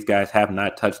WrestleMania. These guys have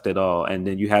not touched it all. And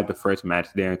then you have the first match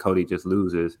there and Cody just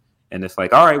loses. And it's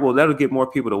like, all right, well, that'll get more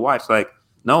people to watch. Like,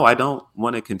 no, I don't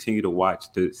want to continue to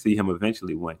watch to see him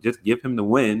eventually win. Just give him the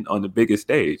win on the biggest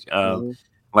stage.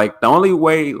 Like, the only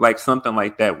way like something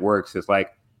like that works is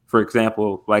like, for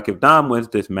example, like if Dom wins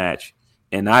this match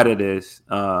and out of this,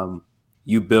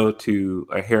 you build to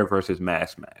a hair versus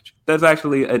mask match. That's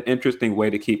actually an interesting way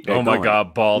to keep that going. Oh my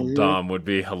God, bald Dom would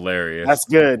be hilarious. That's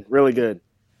good. Really good.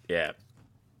 Yeah.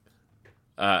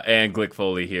 And Glick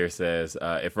Foley here says,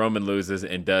 if Roman loses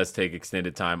and does take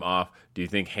extended time off, do you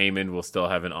think Heyman will still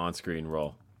have an on-screen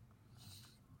role?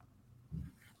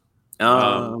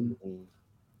 I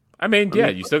mean, yeah,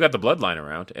 you still got the bloodline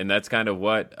around, and that's kind of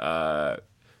what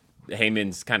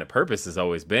Heyman's kind of purpose has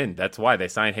always been. That's why they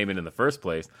signed Heyman in the first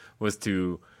place, was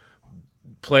to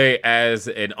play as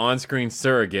an on-screen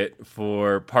surrogate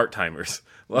for part-timers.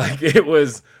 Like, it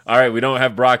was, all right, we don't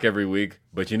have Brock every week,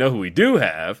 but you know who we do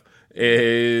have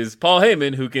is Paul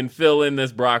Heyman, who can fill in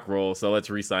this Brock role, so let's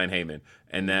re-sign Heyman.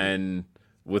 And then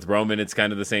with Roman, it's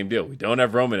kind of the same deal. We don't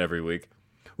have Roman every week,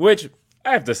 which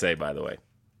I have to say, by the way,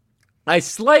 I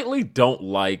slightly don't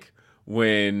like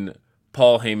when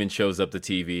Paul Heyman shows up to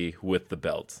TV with the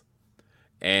belt.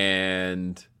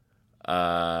 And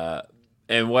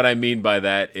what I mean by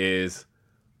that is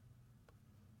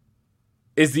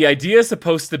the idea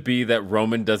supposed to be that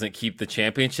Roman doesn't keep the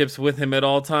championships with him at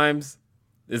all times?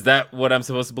 Is that what I'm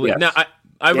supposed to believe? Yes. Now,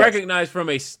 I recognize from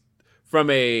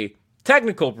a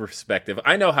technical perspective,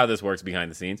 I know how this works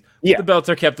behind the scenes. Yeah. The belts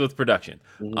are kept with production.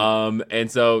 And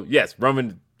so, yes,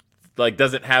 Roman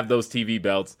doesn't have those TV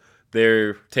belts.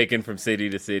 They're taken from city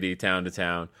to city, town to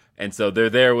town. And so they're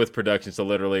there with production. So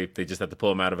literally, they just have to pull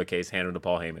them out of a case, hand them to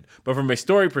Paul Heyman. But from a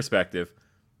story perspective,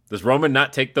 does Roman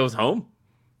not take those home?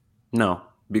 No,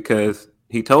 because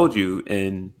he told you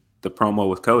in the promo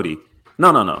with Cody,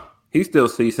 no. He still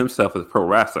sees himself as a pro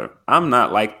wrestler. I'm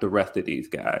not like the rest of these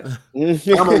guys.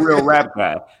 I'm a real rap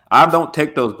guy. I don't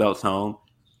take those belts home.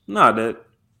 No,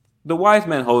 the wise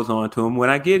man holds on to them. When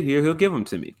I get here, he'll give them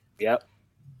to me. Yep.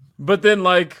 But then,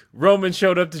 Roman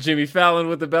showed up to Jimmy Fallon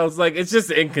with the belts. It's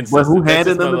just inconsistent. Well, who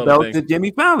handed them the belt to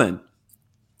Jimmy Fallon?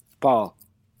 Paul.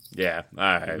 Yeah.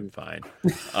 All right. Fine.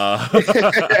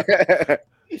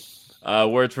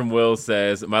 Words from Will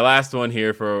says, my last one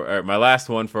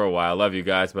for a while. Love you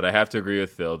guys, but I have to agree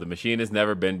with Phil. The Machine has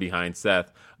never been behind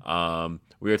Seth.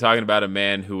 We were talking about a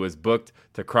man who was booked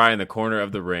to cry in the corner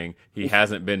of the ring. He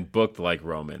hasn't been booked like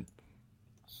Roman.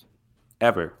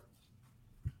 Ever.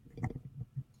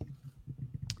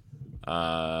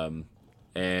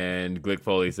 And Glick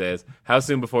Foley says, how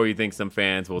soon before you think some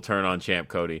fans will turn on Champ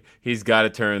Cody? He's got to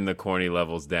turn the corny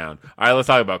levels down. All right, let's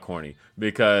talk about corny,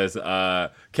 because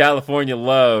California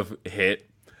Love hit,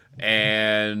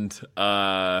 and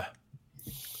I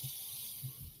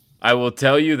will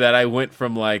tell you that I went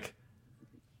from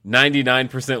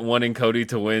 99% wanting Cody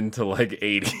to win to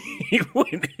 80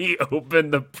 when he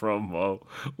opened the promo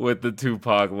with the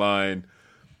Tupac line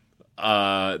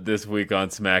this week on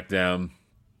SmackDown.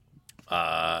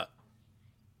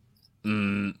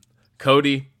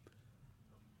 Cody,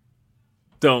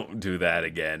 don't do that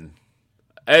again.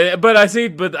 But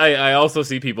I also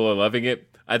see people are loving it.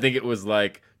 I think it was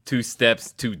 2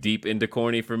 steps too deep into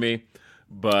corny for me.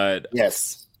 But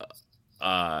yes,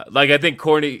 I think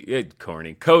Cody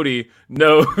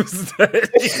knows that.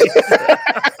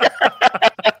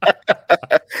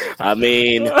 I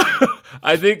mean,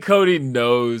 I think Cody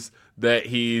knows that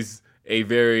he's a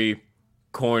very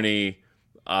corny,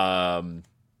 white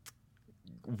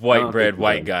bread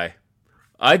white guy.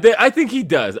 I think he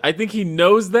does. I think he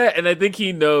knows that, and I think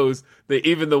he knows that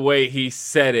even the way he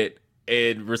said it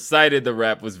and recited the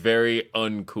rap was very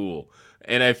uncool.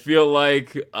 And I feel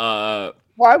like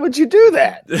why would you do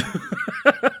that?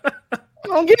 I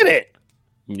don't get it.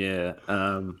 Yeah.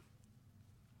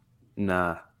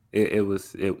 Nah.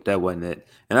 That wasn't it.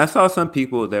 And I saw some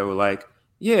people that were like,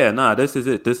 yeah, nah, this is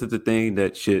it. This is the thing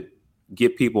that should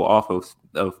get people off of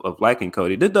liking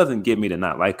Cody. This doesn't get me to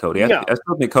not like Cody. No. I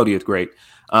still think Cody is great.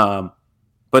 But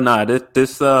nah,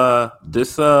 this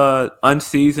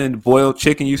unseasoned boiled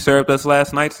chicken you served us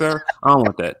last night, sir, I don't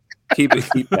want that. Keep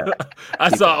that.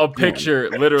 I saw a picture,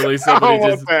 literally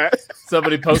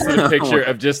somebody posted a picture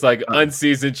of just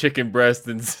unseasoned chicken breast,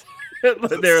 and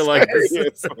they were like,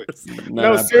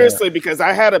 no, seriously, because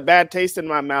I had a bad taste in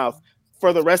my mouth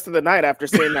for the rest of the night after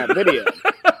seeing that video.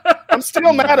 I'm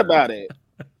still mad about it.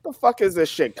 The fuck is this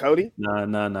shit, Cody?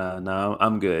 No.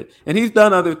 I'm good. And he's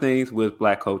done other things with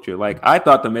black culture. Like I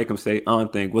thought the make him say "on"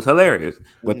 thing was hilarious,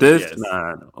 but this, Yes.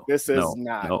 This is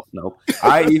not. No.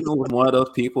 I even was one of those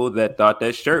people that thought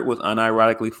that shirt was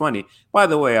unironically funny. By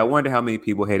the way, I wonder how many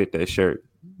people hated that shirt,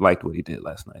 liked what he did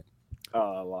last night.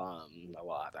 A lot.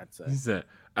 I'd say. He said,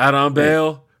 "Out on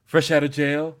bail, fresh out of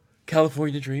jail,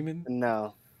 California dreaming."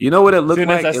 No. You know what it looked Soon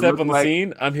like? as I step on the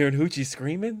scene, I'm hearing Hoochie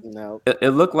screaming. No. It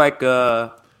looked like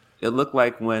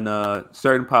when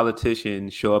certain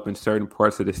politicians show up in certain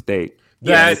parts of the state.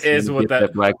 That is what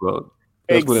that black vote.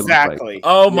 That's what it exactly. looked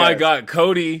like. Oh my God,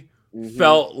 Cody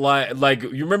felt like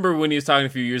you remember when he was talking a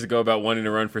few years ago about wanting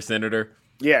to run for senator?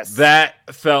 Yes. That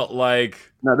felt like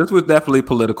No, this was definitely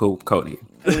political, Cody.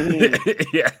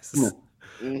 yes.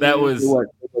 That was It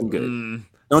wasn't good.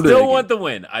 Still want the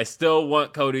win. I still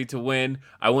want Cody to win.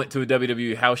 I went to a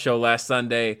WWE house show last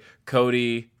Sunday.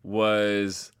 Cody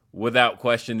was, without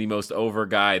question, the most over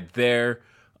guy there.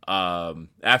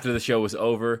 After the show was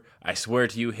over, I swear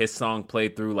to you, his song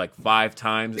played through like 5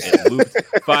 times. It looped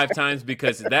 5 times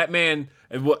because that man,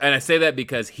 and I say that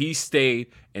because he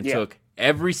stayed and took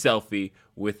every selfie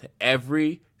with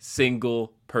every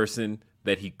single person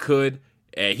that he could.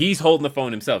 He's holding the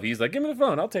phone himself. He's like, "Give me the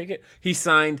phone. I'll take it." He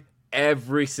signed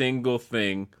every single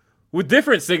thing with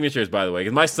different signatures, by the way,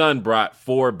 because my son brought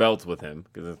 4 belts with him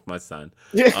because it's my son.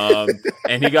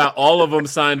 And he got all of them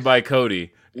signed by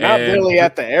Cody. Not Billy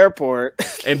at the airport.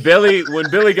 And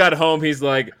when Billy got home, he's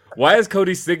like, "Why is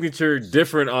Cody's signature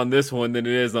different on this one than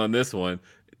it is on this one?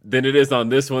 Than it is on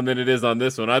this one, than it is on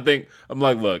this one?" I'm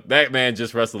like, look, that man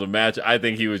just wrestled a match. I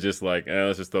think he was just like,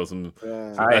 let's just throw some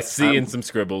C and some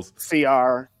scribbles.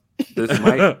 CR. This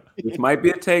might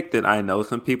be a take that I know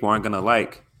some people aren't gonna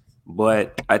like,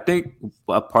 but I think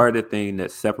a part of the thing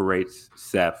that separates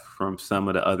Seth from some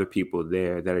of the other people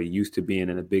there that are used to being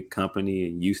in a big company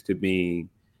and used to being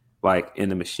like in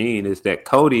the machine is that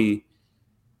Cody,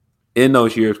 in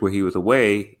those years where he was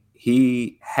away,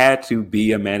 he had to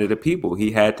be a man of the people.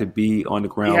 He had to be on the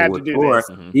ground with Thor.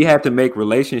 He had to make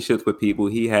relationships with people.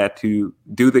 He had to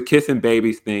do the kissing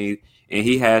babies thing, and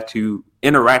he had to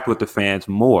interact with the fans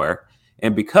more.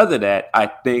 And because of that, I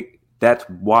think that's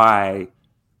why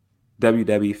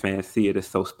WWE fans see it as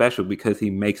so special, because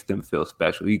he makes them feel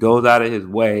special. He goes out of his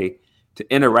way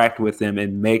to interact with them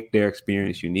and make their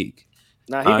experience unique.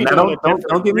 Now,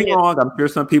 don't get me wrong. I'm sure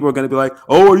some people are going to be like,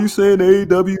 "Oh, are you saying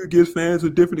AEW gives fans a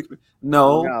different experience?"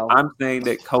 No, I'm saying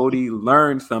that Cody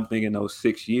learned something in those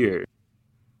 6 years.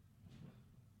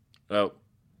 Oh.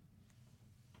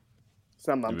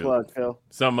 Something unplugged, Phil.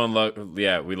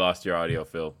 Yeah, we lost your audio,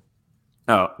 Phil.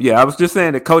 Oh, yeah. I was just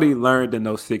saying that Cody learned in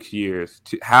those 6 years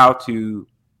how to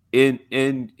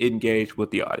engage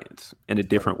with the audience in a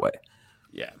different way.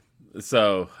 Yeah.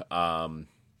 So,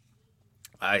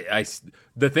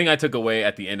 the thing I took away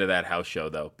at the end of that house show,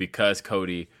 though, because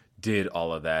Cody did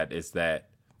all of that, is that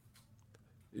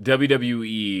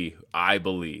WWE, I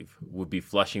believe, would be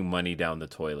flushing money down the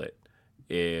toilet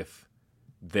if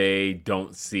they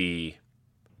don't see,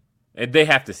 and they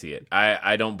have to see it.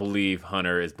 I don't believe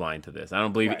Hunter is blind to this. I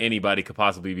don't believe anybody could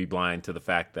possibly be blind to the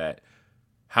fact that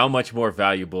how much more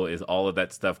valuable is all of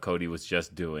that stuff Cody was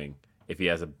just doing if he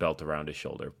has a belt around his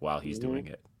shoulder while he's doing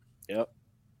it. Yep.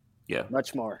 Yeah.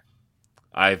 Much more.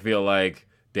 I feel like,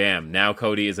 damn, now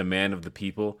Cody is a man of the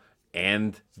people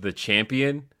and the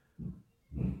champion.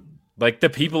 Like, the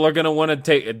people are going to want to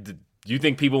take... Do you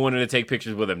think people wanted to take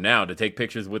pictures with him now? To take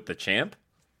pictures with the champ?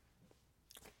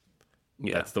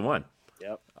 Yeah. That's the one.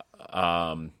 Yep.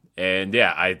 And,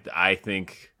 yeah, I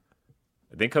think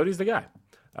Cody's the guy.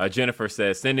 Jennifer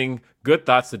says, "Sending good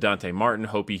thoughts to Dante Martin.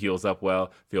 Hope he heals up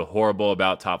well. Feel horrible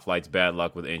about Top Flight's bad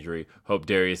luck with injury. Hope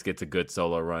Darius gets a good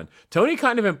solo run." Tony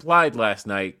kind of implied last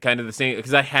night, kind of the same,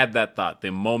 because I had that thought.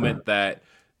 The moment that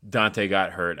Dante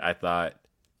got hurt, I thought,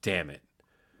 damn it.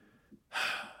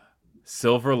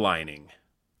 Silver lining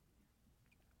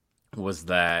was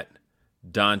that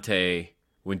Dante,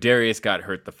 when Darius got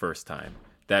hurt the first time,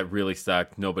 that really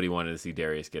sucked. Nobody wanted to see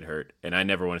Darius get hurt, and I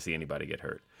never want to see anybody get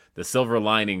hurt. The silver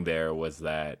lining there was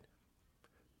that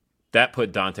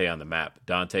put Dante on the map.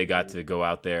 Dante got to go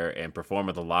out there and perform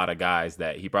with a lot of guys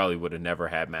that he probably would have never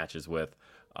had matches with,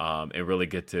 and really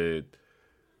get to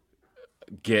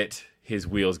get his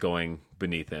wheels going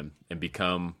beneath him and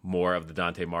become more of the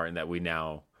Dante Martin that we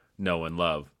now know and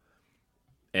love.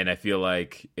 And I feel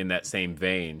like in that same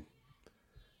vein,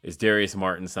 is Darius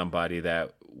Martin somebody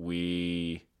that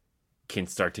we can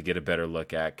start to get a better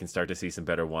look at, can start to see some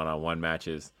better one-on-one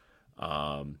matches?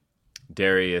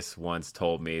 Darius once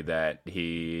told me that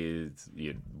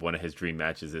one of his dream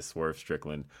matches is Swerve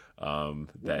Strickland.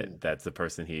 That's the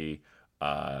person he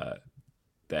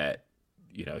that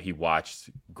he watched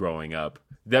growing up.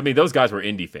 I mean, those guys were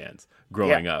indie fans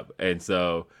growing up, and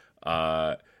so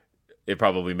it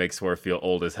probably makes Swerve feel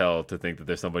old as hell to think that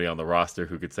there's somebody on the roster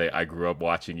who could say, "I grew up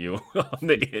watching you on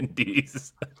the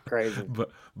indies." Crazy.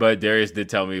 But Darius did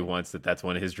tell me once that that's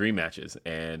one of his dream matches,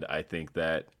 and I think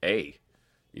that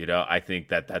I think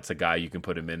that that's a guy you can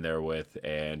put him in there with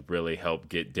and really help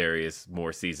get Darius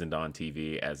more seasoned on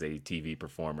TV as a TV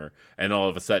performer. And all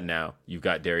of a sudden now you've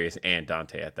got Darius and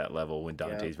Dante at that level when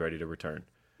Dante's ready to return.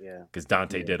 Yeah, because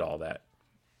Dante did all that.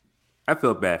 I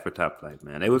feel bad for Top Flight,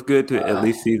 man. It was good to at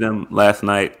least see them last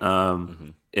night,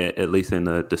 at least in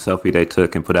the selfie they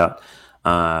took and put out.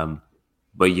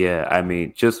 But yeah, I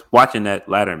mean, just watching that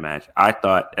ladder match, I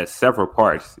thought at several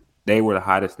parts they were the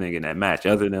hottest thing in that match,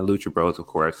 other than Lucha Bros, of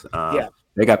course.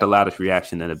 They got the loudest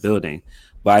reaction in the building.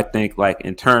 But I think, like,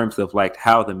 in terms of like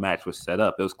how the match was set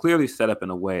up, it was clearly set up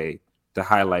in a way to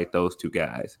highlight those two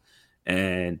guys.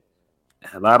 And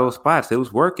a lot of those spots, it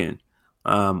was working.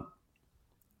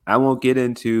 I won't get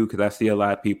into, because I see a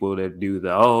lot of people that do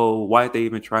why'd they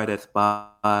even try that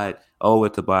spot? Oh,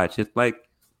 it's a botch. It's like,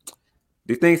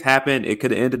 these things happen. It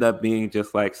could have ended up being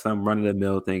just like some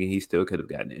run-of-the-mill thing, and he still could have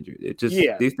gotten injured.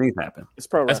 These things happen. It's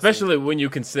pro wrestling. Especially when you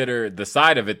consider the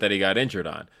side of it that he got injured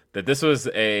on. That this was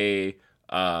a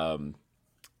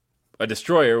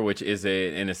destroyer, which is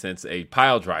in a sense a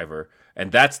pile driver,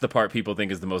 and that's the part people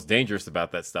think is the most dangerous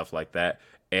about that stuff like that.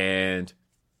 And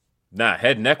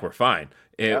head and neck were fine.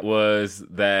 It was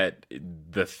that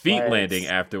the feet landing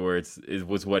afterwards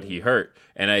was what he hurt.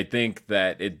 And I think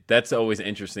that that's always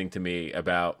interesting to me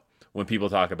about when people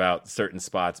talk about certain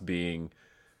spots being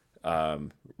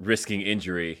risking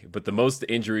injury. But the most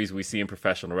injuries we see in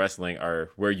professional wrestling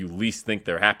are where you least think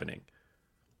they're happening.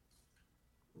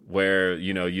 Where,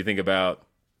 you think about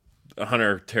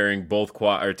Hunter tearing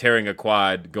a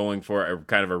quad going for a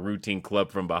kind of a routine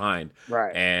club from behind.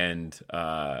 Right. And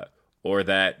or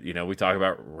that, we talk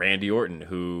about Randy Orton,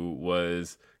 who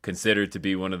was considered to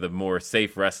be one of the more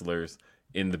safe wrestlers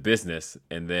in the business.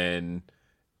 And then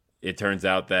it turns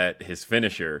out that his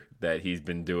finisher that he's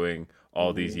been doing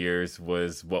all these years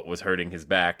was what was hurting his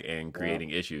back and creating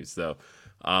issues. So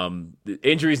the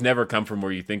injuries never come from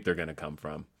where you think they're going to come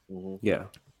from. Yeah.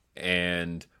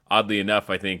 And oddly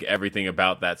enough, I think everything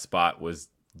about that spot was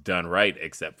done right,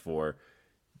 except for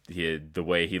the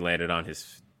way he landed on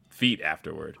his feet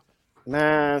afterward.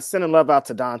 Man, sending love out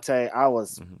to Dante. I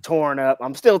was torn up.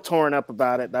 I'm still torn up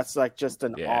about it. That's like just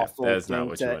an awful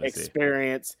thing to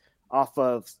experience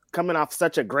coming off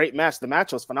such a great match. The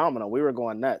match was phenomenal. We were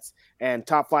going nuts. And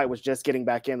Top Flight was just getting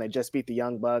back in. They just beat the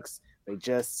Young Bucks. They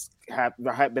just have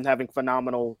been having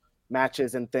phenomenal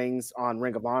matches and things on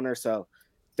Ring of Honor. So,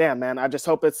 damn, man, I just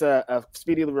hope it's a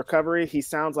speedy recovery. He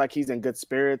sounds like he's in good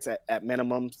spirits at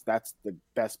minimums. That's the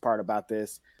best part about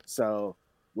this. So,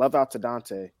 love out to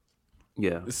Dante.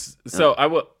 Yeah. So I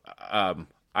will. I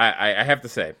have to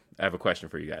say, I have a question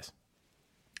for you guys.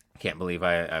 I can't believe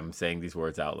I'm saying these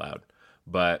words out loud,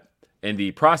 but in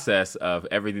the process of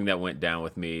everything that went down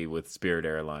with me with Spirit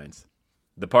Airlines,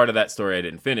 the part of that story I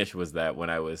didn't finish was that when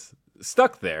I was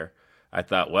stuck there, I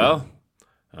thought, well,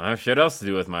 I have shit else to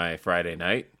do with my Friday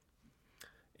night,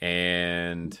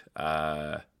 and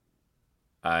I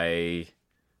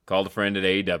called a friend at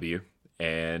AEW,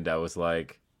 and I was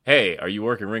like, hey, are you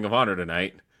working Ring of Honor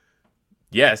tonight?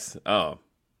 Yes. Oh.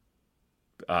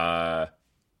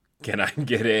 Can I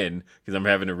get in? Because I'm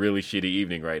having a really shitty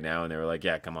evening right now. And they were like,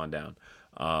 yeah, come on down.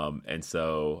 And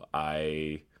so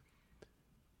I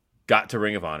got to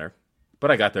Ring of Honor, but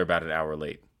I got there about an hour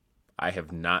late. I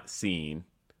have not seen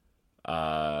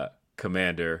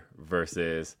Commander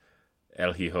versus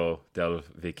El Hijo del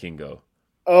Vikingo.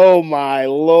 Oh my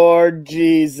Lord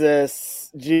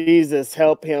Jesus. Jesus,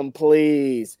 help him,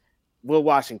 please. Will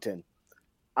Washington.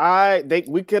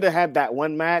 We could have had that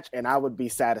one match and I would be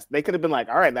satisfied. They could have been like,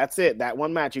 all right, that's it. That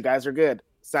one match. You guys are good.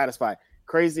 Satisfied.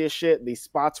 Crazy as shit. These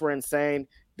spots were insane.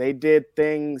 They did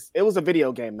things. It was a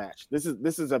video game match. This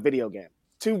is a video game.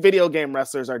 2 video game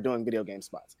wrestlers are doing video game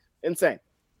spots. Insane.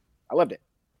 I loved it.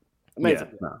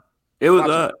 Amazing. Yeah, it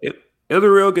was it was a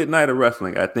real good night of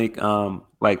wrestling. I think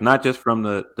like not just from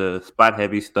the spot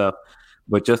heavy stuff,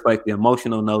 but just like the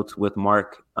emotional notes with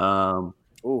Mark.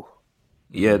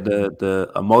 Yeah, the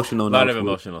emotional notes. A lot of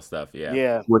emotional stuff, yeah.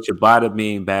 Yeah. With Shibata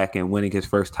being back and winning his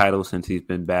first title since he's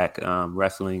been back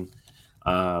wrestling.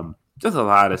 Just a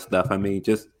lot of stuff. I mean,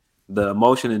 just the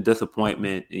emotion and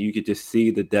disappointment. And you could just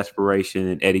see the desperation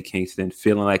in Eddie Kingston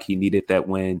feeling like he needed that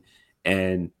win.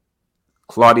 And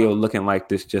Claudio looking like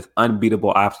this just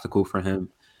unbeatable obstacle for him.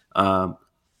 I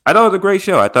thought it was a great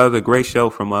show. I thought it was a great show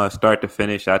from start to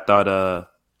finish. I thought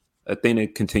Athena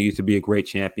continues to be a great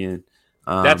champion.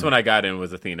 That's when I got in,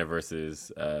 was Athena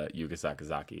versus Yuka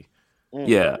Sakazaki.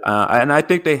 Yeah, and I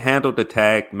think they handled the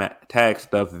tag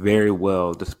stuff very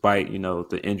well, despite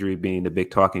the injury being the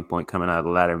big talking point coming out of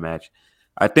the ladder match.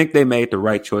 I think they made the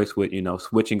right choice with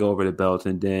switching over the belts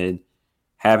and then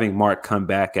having Mark come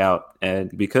back out,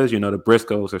 and because the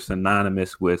Briscoes are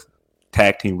synonymous with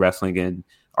tag team wrestling and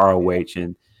ROH,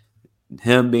 and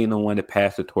him being the one to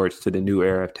pass the torch to the new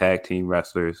era of tag team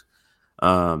wrestlers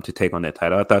to take on that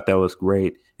title, I thought that was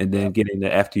great. And then getting the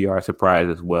FTR surprise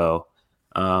as well.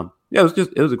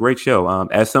 It was a great show.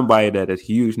 As somebody that is a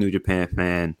huge New Japan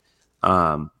fan,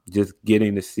 just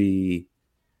getting to see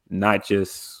not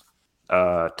just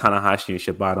Tanahashi and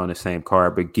Shibata on the same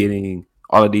card, but getting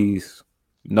all of these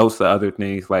notes of other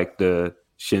things like the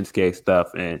Shinsuke stuff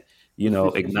and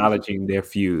acknowledging their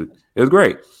feud. It was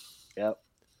great. Yep.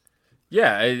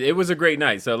 Yeah, it was a great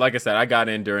night. So, like I said, I got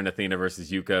in during Athena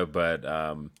versus Yuka, but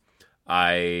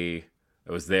I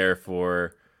was there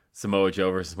for Samoa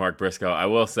Joe versus Mark Briscoe. I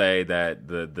will say that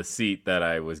the seat that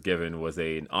I was given was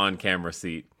an on-camera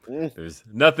seat. There's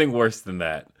nothing worse than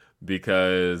that,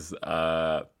 because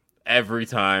every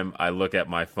time I look at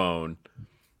my phone,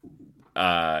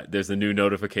 there's a new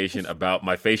notification about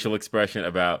my facial expression,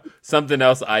 about something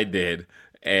else I did,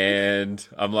 and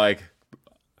I'm like,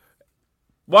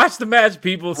 watch the match,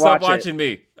 people. Stop watching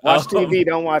me. Watch TV,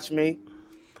 don't watch me.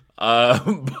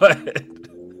 But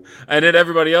and then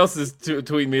everybody else is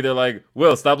tweeting me. They're like,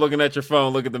 Will, stop looking at your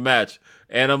phone. Look at the match.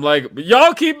 And I'm like,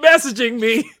 y'all keep messaging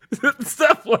me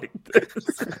stuff like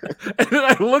this. And then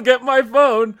I look at my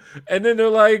phone, and then they're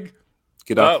like,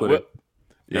 get off Twitter.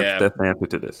 Yeah, that's the answer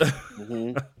to this.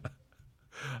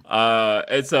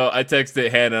 And so I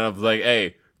texted Hannah, and I was like,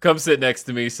 hey, come sit next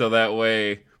to me, so that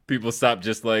way people stop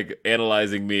just like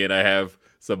analyzing me, and I have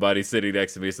somebody sitting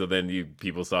next to me. So then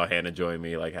people saw Hannah join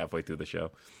me like halfway through the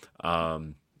show.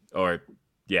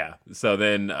 So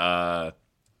then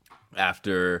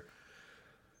after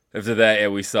that, yeah,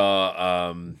 we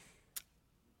saw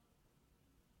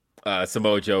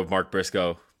Samoa Joe, Mark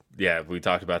Briscoe. Yeah, we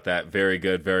talked about that. Very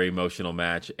good, very emotional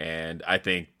match. And I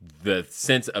think the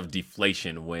sense of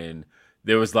deflation when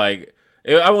there was like,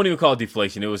 I won't even call it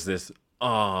deflation. It was this,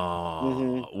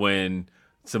 when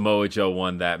Samoa Joe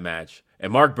won that match.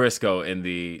 And Mark Briscoe in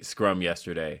the scrum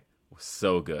yesterday was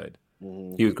so good.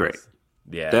 He was great.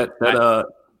 Yeah.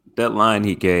 That line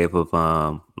he gave of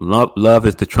love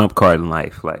is the trump card in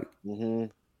life. Like,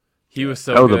 he was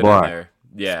so good in there.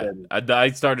 Yeah, Steady. I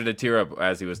started to tear up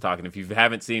as he was talking. If you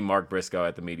haven't seen Mark Briscoe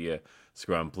at the media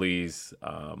scrum, please,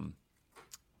 watch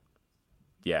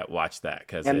that.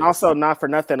 And also, not for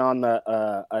nothing, on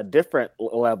the a different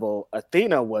level,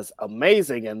 Athena was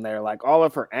amazing in there. Like, all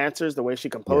of her answers, the way she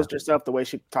composed herself, the way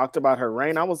she talked about her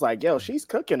reign, I was like, yo, she's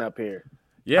cooking up here.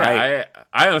 Yeah,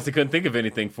 I honestly couldn't think of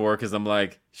anything for her, because I'm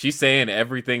like, she's saying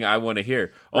everything I want to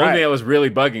hear. Only thing that was really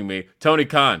bugging me, Tony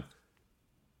Khan,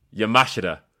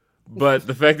 Yamashita. But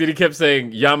the fact that he kept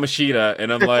saying Yamashita,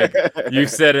 and I'm like, you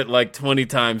said it like 20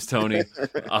 times, Tony.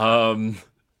 Miyu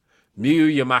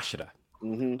Yamashita.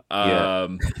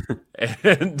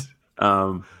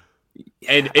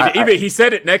 And even he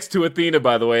said it next to Athena,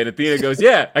 by the way, and Athena goes,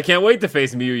 yeah, I can't wait to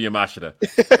face Miyu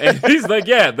Yamashita. And he's like,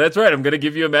 yeah, that's right, I'm going to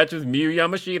give you a match with Miyu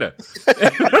Yamashita.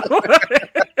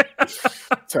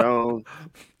 Tone.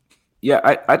 Yeah,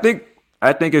 I think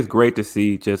it's great to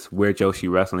see just where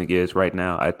Joshi Wrestling is right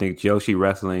now. I think Joshi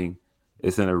Wrestling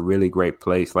is in a really great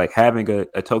place. Like, having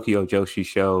a Tokyo Joshi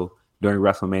show during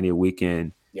WrestleMania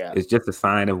weekend is just a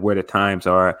sign of where the times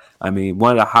are. I mean,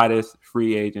 one of the hottest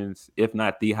free agents, if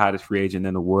not the hottest free agent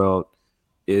in the world,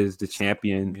 is the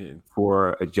champion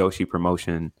for a Joshi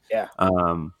promotion. Yeah.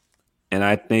 And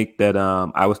I think that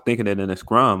I was thinking that in a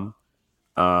scrum,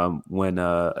 when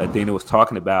Athena was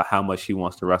talking about how much she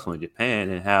wants to wrestle in Japan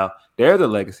and how there's a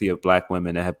legacy of Black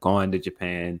women that have gone to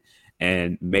Japan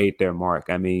and made their mark.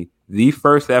 I mean, the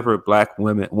first ever Black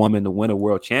woman to win a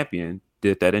world champion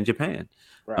did that in Japan.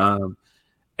 Right.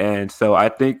 And so I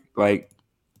think, like,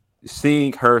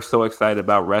 seeing her so excited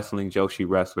about wrestling Joshi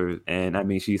wrestlers, and I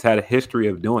mean, she's had a history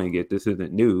of doing it. This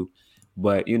isn't new.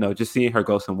 But, just seeing her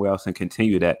go somewhere else and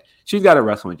continue that, she's got to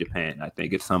wrestle in Japan, I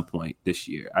think, at some point this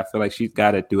year. I feel like she's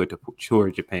got to do it to tour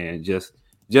Japan just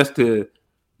to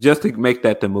make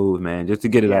that the move, man, just to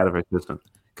get it out of her system.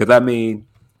 Because, I mean,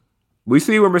 we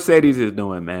see what Mercedes is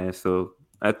doing, man. So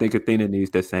I think Athena needs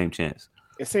that same chance.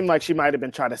 It seemed like she might have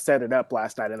been trying to set it up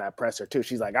last night in that presser too.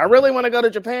 She's like, I really want to go to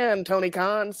Japan, Tony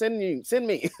Khan. Send me.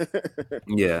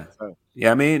 Yeah.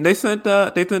 I mean, they sent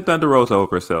Thunder Rose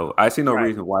over, so I see no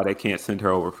reason why they can't send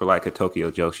her over for like a Tokyo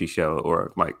Joshi show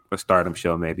or like a Stardom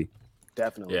show, maybe.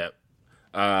 Definitely. Yeah.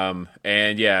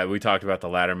 And yeah, we talked about the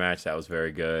ladder match. That was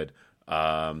very good.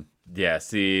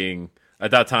 Seeing I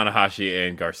thought Tanahashi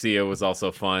and Garcia was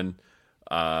also fun.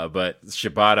 But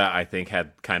Shibata, I think,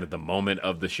 had kind of the moment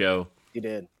of the show. He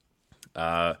did.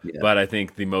 But I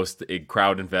think the most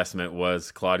crowd investment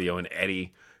was Claudio and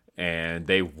Eddie, and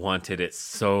they wanted it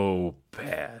so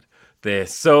bad.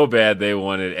 They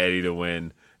wanted Eddie to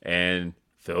win, and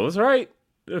Phil was right.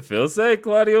 Phil said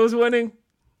Claudio was winning.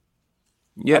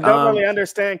 Yeah, I don't really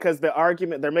understand because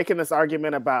they're making this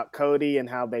argument about Cody and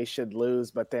how they should lose,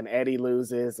 but then Eddie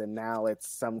loses, and now it's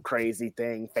some crazy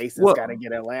thing. Faces got to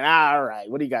get in lane. All right,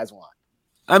 what do you guys want?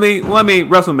 I mean,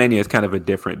 WrestleMania is kind of a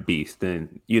different beast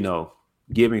than,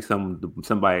 giving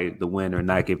somebody the win or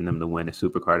not giving them the win at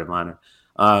Supercard of Honor.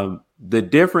 The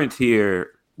difference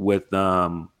here with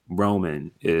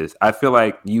Roman is I feel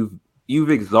like you've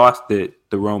exhausted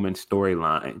the Roman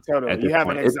storyline. Totally. You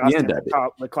haven't exhausted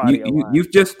the Claudio.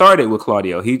 You've just started with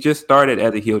Claudio. He just started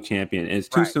as a heel champion, and it's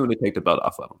too soon to take the belt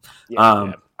off of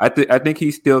him. I think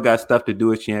he's still got stuff to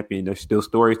do as champion. There's still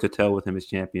stories to tell with him as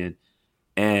champion.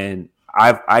 And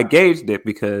I gauged it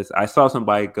because I saw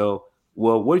somebody go,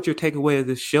 well, what did your takeaway of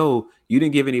this show? You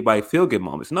didn't give anybody feel-good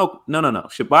moments. No.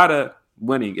 Shibata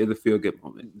winning is a feel-good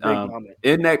moment. Moment.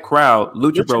 In that crowd,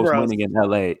 Lucha Bros winning in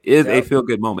LA is a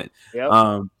feel-good moment. Yep.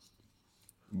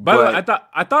 By the way,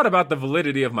 I thought about the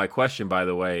validity of my question, by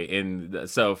the way.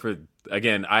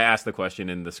 I asked the question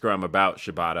in the scrum about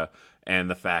Shibata and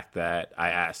the fact that I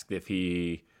asked if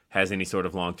he has any sort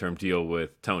of long-term deal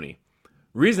with Tony.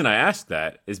 Reason I asked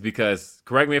that is because,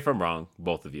 correct me if I'm wrong,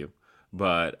 both of you,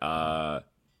 but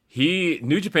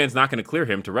New Japan's not going to clear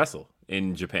him to wrestle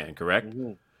in Japan, correct?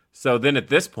 Mm-hmm. So then at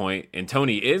this point, and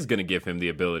Tony is going to give him the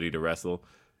ability to wrestle,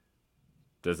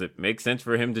 does it make sense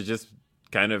for him to just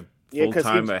kind of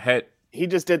full-time ahead? He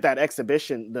just did that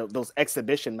exhibition, those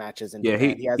exhibition matches in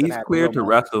Japan. He's cleared to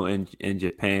wrestle in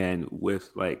Japan with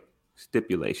like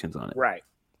stipulations on it. Right.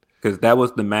 Because that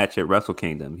was the match at Wrestle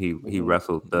Kingdom. He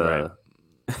wrestled the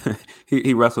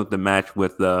he wrestled the match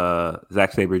with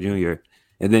Zack Sabre Jr.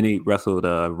 and then he wrestled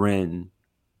Wrestle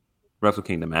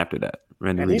Kingdom after that.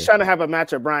 And he's trying to have a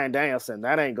match with Bryan Danielson.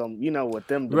 That ain't gonna, what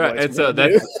them. Right, and so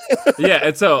that's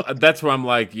and so that's where I'm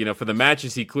like, for the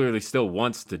matches he clearly still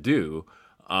wants to do,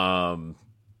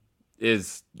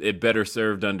 is it better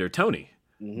served under Tony?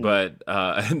 Mm-hmm.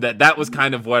 But that was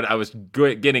kind of what I was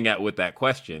getting at with that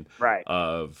question, right?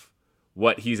 Of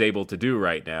what he's able to do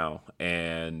right now,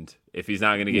 and if he's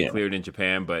not going to get cleared in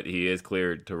Japan, but he is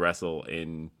cleared to wrestle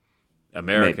in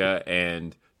America,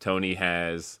 and Tony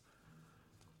has.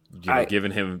 Gave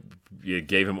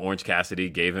him Orange Cassidy,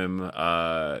 gave him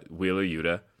Wheeler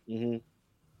Yuta. Mm-hmm.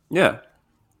 Yeah.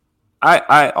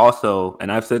 I also,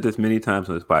 and I've said this many times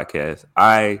on this podcast,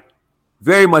 I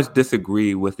very much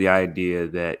disagree with the idea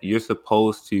that you're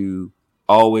supposed to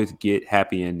always get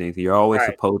happy endings. You're always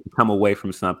supposed to come away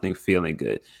from something feeling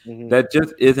good. Mm-hmm. That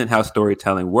just isn't how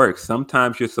storytelling works.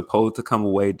 Sometimes you're supposed to come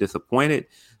away disappointed.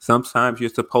 Sometimes you're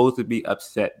supposed to be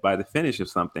upset by the finish of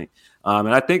something. And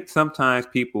I think sometimes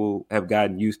people have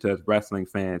gotten used to, as wrestling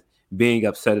fans, being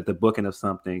upset at the booking of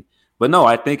something. But no,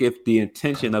 I think if the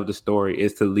intention of the story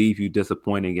is to leave you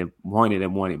disappointed and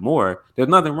wanting more, there's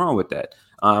nothing wrong with that.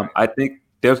 I think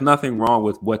there's nothing wrong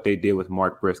with what they did with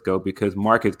Mark Briscoe because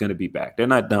Mark is going to be back. They're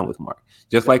not done with Mark,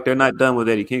 just like they're not done with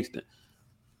Eddie Kingston.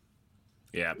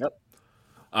 Yeah. Yep.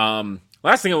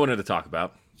 Last thing I wanted to talk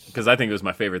about, because I think it was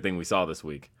my favorite thing we saw this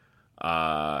week,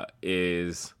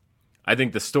 is I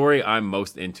think the story I'm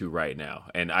most into right now,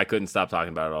 and I couldn't stop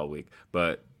talking about it all week,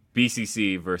 but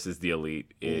BCC versus the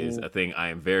Elite is a thing I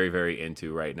am very, very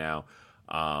into right now.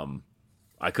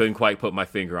 I couldn't quite put my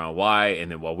finger on why,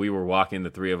 and then while we were walking, the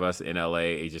three of us in LA,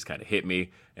 it just kind of hit me,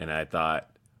 and I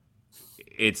thought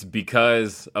it's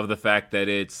because of the fact that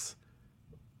it's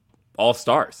all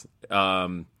stars,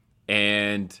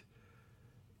 and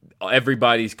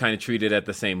everybody's kind of treated at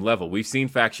the same level. We've seen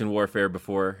faction warfare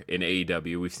before in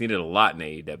AEW. We've seen it a lot in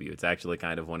AEW. It's actually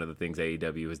kind of one of the things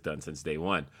AEW has done since day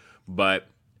one. But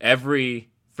every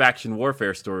faction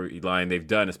warfare storyline they've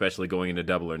done, especially going into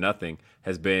Double or Nothing,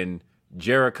 has been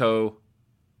Jericho.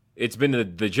 It's been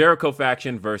the Jericho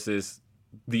faction versus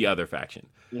the other faction.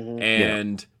 Mm-hmm.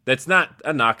 And that's not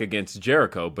a knock against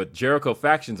Jericho, but Jericho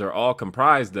factions are all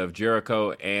comprised of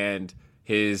Jericho and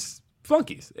his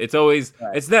flunkies. It's always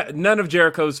it's that none of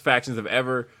Jericho's factions have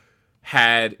ever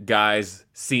had guys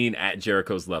seen at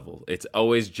Jericho's level. It's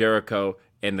always Jericho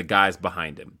and the guys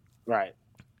behind him. Right.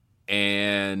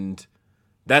 And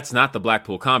that's not the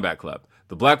Blackpool Combat Club.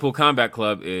 The Blackpool Combat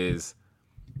Club is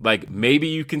like, maybe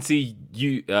you can see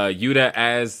Yuta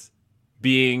as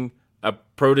being a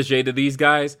protege to these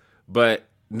guys, but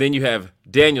Then you have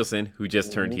Danielson, who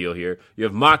just turned heel here. You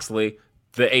have Moxley,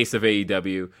 the ace of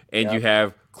AEW, and you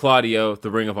have Claudio,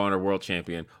 the Ring of Honor world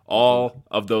champion. All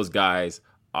of those guys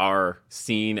are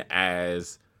seen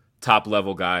as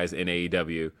top-level guys in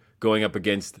AEW, going up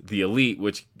against the Elite,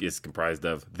 which is comprised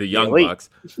of the Young Bucks.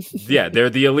 Yeah, they're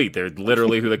the Elite. They're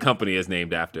literally who the company is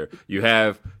named after. You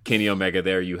have Kenny Omega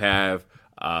there. You have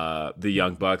the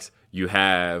Young Bucks. You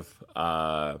have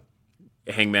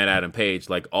Hangman Adam Page,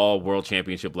 like all world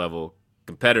championship level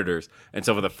competitors. And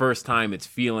so for the first time, it's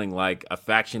feeling like a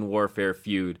faction warfare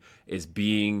feud is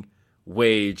being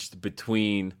waged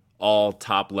between all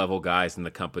top level guys in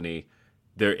the company.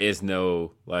 There is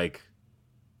no like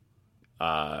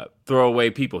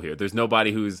throwaway people here. There's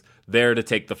nobody who's there to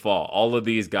take the fall. All of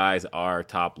these guys are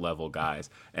top level guys.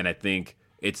 And I think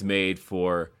it's made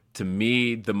for, to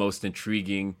me, the most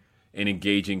intriguing and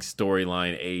engaging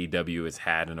storyline AEW has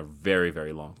had in a very,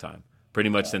 very long time. Pretty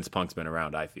much since Punk's been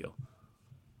around, I feel.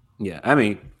 Yeah, I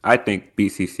mean, I think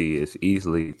BCC is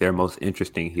easily their most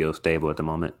interesting heel stable at the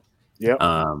moment. Yeah.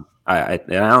 I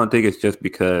don't think it's just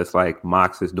because like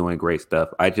Mox is doing great stuff.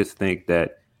 I just think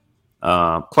that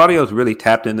Claudio's really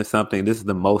tapped into something. This is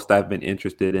the most I've been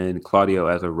interested in Claudio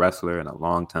as a wrestler in a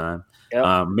long time.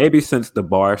 Yep. Maybe since the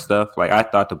Bar stuff. Like I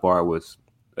thought the Bar was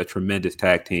a tremendous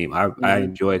tag team. I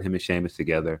enjoyed him and Sheamus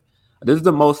together. This is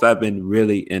the most I've been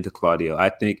really into Claudio. I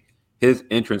think his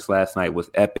entrance last night was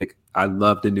epic. I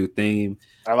love the new theme.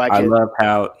 I love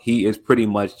how he is pretty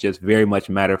much just very much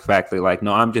matter of factly like,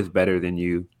 no, I'm just better than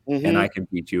you and I can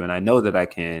beat you and I know that I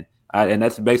can. And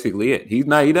that's basically it. He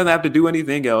doesn't have to do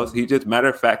anything else. He just matter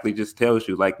of factly just tells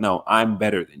you like, no, I'm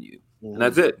better than you. And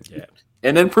that's it. Yeah.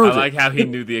 And then proves I like how he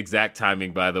knew the exact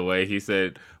timing, by the way. He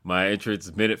said, my entrance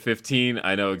is minute 15.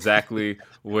 I know exactly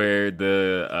where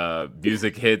the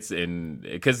music hits. And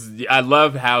because I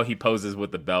love how he poses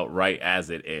with the belt right as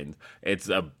it ends. It's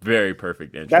a very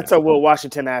perfect entrance. That's a Will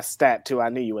Washington-ass stat, too. I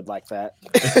knew you would like that.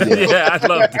 Yeah, I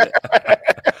loved it.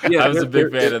 I was a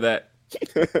big fan of that.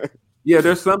 Yeah,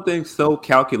 there's something so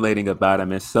calculating about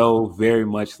him and so very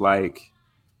much like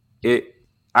it.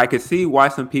 I could see why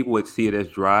some people would see it as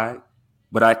dry.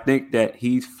 But I think that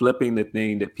he's flipping the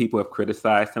thing that people have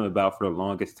criticized him about for the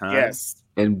longest time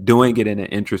and doing it in an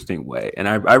interesting way. And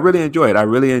I really enjoy it. I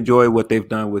really enjoy what they've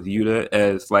done with Yuta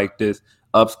as like this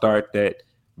upstart that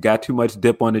got too much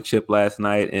dip on the chip last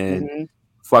night and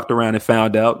fucked around and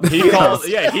found out. He called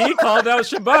out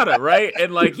Shibata, right?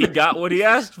 And like he got what he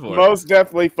asked for. Most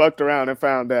definitely fucked around and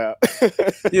found out.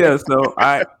 Yeah, so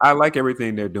I like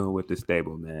everything they're doing with the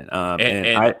stable, man.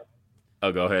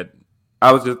 Go ahead.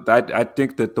 I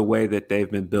think that the way that they've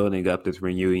been building up this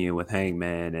reunion with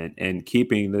Hangman and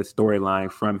keeping the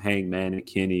storyline from Hangman and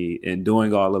Kenny and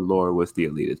doing all the lore with the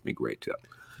Elite has been great too.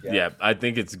 Yeah, I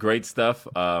think it's great stuff.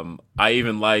 I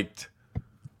even liked,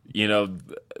 shout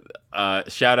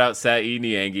out Sai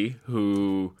Niangi,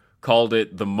 who called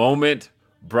it the moment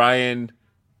Brian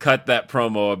cut that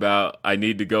promo about I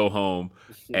need to go home.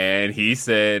 And he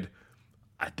said,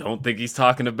 I don't think he's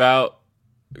talking about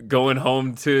going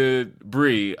home to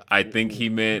Bree. I think he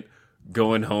meant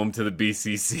going home to the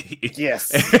BCC. Yes.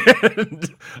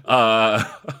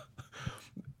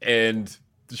 And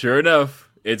sure enough,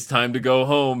 it's time to go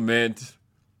home meant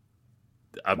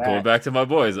I'm going back to my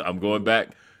boys. I'm going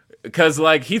back. Because,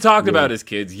 like, he talked about his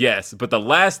kids, yes. But the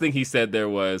last thing he said there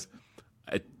was,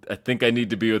 I think I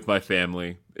need to be with my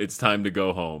family. It's time to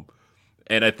go home.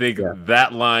 And I think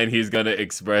that line he's going to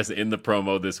express in the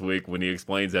promo this week when he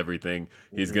explains everything.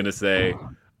 He's going to say,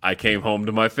 I came home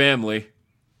to my family,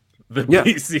 the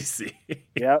BCC.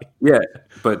 Yeah.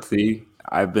 But see,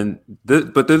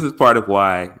 this is part of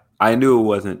why I knew it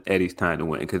wasn't Eddie's time to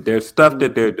win. Because there's stuff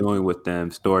that they're doing with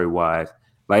them story-wise.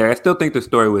 Like, I still think the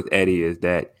story with Eddie is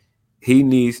that he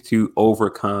needs to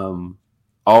overcome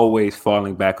always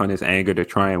falling back on his anger to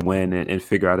try and win and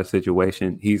figure out a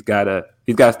situation. He's got to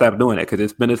stop doing it because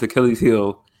it's been his Achilles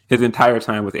heel his entire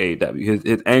time with AEW.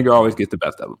 His anger always gets the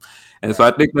best of him. And so I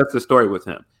think that's the story with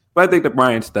him. But I think the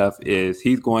Bryan stuff is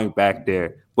he's going back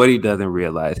there, but he doesn't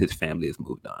realize his family has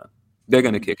moved on. They're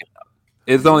going to kick him out.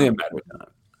 It's only a matter of time.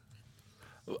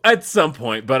 At some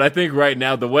point, but I think right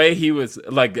now, the way he was,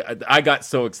 like, I got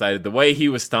so excited. The way he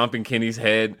was stomping Kenny's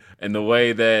head and the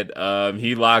way that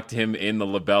he locked him in the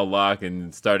label lock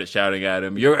and started shouting at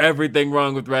him, "You're everything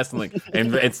wrong with wrestling,"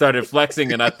 and started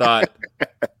flexing, and I thought,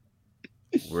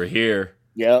 we're here.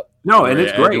 Yep. No, and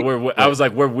it's great. I was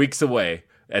like, we're weeks away.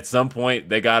 At some point,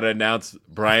 they got to announce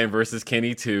Bryan versus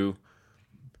Kenny 2.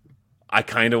 I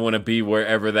kind of want to be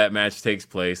wherever that match takes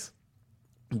place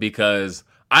because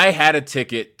I had a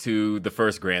ticket to the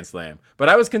first Grand Slam, but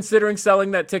I was considering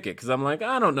selling that ticket because I'm like,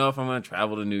 I don't know if I'm going to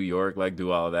travel to New York, like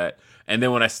do all of that. And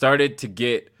then when I started to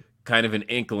get kind of an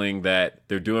inkling that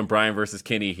they're doing Bryan versus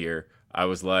Kenny here, I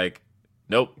was like,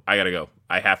 nope, I got to go.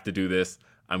 I have to do this.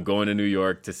 I'm going to New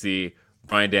York to see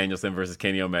Bryan Danielson versus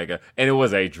Kenny Omega. And it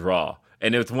was a draw.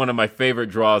 And it was one of my favorite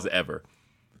draws ever.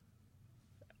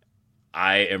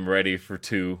 I am ready for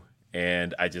 2,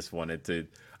 and I just wanted to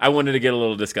get a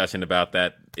little discussion about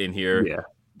that in here. Yeah.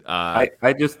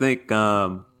 I just think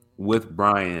with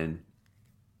Bryan,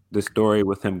 the story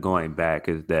with him going back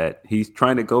is that he's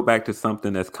trying to go back to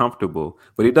something that's comfortable,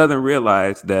 but he doesn't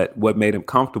realize that what made him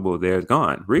comfortable there is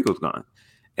gone. Regal's gone.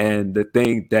 And the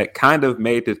thing that kind of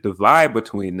made this divide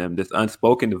between them, this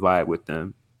unspoken divide with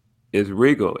them, is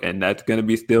Regal, and that's going to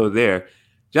be still there.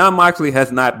 Jon Moxley has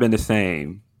not been the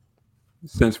same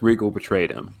since Regal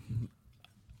betrayed him.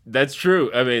 That's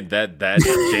true. I mean, that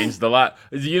changed a lot.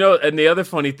 And the other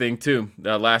funny thing, too,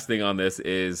 the last thing on this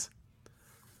is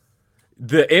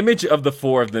the image of the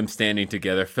 4 of them standing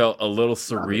together felt a little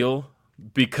surreal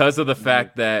because of the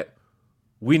fact that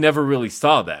we never really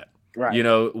saw that. Right.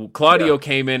 Claudio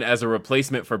came in as a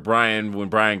replacement for Bryan when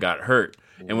Bryan got hurt.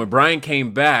 And when Bryan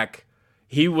came back,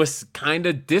 he was kind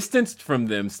of distanced from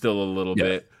them still a little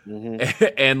bit. Mm-hmm.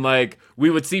 And like we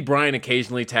would see Bryan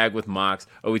occasionally tag with Mox,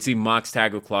 or we'd see Mox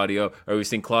tag with Claudio, or we'd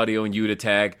see Claudio and Yuta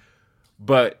tag.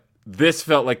 But this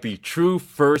felt like the true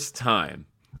first time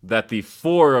that the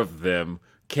 4 of them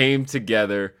came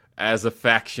together as a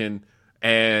faction.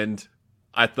 And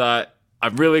I thought,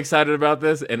 I'm really excited about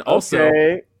this. And also,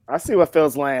 okay. I see what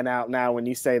Phil's laying out now when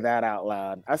you say that out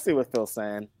loud. I see what Phil's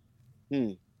saying.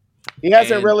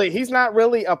 He's not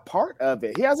really a part of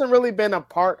it. He hasn't really been a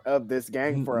part of this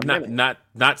gang for a minute.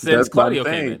 Not since Claudio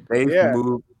came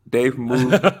in. They've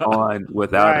moved on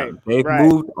without him. They've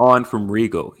moved on from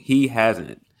Regal. He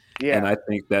hasn't. Yeah. And I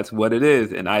think that's what it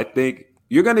is. And I think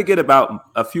you're going to get about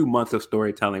a few months of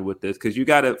storytelling with this because you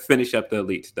got to finish up the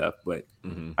elite stuff. But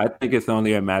I think it's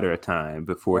only a matter of time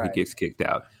before he gets kicked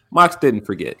out. Mox didn't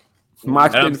forget.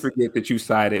 Mox didn't forget that you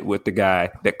sided with the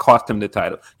guy that cost him the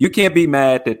title. You can't be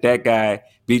mad that guy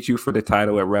beat you for the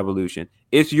title at Revolution.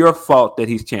 It's your fault that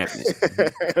he's champion.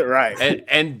 Right.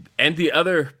 And the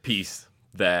other piece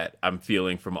that I'm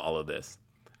feeling from all of this,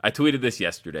 I tweeted this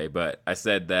yesterday, but I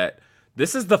said that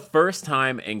this is the first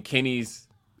time in Kenny's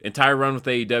entire run with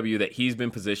AEW that he's been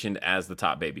positioned as the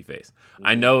top babyface.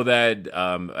 I know that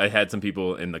I had some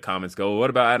people in the comments go, well,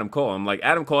 what about Adam Cole? I'm like,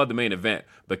 Adam Cole had the main event,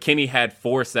 but Kenny had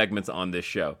 4 segments on this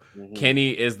show. Kenny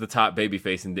is the top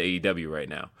babyface in the AEW right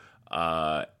now.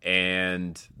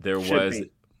 And there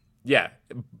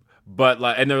but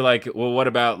like, and they're like, well, what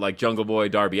about like Jungle Boy,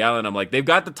 Darby Allin? I'm like, they've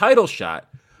got the title shot,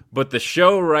 but the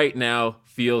show right now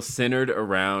feels centered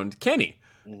around Kenny.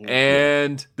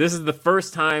 And this is the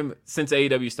first time since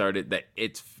AEW started that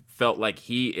it's felt like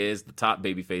he is the top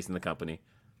babyface in the company,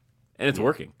 and it's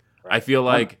working. Right. I feel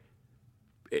like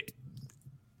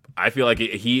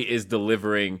he is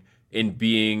delivering in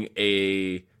being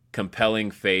a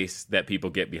compelling face that people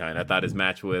get behind. I thought his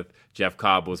match with Jeff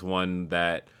Cobb was one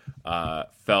that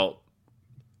felt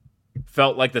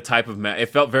like the type of match. It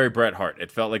felt very Bret Hart.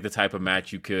 It felt like the type of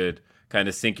match you could kind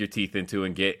of sink your teeth into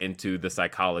and get into the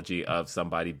psychology of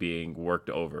somebody being worked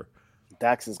over.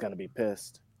 Dax is going to be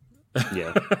pissed.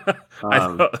 Yeah.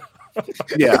 I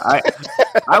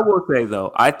will say,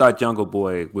 though, I thought Jungle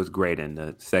Boy was great in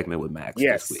the segment with Max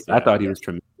this week. I thought he was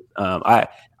tremendous. I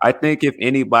think if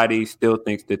anybody still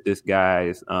thinks that this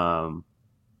guy's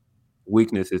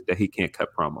weakness is that he can't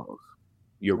cut promos,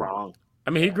 you're wrong.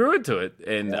 I mean, he grew into it,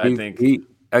 and I think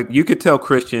you could tell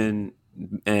Christian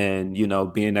and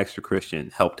being extra Christian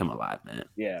helped him a lot, man.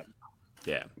 Yeah.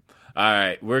 All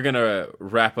right, we're gonna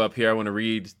wrap up here. I want to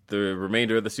read the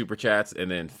remainder of the super chats,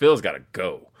 and then Phil's got to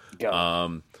go.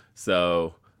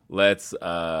 So let's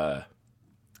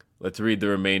read the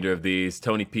remainder of these.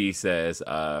 Tony P says,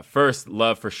 first,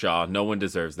 love for Shaw. No one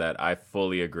deserves that. I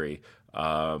fully agree.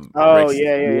 Fuck you,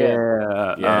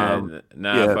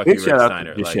 Rick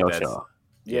Steiner. Shaw.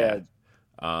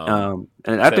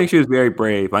 And I think she was very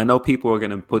brave. I know people are going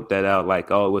to put that out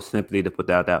like, oh, it was simply to put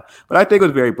that out. But I think it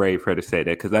was very brave for her to say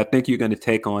that because I think you're going to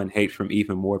take on hate from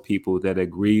even more people that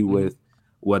agree with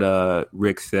what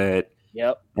Rick said.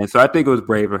 Yep. And so I think it was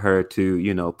brave of her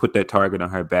to, put that target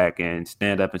on her back and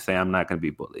stand up and say, I'm not going to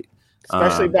be bullied.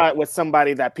 Especially with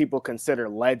somebody that people consider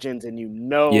legends and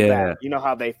that,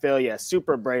 how they feel. Yeah,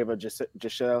 super brave of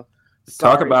Giselle.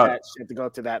 Sorry that shit to go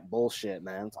to that bullshit,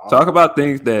 man. Talk about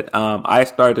things that I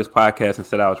started this podcast and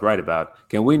said I was right about.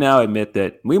 Can we now admit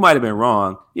that we might have been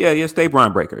wrong? Yeah, stay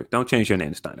Braun Breaker. Don't change your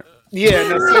name to Steiner. Yeah,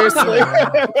 no, seriously.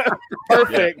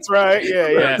 Perfect, right?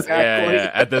 Yeah, exactly.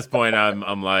 Yeah. At this point,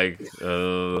 I'm like,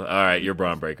 all right, you're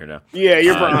Braun Breaker now. Yeah,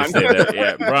 you're Braun.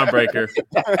 Yeah, Braun Breaker.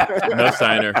 No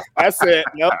Steiner. That's it.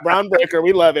 Nope, Braun Breaker.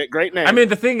 We love it. Great name. I mean,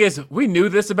 the thing is, we knew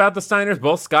this about the Steiners,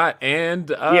 both Scott and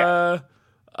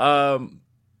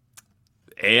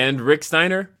Rick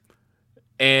Steiner,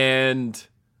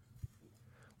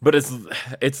 but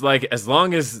it's like, as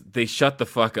long as they shut the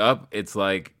fuck up, it's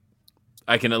like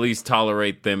I can at least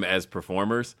tolerate them as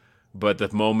performers. But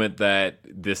the moment that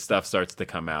this stuff starts to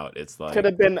come out, it's like, could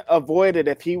have been avoided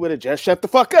if he would have just shut the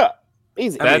fuck up.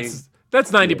 Easy. That's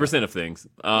 90% of things.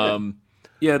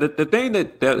 The thing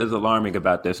that is alarming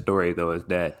about this story, though, is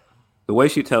that the way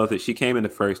she tells it, she came in the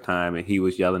first time and he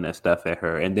was yelling that stuff at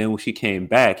her. And then when she came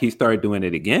back, he started doing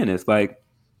it again. It's like,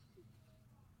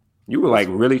 you were like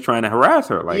really trying to harass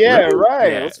her. Like, really?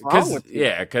 Right. Yeah, what's wrong with you?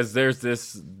 Yeah, because there's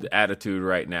this attitude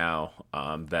right now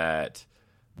that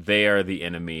they are the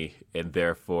enemy and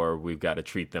therefore we've got to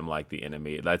treat them like the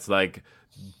enemy. That's like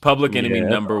public enemy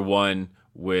number one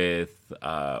with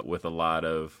a lot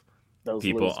of those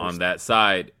people losers on that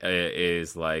side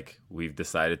is like, we've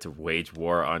decided to wage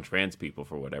war on trans people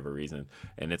for whatever reason,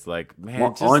 and it's like, man,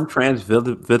 on Trans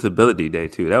Visibility Day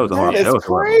too. That was hard. That was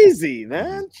crazy,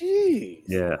 man. Jeez.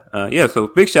 Yeah. So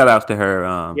big shout outs to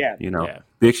her.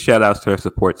 Big shout outs to her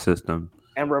support system,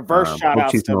 and reverse shout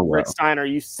outs to Rick Steiner.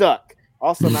 You suck.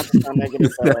 Also, not to sound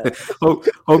negative.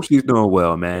 Hope she's doing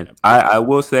well, man. I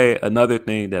will say another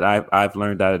thing that I've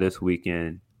learned out of this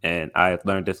weekend. And I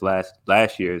learned this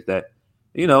last year is that,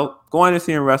 going and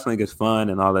seeing wrestling is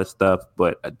fun and all that stuff.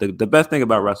 But the best thing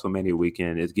about WrestleMania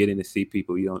weekend is getting to see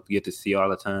people you don't get to see all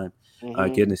the time,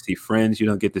 getting to see friends you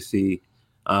don't get to see.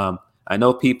 I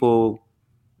know people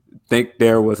think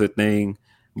there was a thing,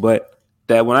 but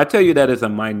that when I tell you that is a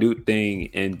minute thing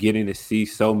and getting to see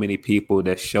so many people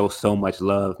that show so much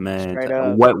love,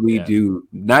 man, what we do,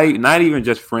 not even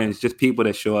just friends, just people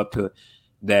that show up to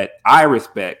that I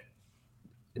respect.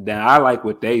 That I like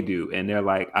what they do, and they're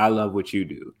like, I love what you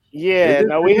do.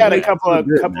 Yeah, we had a couple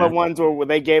of ones where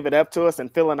they gave it up to us,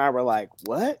 and Phil and I were like,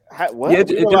 "What? What?" Yeah,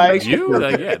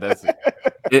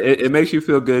 it makes you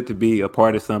feel good to be a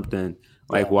part of something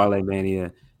like Wale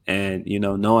Mania, and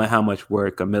knowing how much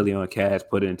work Emilio and Kaz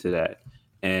put into that,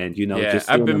 and just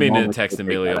I've been meaning to text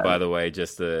Emilio, by the way,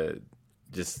 just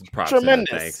props. Tremendous,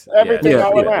 thanks. everything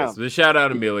all around. So shout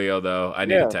out Emilio, though. I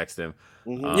need to text him.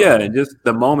 And just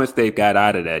the moments they got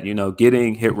out of that,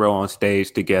 getting Hit Row on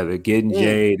stage together, getting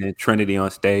Jade and Trinity on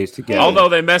stage together. Although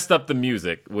they messed up the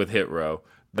music with Hit Row.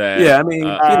 Minutia,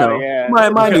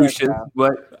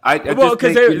 but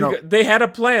because they had a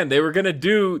plan. They were gonna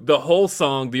do the whole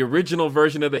song, the original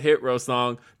version of the Hit Row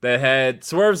song that had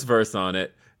Swerve's verse on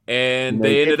it, and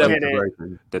they ended up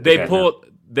they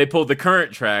pulled the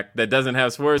current track that doesn't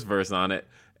have Swerve's verse on it.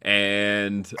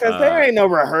 And because there ain't no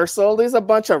rehearsal, there's a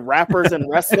bunch of rappers and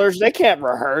wrestlers. They can't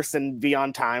rehearse and be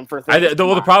on time for things.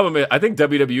 The problem is, I think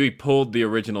WWE pulled the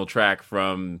original track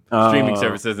from streaming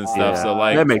services and stuff. So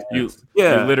like, you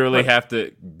literally have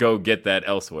to go get that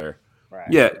elsewhere. Right.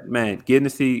 Yeah, man, getting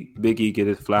to see Big E get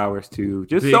his flowers too.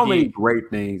 Just so many great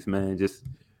things, man.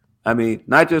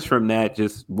 Not just from that.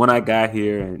 Just when I got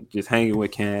here and just hanging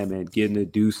with Cam and getting to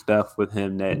do stuff with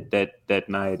him that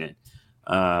night,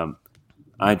 and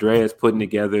Andrea's putting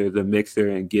together the mixer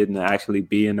and getting to actually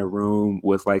be in a room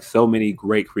with like so many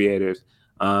great creators.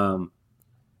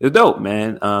 It's dope,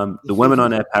 man. The women on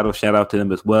that paddle, shout out to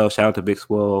them as well. Shout out to Big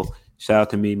Swole. Shout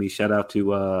out to Mimi. Shout out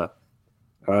to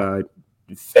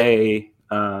Faye.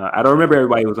 I don't remember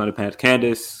everybody who was on the panel.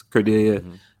 Candace, Cordelia.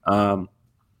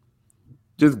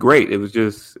 Just great. It was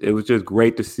just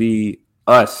great to see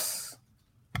us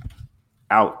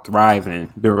out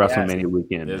thriving during WrestleMania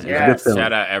weekend.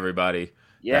 Shout out everybody.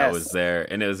 That was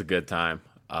there, and it was a good time.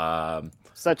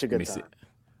 Such a good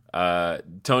time.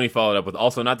 Tony followed up with,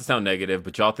 also, not to sound negative,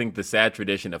 but y'all think the sad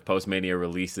tradition of post-Mania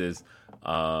releases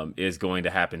is going to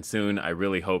happen soon? I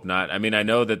really hope not. I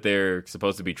know that they're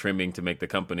supposed to be trimming to make the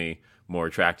company more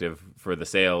attractive for the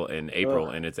sale in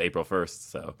April, and it's April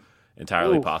 1st, so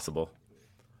entirely possible.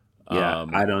 Yeah,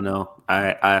 I don't know.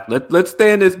 Let's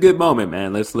stay in this good moment,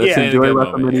 man. Let's enjoy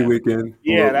WrestleMania weekend.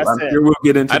 Yeah, I'm sure we'll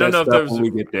get into that stuff when we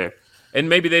get there. And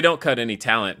maybe they don't cut any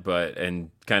talent,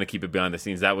 and kind of keep it behind the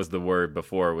scenes. That was the word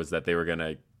before, was that they were going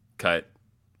to cut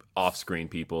off-screen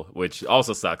people, which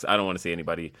also sucks. I don't want to see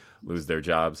anybody lose their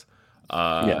jobs.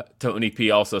 Tony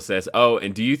P also says, "Oh,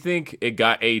 and do you think it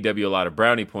got AEW a lot of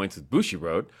brownie points with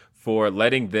Bushiroad for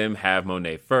letting them have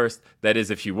Monet first? That is,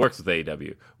 if she works with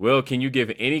AEW. Will, can you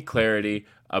give any clarity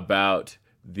about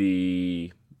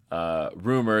the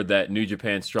rumor that New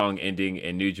Japan Strong ending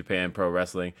and New Japan Pro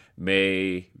Wrestling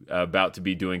may about to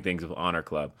be doing things with Honor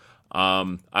Club?"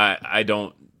 I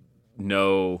don't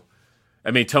know.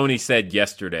 I mean, Tony said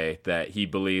yesterday that he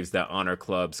believes that Honor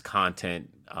Club's content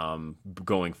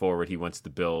going forward, he wants to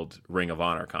build Ring of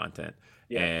Honor content.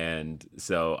 Yeah. And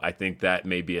so I think that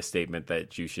may be a statement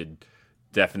that you should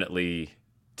definitely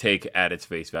take at its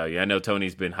face value. I know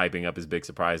Tony's been hyping up his big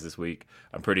surprise this week.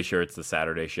 I'm pretty sure it's the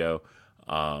Saturday show.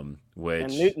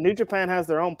 Which and New Japan has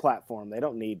their own platform. They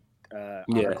don't need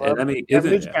Honor Club. And I mean,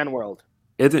 New Japan World.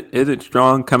 Isn't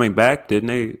Strong coming back?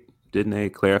 Didn't they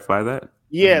clarify that?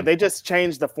 Yeah, they just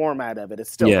changed the format of it.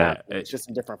 It's still happening. It's just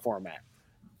a different format.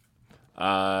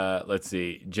 Let's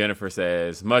see. Jennifer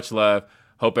says, "Much love.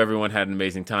 Hope everyone had an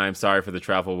amazing time. Sorry for the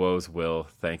travel woes, Will."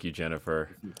 Thank you, Jennifer.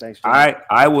 Thanks, Jennifer.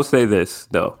 I will say this,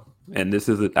 though, and this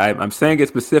is I'm saying it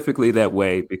specifically that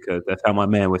way because that's how my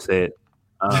man would say it.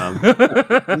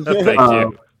 Thank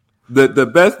you.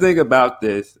 The best thing about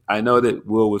this, I know that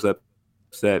Will was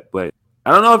upset, but I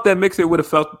don't know if that mixer would have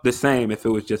felt the same if it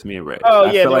was just me and Red. Oh,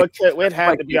 yeah, no, it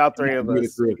had to be all three of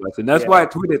us. And that's why I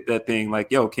tweeted that thing,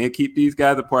 like, yo, can't keep these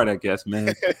guys apart, I guess, man.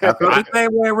 I felt the same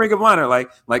way in Ring of Honor.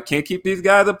 Like can't keep these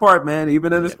guys apart, man.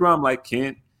 Even in the scrum, like,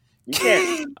 can't. You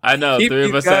can't. I know, three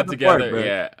of us sat together. Apart,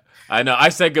 yeah. I know. I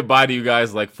said goodbye to you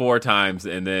guys like 4 times,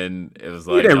 and then it was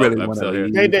like, I'm still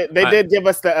here. They did give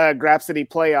us the Grapsody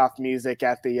playoff music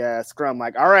at the scrum.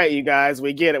 Like, all right, you guys,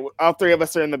 we get it. All 3 of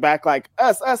us are in the back, like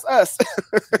us.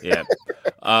 Yeah.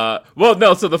 Well,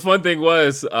 no. So the fun thing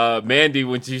was, Mandy,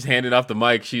 when she's handing off the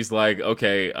mic, she's like,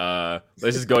 "Okay,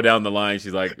 let's just go down the line."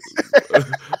 She's like,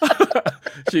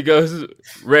 she goes,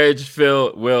 "Reg,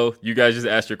 Phil, Will, you guys just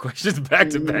ask your questions back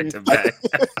to back to back."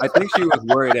 I think she was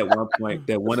worried at one point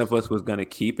that one of us was going to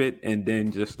keep it and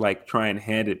then just like try and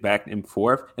hand it back and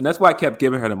forth. And that's why I kept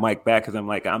giving her the mic back, because I'm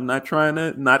like, I'm not trying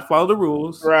to not follow the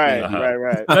rules. Right.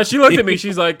 Now she looked at me.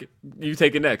 She's like, "You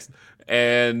take it next."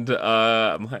 And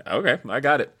I'm like, "Okay, I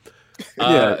got it."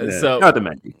 So not the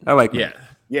Mandy. I like yeah.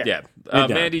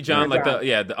 Mandy, John,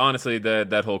 honestly,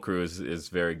 that whole crew is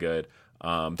very good.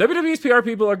 WWE's PR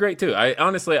people are great too.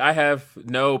 I have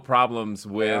no problems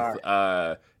with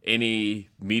any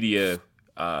media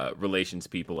relations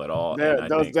people at all.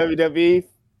 Those WWE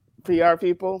PR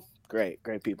people, great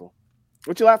people.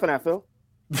 What you laughing at, Phil?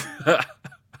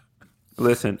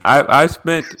 Listen, I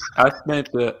spent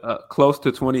close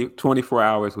to 24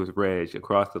 hours with Reg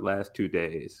across the last 2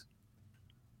 days.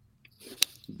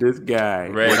 This guy,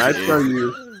 when I tell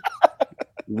you,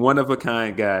 one of a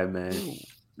kind guy, man.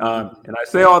 And I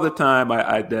say all the time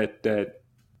that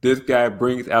this guy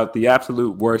brings out the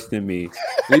absolute worst in me.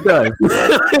 He does.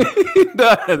 He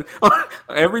does.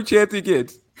 Every chance he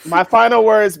gets. My final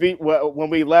words be when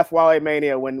we left Wale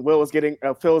Mania, when Phil was getting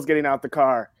out the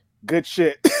car. Good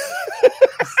shit.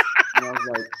 And I was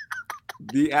like,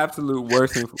 the absolute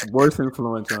worst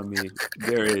influence on me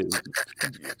there is.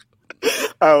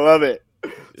 I love it.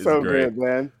 It's so great. Good,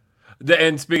 man.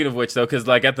 And speaking of which, though, because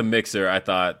like at the mixer, I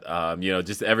thought,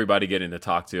 just everybody getting to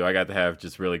talk to. I got to have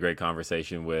just really great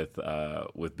conversation with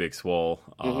Big Swole,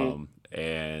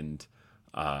 and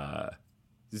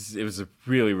it was a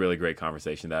really, really great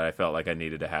conversation that I felt like I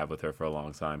needed to have with her for a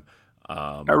long time.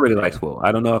 I really like Swole.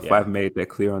 I don't know if I've made that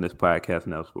clear on this podcast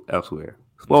and elsewhere.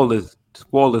 Swole is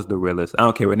the realest. I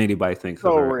don't care what anybody thinks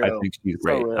of her. Real. I think she's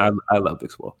great. I love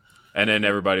Big Swole. And then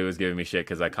everybody was giving me shit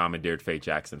because I commandeered Faye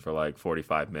Jackson for like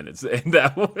 45 minutes. And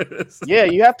that was... Yeah,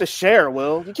 you have to share,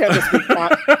 Will. You can't just be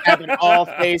having all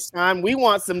Faye time. We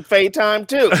want some Faye time,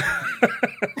 too.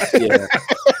 Yeah.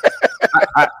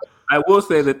 I will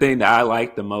say the thing that I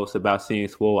like the most about seeing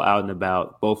Swole out and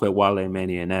about, both at Wale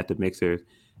Mania and at the Mixers,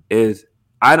 is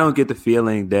I don't get the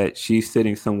feeling that she's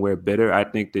sitting somewhere bitter. I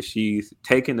think that she's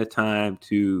taking the time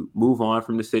to move on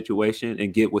from the situation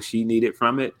and get what she needed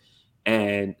from it.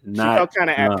 And not she felt kind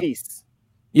of at peace.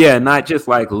 Yeah, not just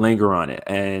like linger on it.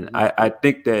 And I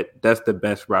think that's the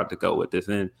best route to go with this.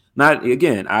 And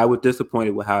I was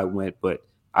disappointed with how it went, but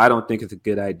I don't think it's a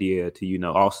good idea to,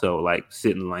 also like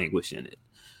sit and languish in it.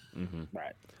 Mm-hmm.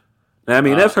 Right. And I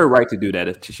mean, that's her right to do that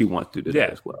if she wants to do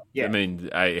that as well. Yeah. I mean,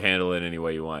 I handle it any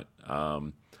way you want.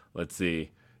 Let's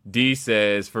see. D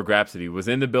says, for Grapsody, was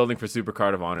in the building for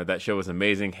Supercard of Honor. That show was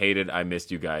amazing. Hated I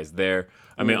missed you guys there.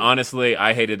 I mean, honestly,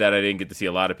 I hated that I didn't get to see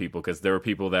a lot of people because there were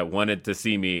people that wanted to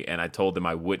see me, and I told them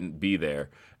I wouldn't be there.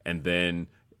 And then,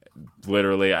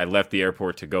 literally, I left the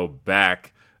airport to go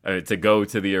back to go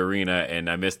to the arena, and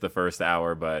I missed the first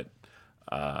hour, but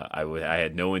I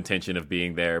had no intention of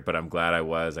being there, but I'm glad I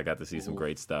was. I got to see some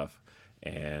great stuff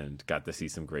and got to see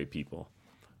some great people.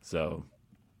 So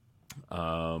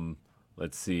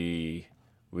let's see.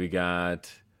 We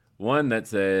got one that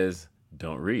says,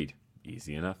 don't read.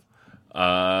 Easy enough.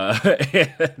 But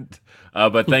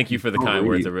thank you for the kind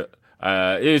words.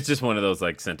 It was just one of those,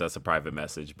 like, sent us a private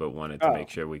message, but wanted to make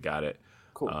sure we got it.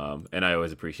 Cool. And I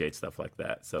always appreciate stuff like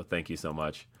that. So thank you so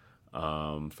much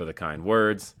for the kind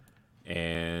words.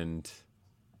 And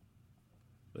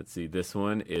let's see. This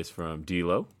one is from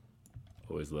D-Lo.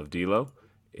 Always love D-Lo.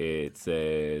 It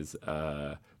says,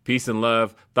 peace and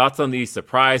love. Thoughts on the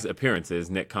surprise appearances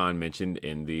Nick Khan mentioned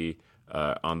in the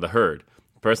on the herd.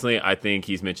 Personally, I think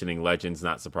he's mentioning legends,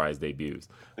 not surprise debuts.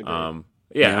 I mean,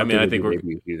 I think we're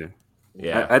either.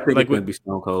 Yeah, I think it's going to be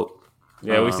Stone Cold.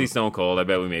 Yeah, we see Stone Cold. I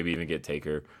bet we maybe even get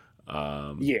Taker.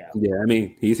 Yeah. I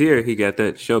mean, he's here. He got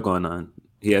that show going on.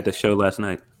 He had the show last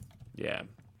night. Yeah.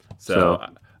 So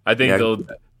I think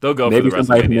they'll go maybe for the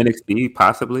somebody from WrestleMania. NXT,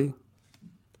 possibly.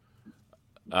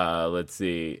 Let's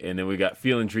see. And then we got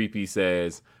Feeling Dreepy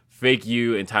says, Fake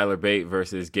You and Tyler Bate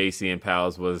versus Gacy and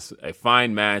Pals was a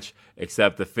fine match,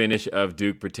 except the finish of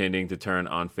Duke pretending to turn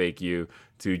on Fake You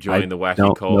to join the Wacky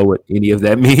Cult. I don't know what any of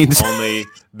that means. Only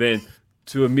then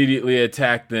to immediately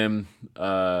attack them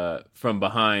from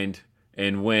behind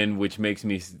and win, which makes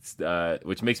me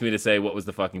to say, what was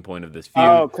the fucking point of this feud?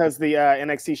 Oh, because the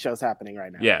NXT show's happening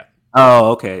right now. Yeah.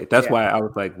 Oh, okay. That's why I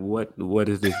was like, what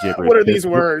is this gibberish? What are these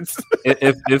words?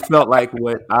 It felt like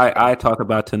what I talk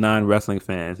about to non-wrestling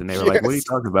fans, and they were like, what are you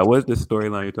talking about? What is this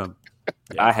storyline you're talking about?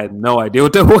 Yeah. I had no idea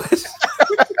what that was.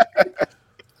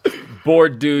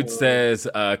 Bored Dude says,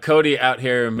 Cody out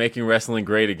here making wrestling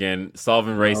great again,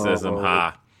 solving racism.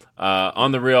 Ha.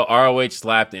 On the real, ROH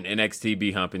slapped and NXT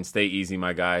be humping. Stay easy,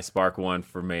 my guy. Spark one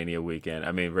for Mania weekend.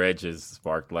 I mean, Reg has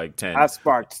sparked like 10. I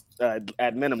sparked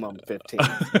at minimum 15.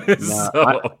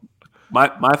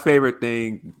 My favorite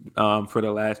thing for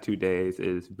the last 2 days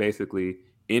is basically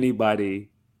anybody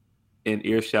in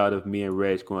earshot of me and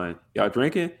Reg going, y'all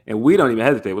drinking? And we don't even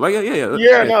hesitate. We're like, yeah.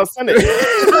 Yeah, no, send it.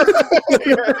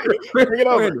 Bring it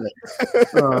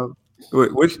over.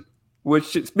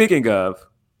 Which, speaking of,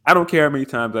 I don't care how many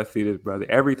times I see this brother.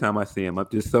 Every time I see him, I'm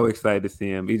just so excited to see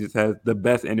him. He just has the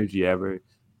best energy ever.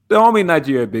 The homie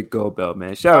Nigeria big gold belt,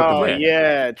 man. Shout out to him.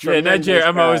 Yeah, Nigeria.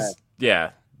 I'm always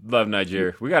love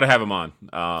Nigeria. We got to have him on.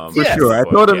 For sure. I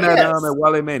told him that at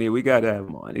Wale Mania. We got to have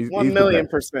him on. He's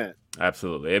 1,000,000%.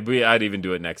 Absolutely. I'd even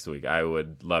do it next week. I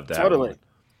would love to have him on.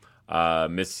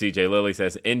 Miss CJ Lilly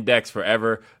says, Index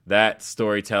forever. That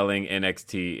storytelling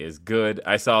NXT is good.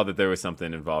 I saw that there was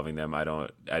something involving them. I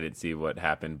didn't see what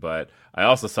happened, but I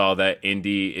also saw that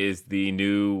Indy is the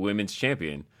new women's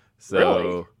champion.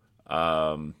 So,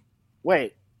 really?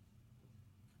 Wait,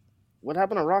 what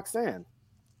happened to Roxanne?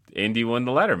 Indy won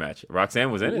the ladder match.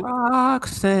 Roxanne was in it.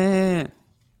 Roxanne.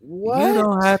 What? You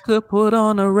don't have to put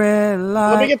on a red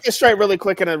light. Let me get this straight really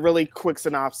quick in a really quick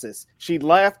synopsis. She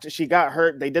left, she got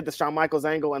hurt, they did the Shawn Michaels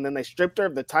angle, and then they stripped her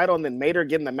of the title and then made her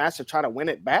get in the match to try to win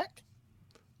it back?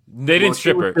 They didn't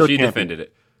strip her. She defended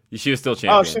it. She was still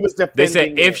champion. Oh, she was defending They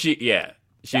said if it.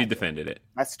 she defended it.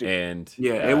 That's stupid. And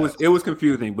it was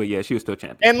confusing, but yeah, she was still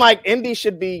champion. And like Indy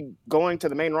should be going to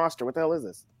the main roster. What the hell is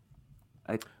this?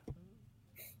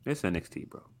 It's NXT,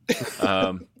 bro.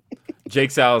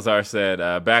 Jake Salazar said,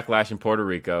 backlash in Puerto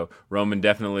Rico. Roman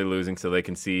definitely losing so they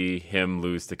can see him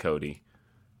lose to Cody.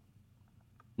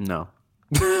 No.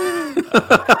 You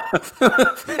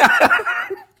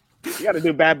got to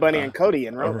do Bad Bunny and Cody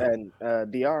and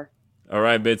DR. All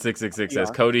right, Mid666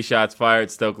 says, Cody shots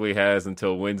fired. Stokely has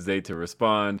until Wednesday to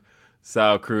respond.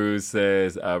 Sal Cruz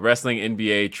says, wrestling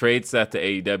NBA trade set to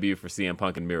AEW for CM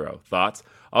Punk and Miro. Thoughts?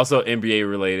 Also NBA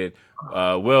related.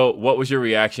 Will, what was your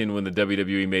reaction when the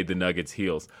WWE made the Nuggets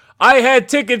heels? I had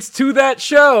tickets to that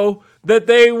show that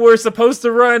they were supposed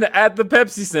to run at the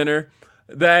Pepsi Center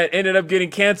that ended up getting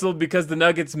canceled because the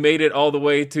Nuggets made it all the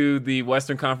way to the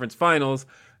Western Conference Finals.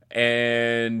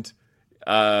 And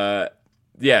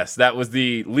yes, that was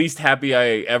the least happy I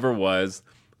ever was.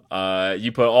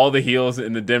 You put all the heels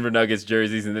in the Denver Nuggets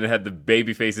jerseys and then had the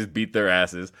baby faces beat their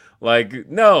asses. Like,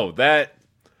 no, that...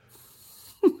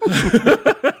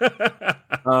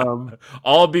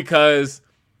 all because,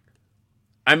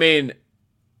 I mean,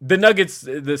 the Nuggets,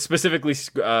 specifically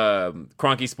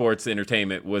Kroenke Sports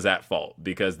Entertainment, was at fault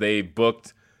because they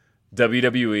booked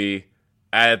WWE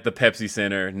at the Pepsi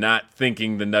Center, not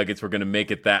thinking the Nuggets were going to make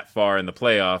it that far in the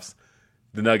playoffs.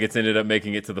 The Nuggets ended up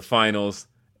making it to the finals,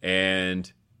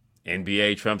 and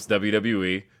NBA trumps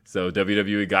WWE, so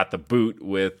WWE got the boot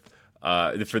with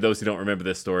For those who don't remember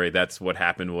this story, that's what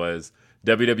happened was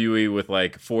WWE with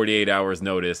like 48 hours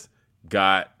notice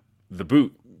got the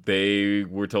boot. They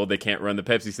were told they can't run the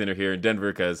Pepsi Center here in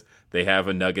Denver because they have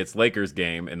a Nuggets-Lakers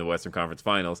game in the Western Conference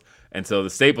Finals. And so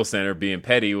the Staples Center, being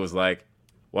petty, was like,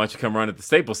 why don't you come run at the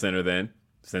Staples Center then,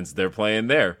 since they're playing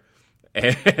there?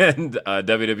 And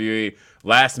WWE,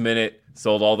 last minute,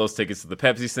 sold all those tickets to the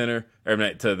Pepsi Center, or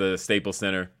to the Staples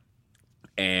Center,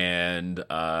 and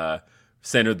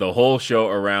centered the whole show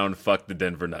around fuck the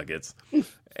Denver Nuggets.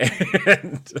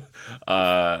 And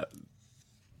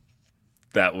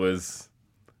that was...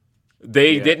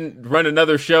 They didn't run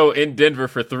another show in Denver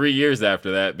for 3 years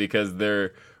after that because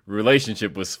their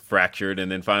relationship was fractured.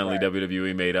 And then finally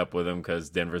WWE made up with them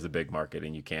because Denver's a big market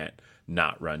and you can't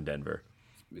not run Denver.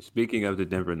 Speaking of the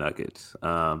Denver Nuggets,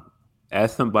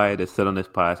 as somebody that said on this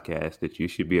podcast that you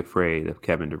should be afraid of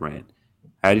Kevin Durant,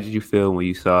 how did you feel when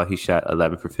you saw he shot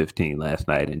 11 for 15 last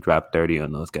night and dropped 30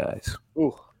 on those guys?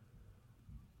 Ooh.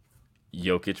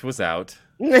 Jokic was out.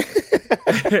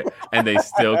 And they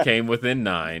still came within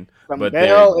 9. The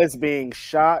bell is being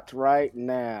shot right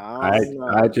now.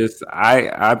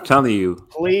 I'm telling you.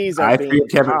 Please, I fear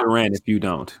Kevin Durant if you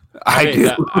don't.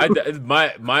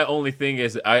 My only thing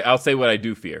is I'll say what I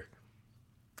do fear.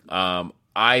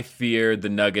 I fear the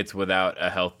Nuggets without a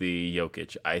healthy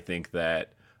Jokic. I think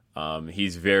that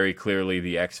he's very clearly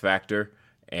the X factor.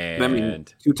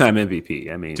 And two-time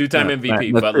MVP. Two-time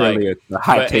MVP, but like a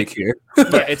high take here.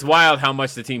 But it's wild how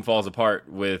much the team falls apart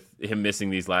with him missing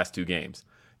these last 2 games.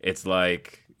 It's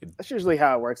like that's usually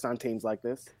how it works on teams like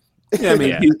this. Yeah,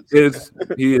 he is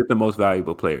the most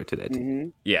valuable player to that team. Mm-hmm.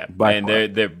 Yeah,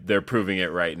 and they're proving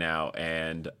it right now,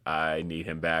 and I need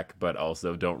him back, but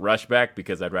also don't rush back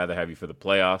because I'd rather have you for the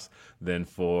playoffs than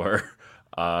for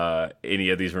any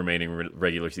of these remaining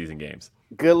regular season games.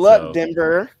 Good luck,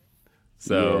 Denver.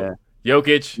 So,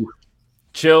 Jokic,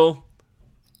 chill,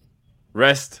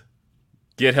 rest,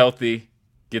 get healthy,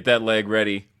 get that leg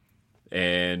ready,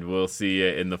 and we'll see you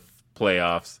in the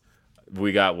playoffs.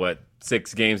 We got,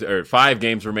 5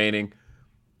 games remaining.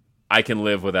 I can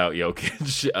live without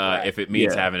Jokic if it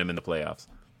means having him in the playoffs.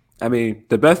 I mean,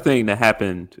 the best thing that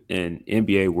happened in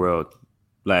NBA world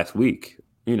last week,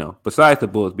 besides the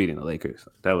Bulls beating the Lakers,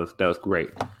 that was great,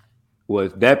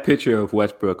 was that picture of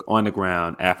Westbrook on the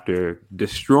ground after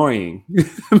destroying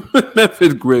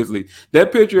Memphis Grizzlies.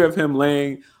 That picture of him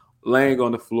laying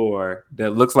on the floor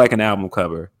that looks like an album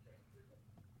cover.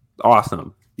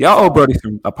 Awesome. Y'all owe Brody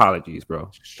some apologies, bro.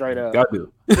 Straight up. Y'all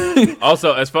do.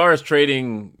 Also, as far as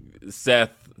trading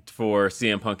Seth for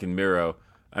CM Punk and Miro,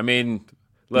 I mean,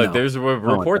 look, there's a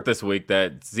report this week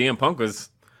that CM Punk was,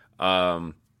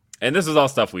 and this is all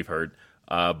stuff we've heard,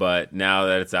 but now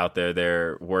that it's out there,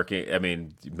 they're working. I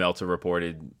mean, Meltzer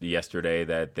reported yesterday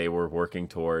that they were working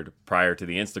toward, prior to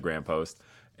the Instagram post,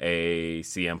 a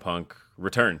CM Punk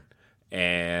return.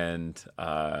 And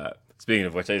speaking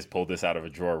of which, I just pulled this out of a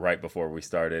drawer right before we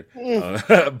started.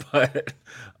 But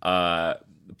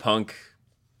Punk,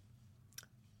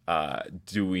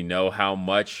 do we know how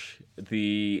much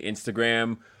the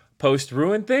Instagram post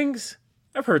ruined things?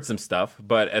 I've heard some stuff,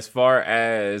 but as far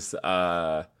as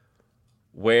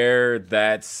where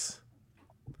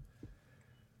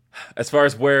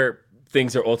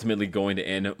things are ultimately going to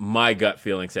end, my gut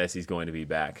feeling says he's going to be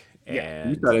back. Yeah,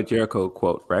 you got a Jericho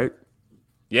quote, right?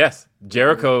 Yes,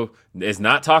 Jericho is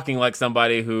not talking like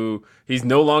somebody who he's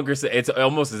no longer. It's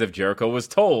almost as if Jericho was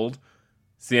told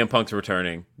CM Punk's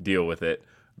returning, deal with it,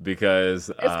 because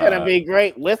it's gonna be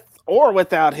great with or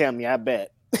without him. Yeah, I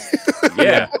bet.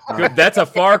 Yeah, that's a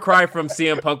far cry from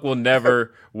CM Punk will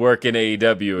never work in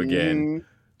AEW again.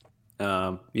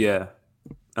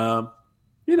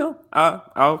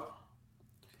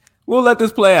 We'll let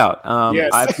this play out.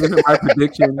 Yes. I've given my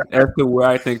prediction as to where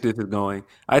I think this is going.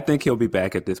 I think he'll be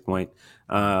back at this point.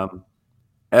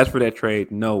 As for that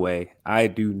trade, no way. I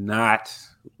don't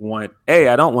want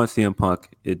CM Punk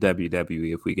at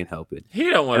WWE if we can help it. He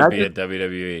don't want to be at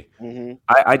WWE. Mm-hmm.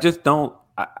 I just don't.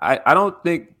 I don't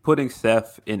think putting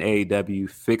Seth in AEW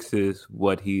fixes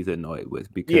what he's annoyed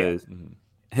with, because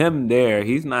him there,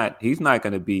 he's not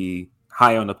going to be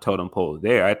high on the totem pole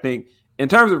there. I think in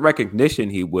terms of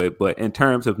recognition he would, but in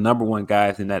terms of number one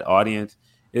guys in that audience,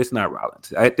 it's not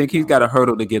Rollins. I think he's got a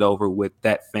hurdle to get over with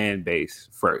that fan base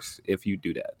first if you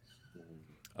do that.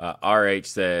 RH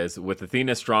says, with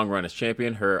Athena's strong run as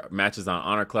champion, her matches on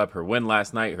Honor Club, her win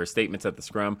last night, her statements at the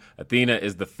scrum, Athena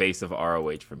is the face of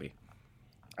ROH for me.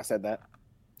 I said that.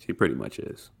 She pretty much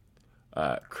is.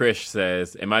 Krish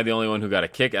says, am I the only one who got a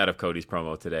kick out of Cody's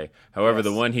promo today? However,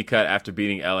 the one he cut after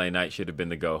beating LA Knight should have been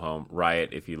the go home. Riot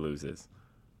if he loses.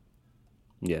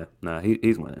 Yeah,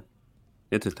 he's winning.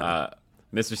 It's a tough.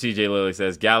 Mr. CJ Lilly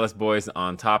says, Gallus boys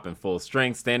on top in full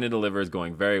strength. Stand and deliver is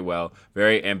going very well.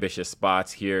 Very ambitious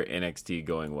spots here. NXT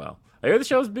going well. I hear the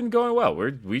show's been going well.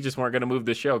 We just weren't going to move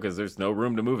the show because there's no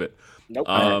room to move it. Nope.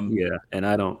 Yeah, and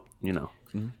I don't,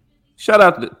 Shout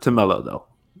out to Melo, though.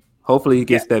 Hopefully he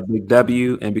gets that big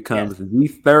W and becomes the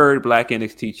third Black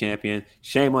NXT champion.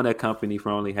 Shame on that company for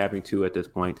only having 2 at this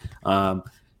point.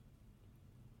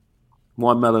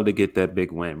 Want Melo to get that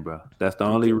big win, bro. That's the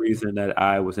only reason that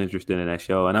I was interested in that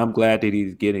show, and I'm glad that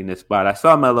he's getting this spot. I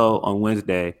saw Melo on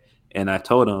Wednesday, and I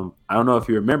told him, I don't know if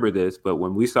you remember this, but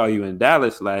when we saw you in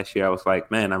Dallas last year, I was like,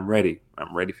 man, I'm ready.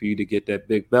 I'm ready for you to get that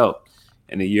big belt.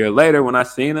 And a year later, when I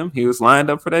seen him, he was lined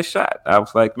up for that shot. I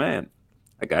was like, man,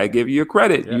 I got to give you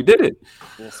credit. Yeah. You did it.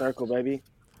 Full circle, baby.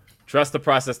 Trust the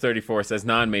Process 34 says,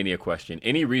 non-mania question.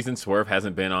 Any reason Swerve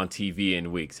hasn't been on TV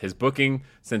in weeks? His booking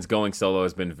since going solo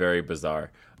has been very bizarre.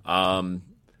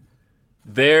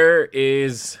 There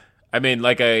is,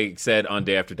 like I said on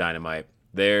Day After Dynamite,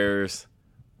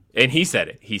 and he said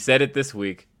it. He said it this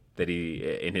week that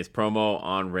in his promo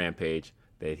on Rampage,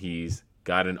 that he's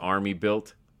got an army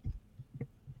built.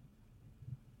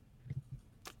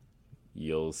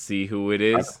 You'll see who it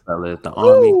is. The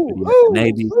Army, the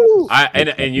Navy.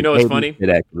 And you know what's funny?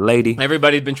 Lady.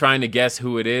 Everybody's been trying to guess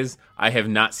who it is. I have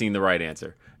not seen the right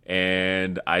answer.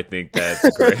 And I think that's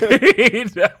great.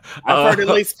 I've heard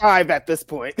at least 5 at this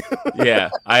point.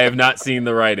 Yeah, I have not seen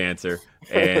the right answer.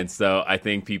 And so I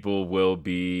think people will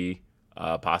be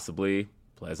possibly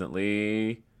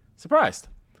pleasantly surprised.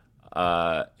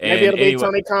 Maybe it'll be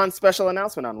Tony Khan's special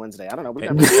announcement on Wednesday. I don't know.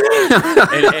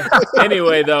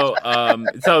 Anyway, though,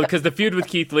 so because the feud with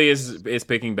Keith Lee is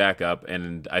picking back up,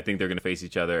 and I think they're going to face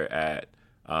each other at.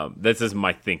 This is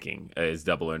my thinking is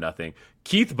Double or Nothing.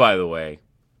 Keith, by the way,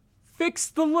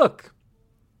 fixed the look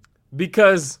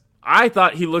because I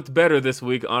thought he looked better this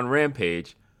week on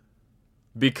Rampage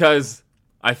because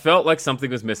I felt like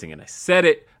something was missing, and I said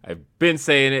it. I've been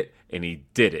saying it, and he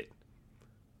did it.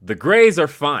 The grays are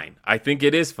fine. I think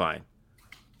it is fine.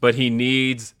 But he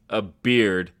needs a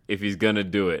beard if he's going to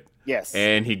do it. Yes.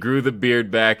 And he grew the beard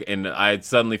back, and I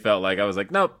suddenly felt like, I was like,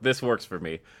 nope, this works for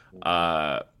me.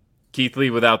 Keith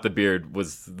Lee without the beard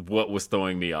was what was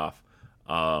throwing me off.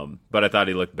 But I thought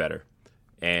he looked better.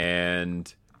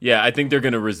 And, yeah, I think they're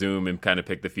going to resume and kind of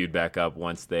pick the feud back up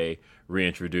once they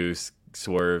reintroduce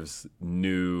Swerve's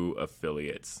new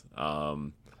affiliates.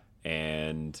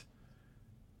 And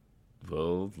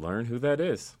we'll learn who that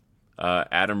is.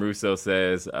 Adam Russo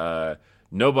says,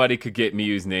 nobody could get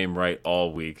Miyu's name right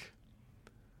all week.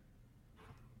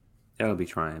 That'll be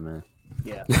trying, man.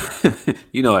 Yeah.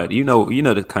 You know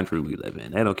the country we live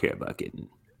in. They don't care about getting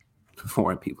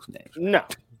foreign people's names. No.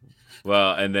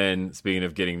 Well, and then speaking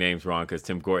of getting names wrong, because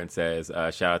Tim Gorton says,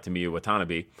 shout out to Miyu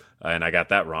Watanabe, and I got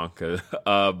that wrong.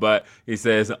 But he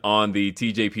says on the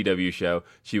TJPW show,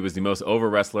 she was the most over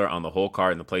wrestler on the whole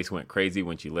card, and the place went crazy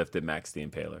when she lifted Max the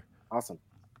Impaler. Awesome.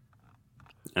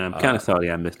 I'm kind of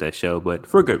sorry I missed that show, but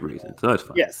for good reason, so that's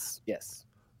fine. Yes.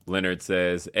 Leonard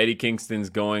says, Eddie Kingston's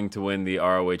going to win the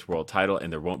ROH World title,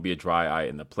 and there won't be a dry eye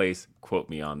in the place. Quote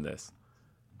me on this.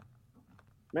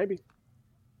 Maybe.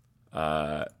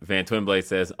 Van Twinblade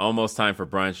says, almost time for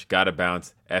brunch. Gotta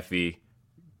bounce. Effie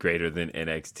greater than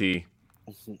NXT.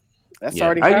 That's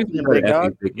already happening, big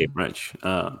dog. Brunch.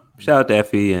 Shout out to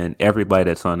Effie and everybody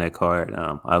that's on that card.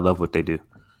 I love what they do.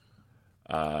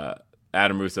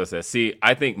 Adam Russo says, see,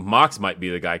 I think Mox might be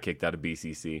the guy kicked out of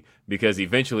BCC because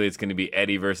eventually it's going to be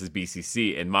Eddie versus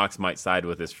BCC, and Mox might side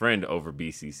with his friend over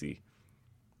BCC.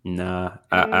 Nah,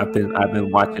 I've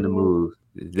been watching the moves.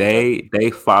 They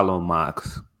follow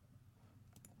Mox.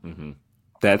 Mm-hmm.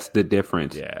 That's the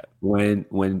difference. Yeah. When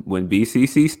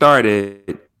BCC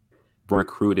started,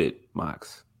 recruited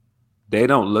Mox. They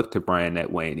don't look to Brian that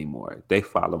way anymore. They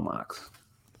follow Mox.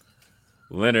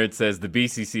 Leonard says the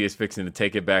BCC is fixing to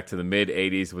take it back to the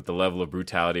mid-'80s with the level of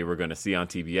brutality we're going to see on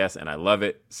TBS, and I love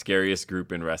it. Scariest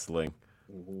group in wrestling.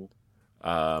 Mm-hmm.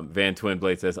 Van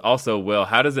Twinblade says, also, Will,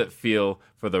 how does it feel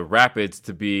for the Rapids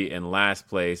to be in last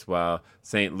place while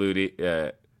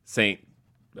STL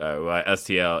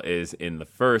is in the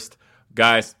first?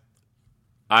 Guys,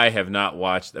 I have not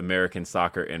watched American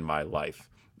soccer in my life.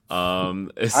 I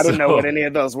didn't know what any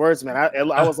of those words meant.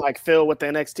 I was like Phil with the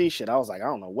NXT shit. I was like, I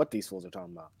don't know what these fools are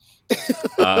talking about.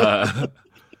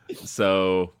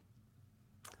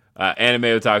 Anime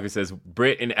Otaku says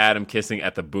Britt and Adam kissing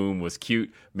at the boom was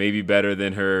cute, maybe better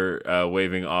than her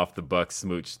waving off the Bucks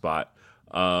smooch spot.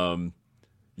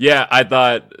 Yeah, I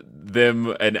thought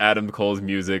them and Adam Cole's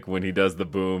music when he does the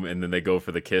boom and then they go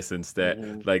for the kiss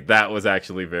instead, like that was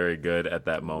actually very good at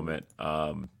that moment.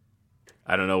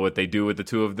 I don't know what they do with the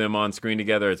two of them on screen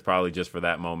together. It's probably just for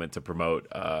that moment to promote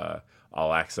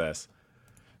All Access.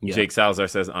 Yeah. Jake Salazar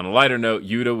says, on a lighter note,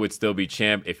 Yuta would still be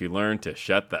champ if he learned to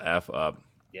shut the F up.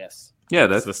 Yes. Yeah,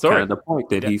 that's the story. Kind of the point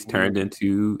that he's turned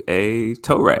into a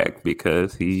toe rag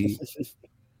because he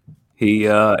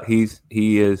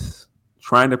is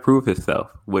trying to prove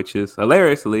himself, which is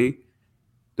hilariously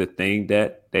the thing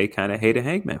that they kind of hated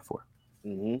Hangman for.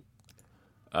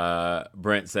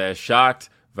 Brent says, shocked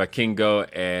Vikingo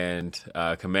and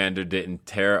Commander didn't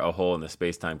tear a hole in the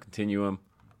space-time continuum.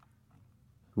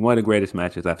 One of the greatest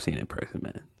matches I've seen in person,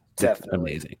 man. Definitely.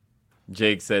 Amazing.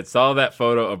 Jake said, saw that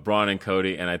photo of Braun and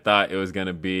Cody, and I thought it was going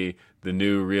to be the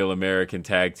new Real American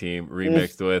Tag Team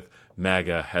remixed with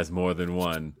MAGA has more than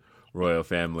one royal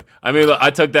family. I mean, look, I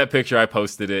took that picture. I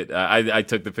posted it. I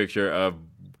took the picture of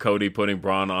Cody putting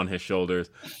Braun on his shoulders,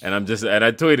 and I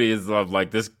tweeted,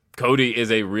 like, this Cody is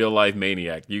a real life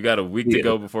maniac. You got a week to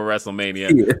go before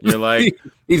WrestleMania. Yeah. You're like,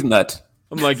 he's nuts.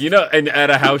 I'm like, and at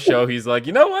a house show, he's like,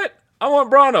 you know what? I want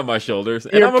Braun on my shoulders.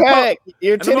 And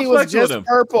your titty was just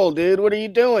purple, dude. What are you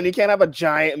doing? You can't have a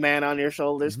giant man on your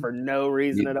shoulders for no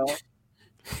reason at all.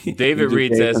 David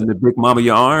Reed says, the big mama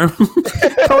your arm.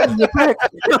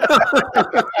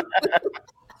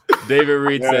 David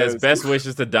Reed says, best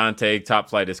wishes to Dante. Top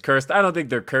Flight is cursed. I don't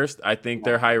think they're cursed. I think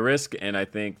they're high risk, and I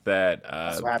think that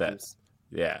that's what happens.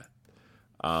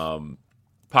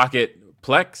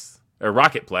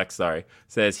 Rocket Plex,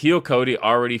 says heel Cody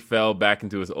already fell back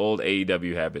into his old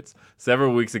AEW habits.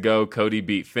 Several weeks ago, Cody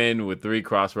beat Finn with 3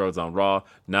 crossroads on Raw.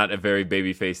 Not a very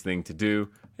babyface thing to do.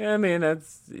 Yeah, I mean,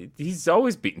 he's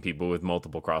always beating people with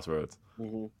multiple crossroads.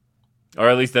 Or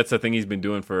at least that's the thing he's been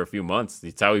doing for a few months.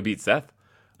 It's how he beat Seth.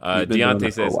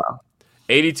 Deontay says,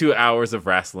 82 hours of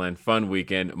wrestling, fun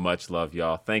weekend, much love,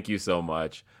 y'all. Thank you so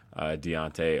much,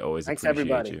 Deontay. Always appreciate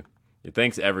everybody. You. Yeah,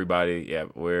 thanks, everybody. Yeah,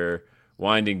 we're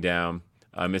winding down.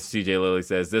 Miss CJ Lilly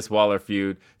says, this Waller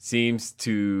feud seems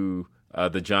to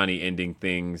the Johnny ending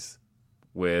things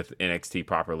with NXT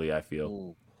properly, I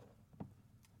feel.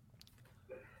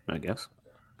 I guess.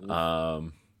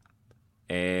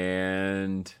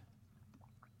 And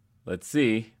let's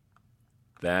see.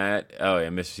 Mr.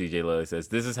 CJ Lilly says,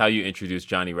 this is how you introduce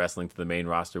Johnny Wrestling to the main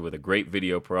roster with a great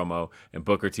video promo, and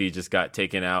Booker T just got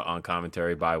taken out on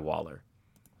commentary by Waller.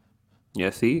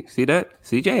 Yeah, see that?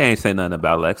 CJ ain't say nothing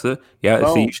about Alexa.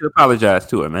 Yeah, see, you should apologize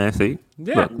to her, man. See?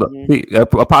 Yeah. Look, see,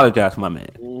 apologize to my man.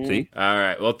 See? All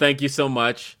right. Well, thank you so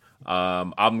much.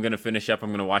 I'm going to finish up. I'm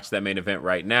going to watch that main event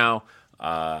right now.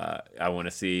 I want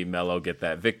to see Melo get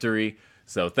that victory.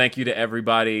 So thank you to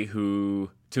everybody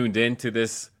who tuned in to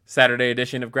this Saturday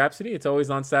edition of Grapsody. It's always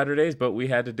on Saturdays, but we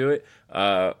had to do it.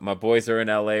 My boys are in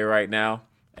LA right now,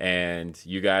 and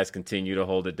you guys continue to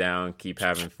hold it down. Keep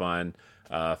having fun.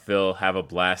 Phil, have a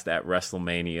blast at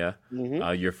WrestleMania.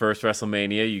 Your first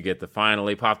WrestleMania, you get to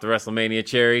finally pop the WrestleMania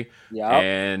cherry. Yep.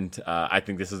 And I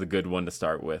think this is a good one to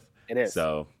start with. It is.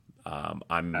 So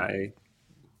I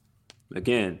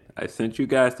sent you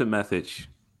guys the message.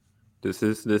 This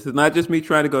is not just me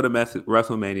trying to go to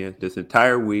WrestleMania. This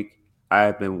entire week, I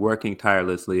have been working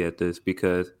tirelessly at this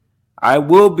because I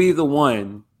will be the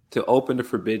one to open the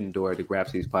forbidden door to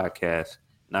Grapsody's podcast.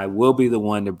 And I will be the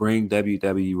one to bring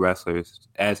WWE wrestlers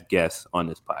as guests on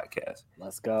this podcast.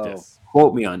 Let's go. Yes.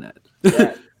 Quote me on that.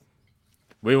 Yeah.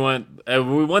 We want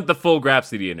the full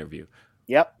Grapsody interview.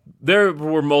 Yep. There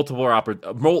were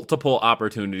multiple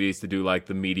opportunities to do like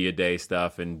the media day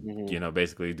stuff and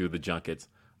basically do the junkets.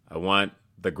 I want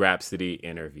the Grapsody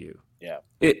interview. Yeah.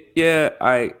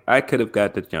 I could have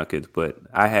got the junkets, but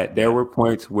there were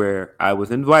points where I was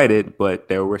invited, but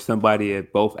there were somebody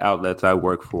at both outlets I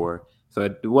work for. So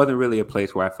it wasn't really a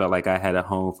place where I felt like I had a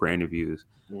home for interviews.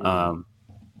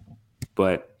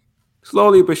 But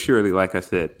slowly but surely, like I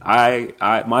said,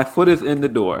 my foot is in the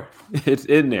door. It's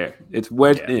in there. It's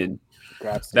wedged in.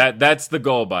 That's the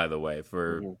goal, by the way,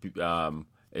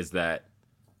 is that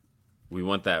we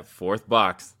want that 4th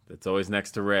box that's always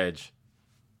next to Reg.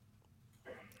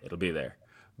 It'll be there.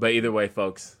 But either way,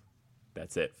 folks,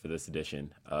 that's it for this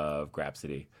edition of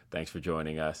Grapsody. Thanks for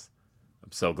joining us.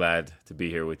 I'm so glad to be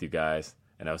here with you guys,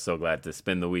 and I was so glad to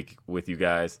spend the week with you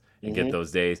guys and get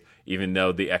those days, even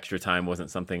though the extra time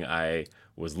wasn't something I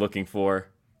was looking for.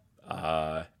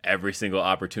 Every single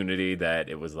opportunity that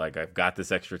it was like, I've got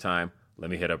this extra time, let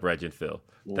me hit up Reg and Phil.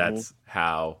 That's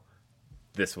how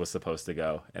this was supposed to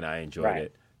go, and I enjoyed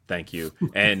it. Thank you.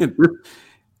 And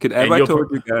I told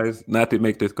you guys not to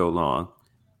make this go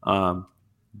long.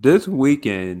 This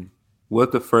weekend was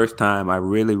the first time I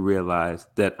really realized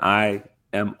that I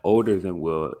am older than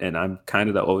Will, and I'm kind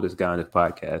of the oldest guy on this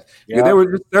podcast. Yeah. There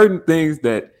were just certain things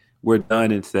that were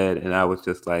done and said, and I was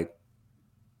just like,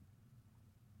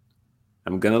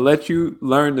 I'm going to let you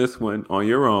learn this one on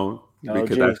your own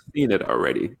because I've seen it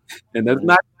already. And that's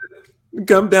not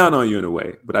come down on you in a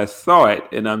way, but I saw it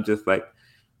and I'm just like,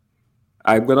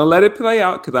 I'm going to let it play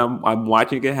out because I'm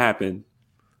watching it happen.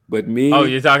 But me. Oh,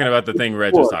 you're talking about the thing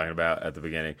Reg was talking about at the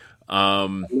beginning. I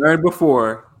learned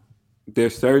before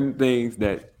there's certain things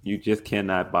that you just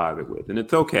cannot bother with. And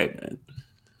it's okay, man.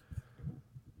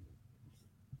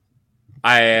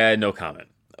 I had no comment.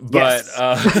 But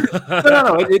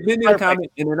no, it didn't even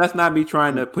comment. And that's not me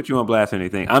trying to put you on blast or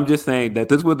anything. I'm just saying that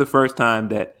this was the first time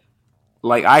that,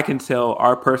 like, I can tell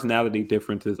our personality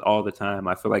differences all the time.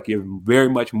 I feel like you're very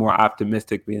much more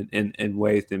optimistic in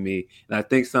ways than me, and I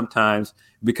think sometimes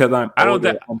because I don't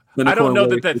know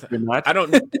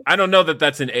that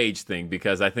that's an age thing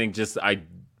because I think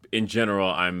in general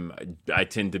I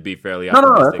tend to be fairly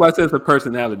optimistic. No, that's why I said it's a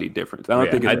personality difference. I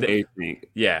don't think it's an age thing.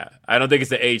 Yeah, I don't think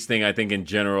it's an age thing. I think in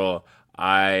general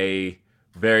I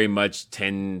very much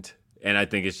tend, and I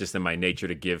think it's just in my nature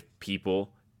to give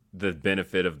people the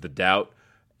benefit of the doubt,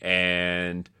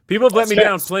 and people have let me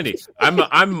down plenty.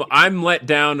 I'm let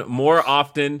down more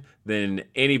often than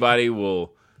anybody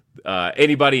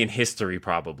in history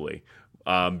probably,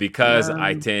 because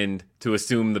I tend to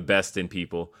assume the best in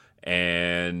people,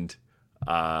 and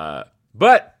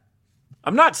but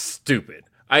I'm not stupid.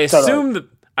 I assume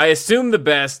the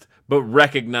best, but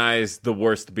recognize the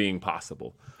worst being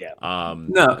possible. Yeah.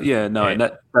 And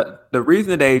the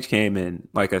reason that age came in,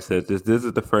 like I said, this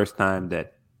is the first time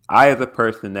that I, as a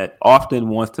person that often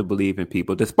wants to believe in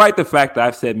people, despite the fact that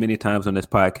I've said many times on this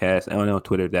podcast and on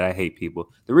Twitter that I hate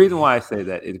people. The reason why I say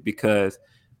that is because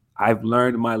I've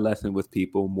learned my lesson with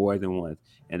people more than once.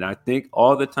 And I think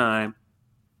all the time,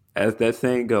 as that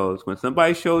saying goes, when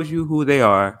somebody shows you who they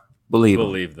are,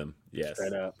 believe them. Yes.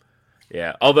 Straight up.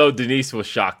 Yeah. Although Denise was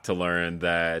shocked to learn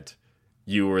that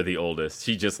you were the oldest.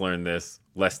 She just learned this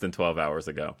less than 12 hours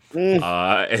ago.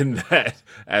 And that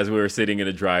as we were sitting in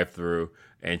a drive-thru,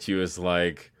 and she was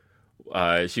like,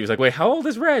 wait, how old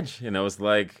is Reg? And I was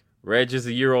like, Reg is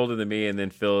a year older than me, and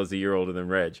then Phil is a year older than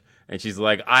Reg. And she's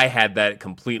like, I had that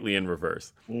completely in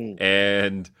reverse.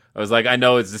 And I was like, I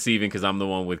know it's deceiving because I'm the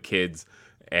one with kids,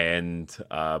 and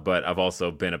but I've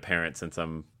also been a parent since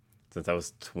I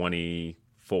was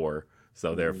 24.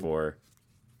 So therefore,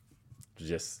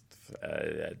 just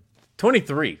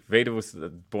 23. Veda was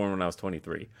born when I was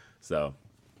 23. So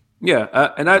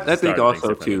yeah, and I think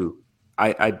also too,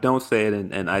 I don't say it,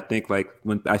 and I think like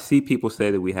when I see people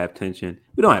say that we have tension,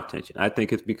 we don't have tension. I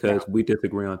think it's because we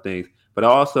disagree on things. But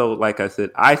also, like I said,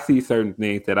 I see certain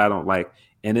things that I don't like,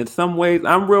 and in some ways,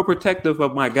 I'm real protective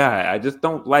of my guy. I just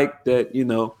don't like that.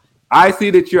 I see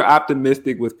that you're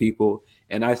optimistic with people,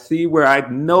 and I see where I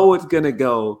know it's gonna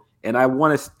go, and I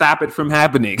want to stop it from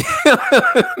happening.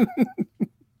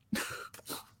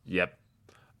 Yep.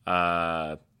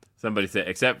 Somebody said,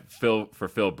 except for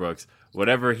Phil Brooks,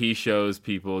 whatever he shows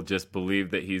people, just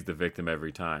believe that he's the victim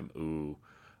every time. Ooh.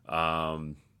 I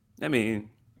mean,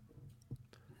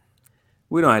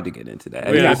 we don't have to get into that.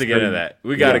 We don't have to get into that.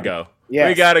 We got to go. Yes.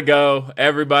 We got to go.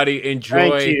 Everybody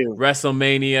enjoy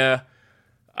WrestleMania.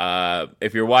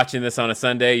 If you're watching this on a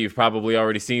Sunday, you've probably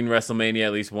already seen WrestleMania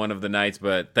at least one of the nights,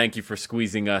 but thank you for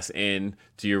squeezing us in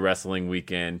to your wrestling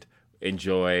weekend.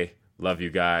 Enjoy. Love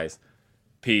you guys.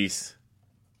 Peace.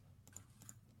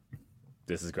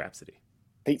 This is Grapsody.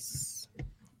 Peace.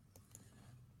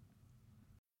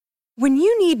 When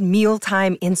you need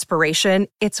mealtime inspiration,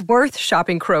 it's worth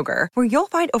shopping Kroger, where you'll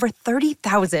find over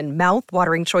 30,000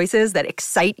 mouth-watering choices that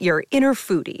excite your inner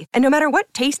foodie. And no matter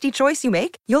what tasty choice you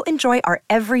make, you'll enjoy our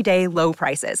everyday low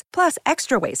prices, plus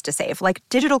extra ways to save, like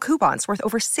digital coupons worth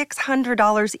over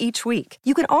 $600 each week.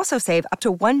 You can also save up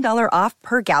to $1 off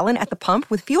per gallon at the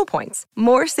pump with fuel points.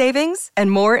 More savings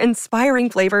and more inspiring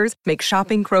flavors make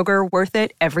shopping Kroger worth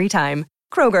it every time.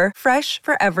 Kroger, fresh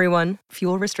for everyone.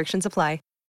 Fuel restrictions apply.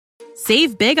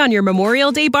 Save big on your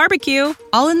Memorial Day barbecue,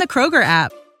 all in the Kroger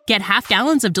app. Get half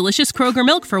gallons of delicious Kroger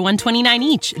milk for $1.29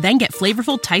 each. Then get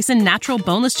flavorful Tyson natural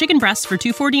boneless chicken breasts for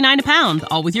 $2.49 a pound,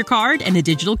 all with your card and a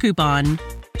digital coupon.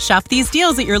 Shop these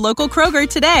deals at your local Kroger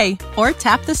today, or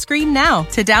tap the screen now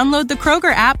to download the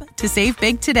Kroger app to save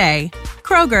big today.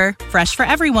 Kroger, fresh for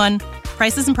everyone.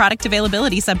 Prices and product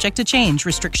availability subject to change.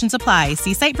 Restrictions apply.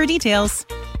 See site for details.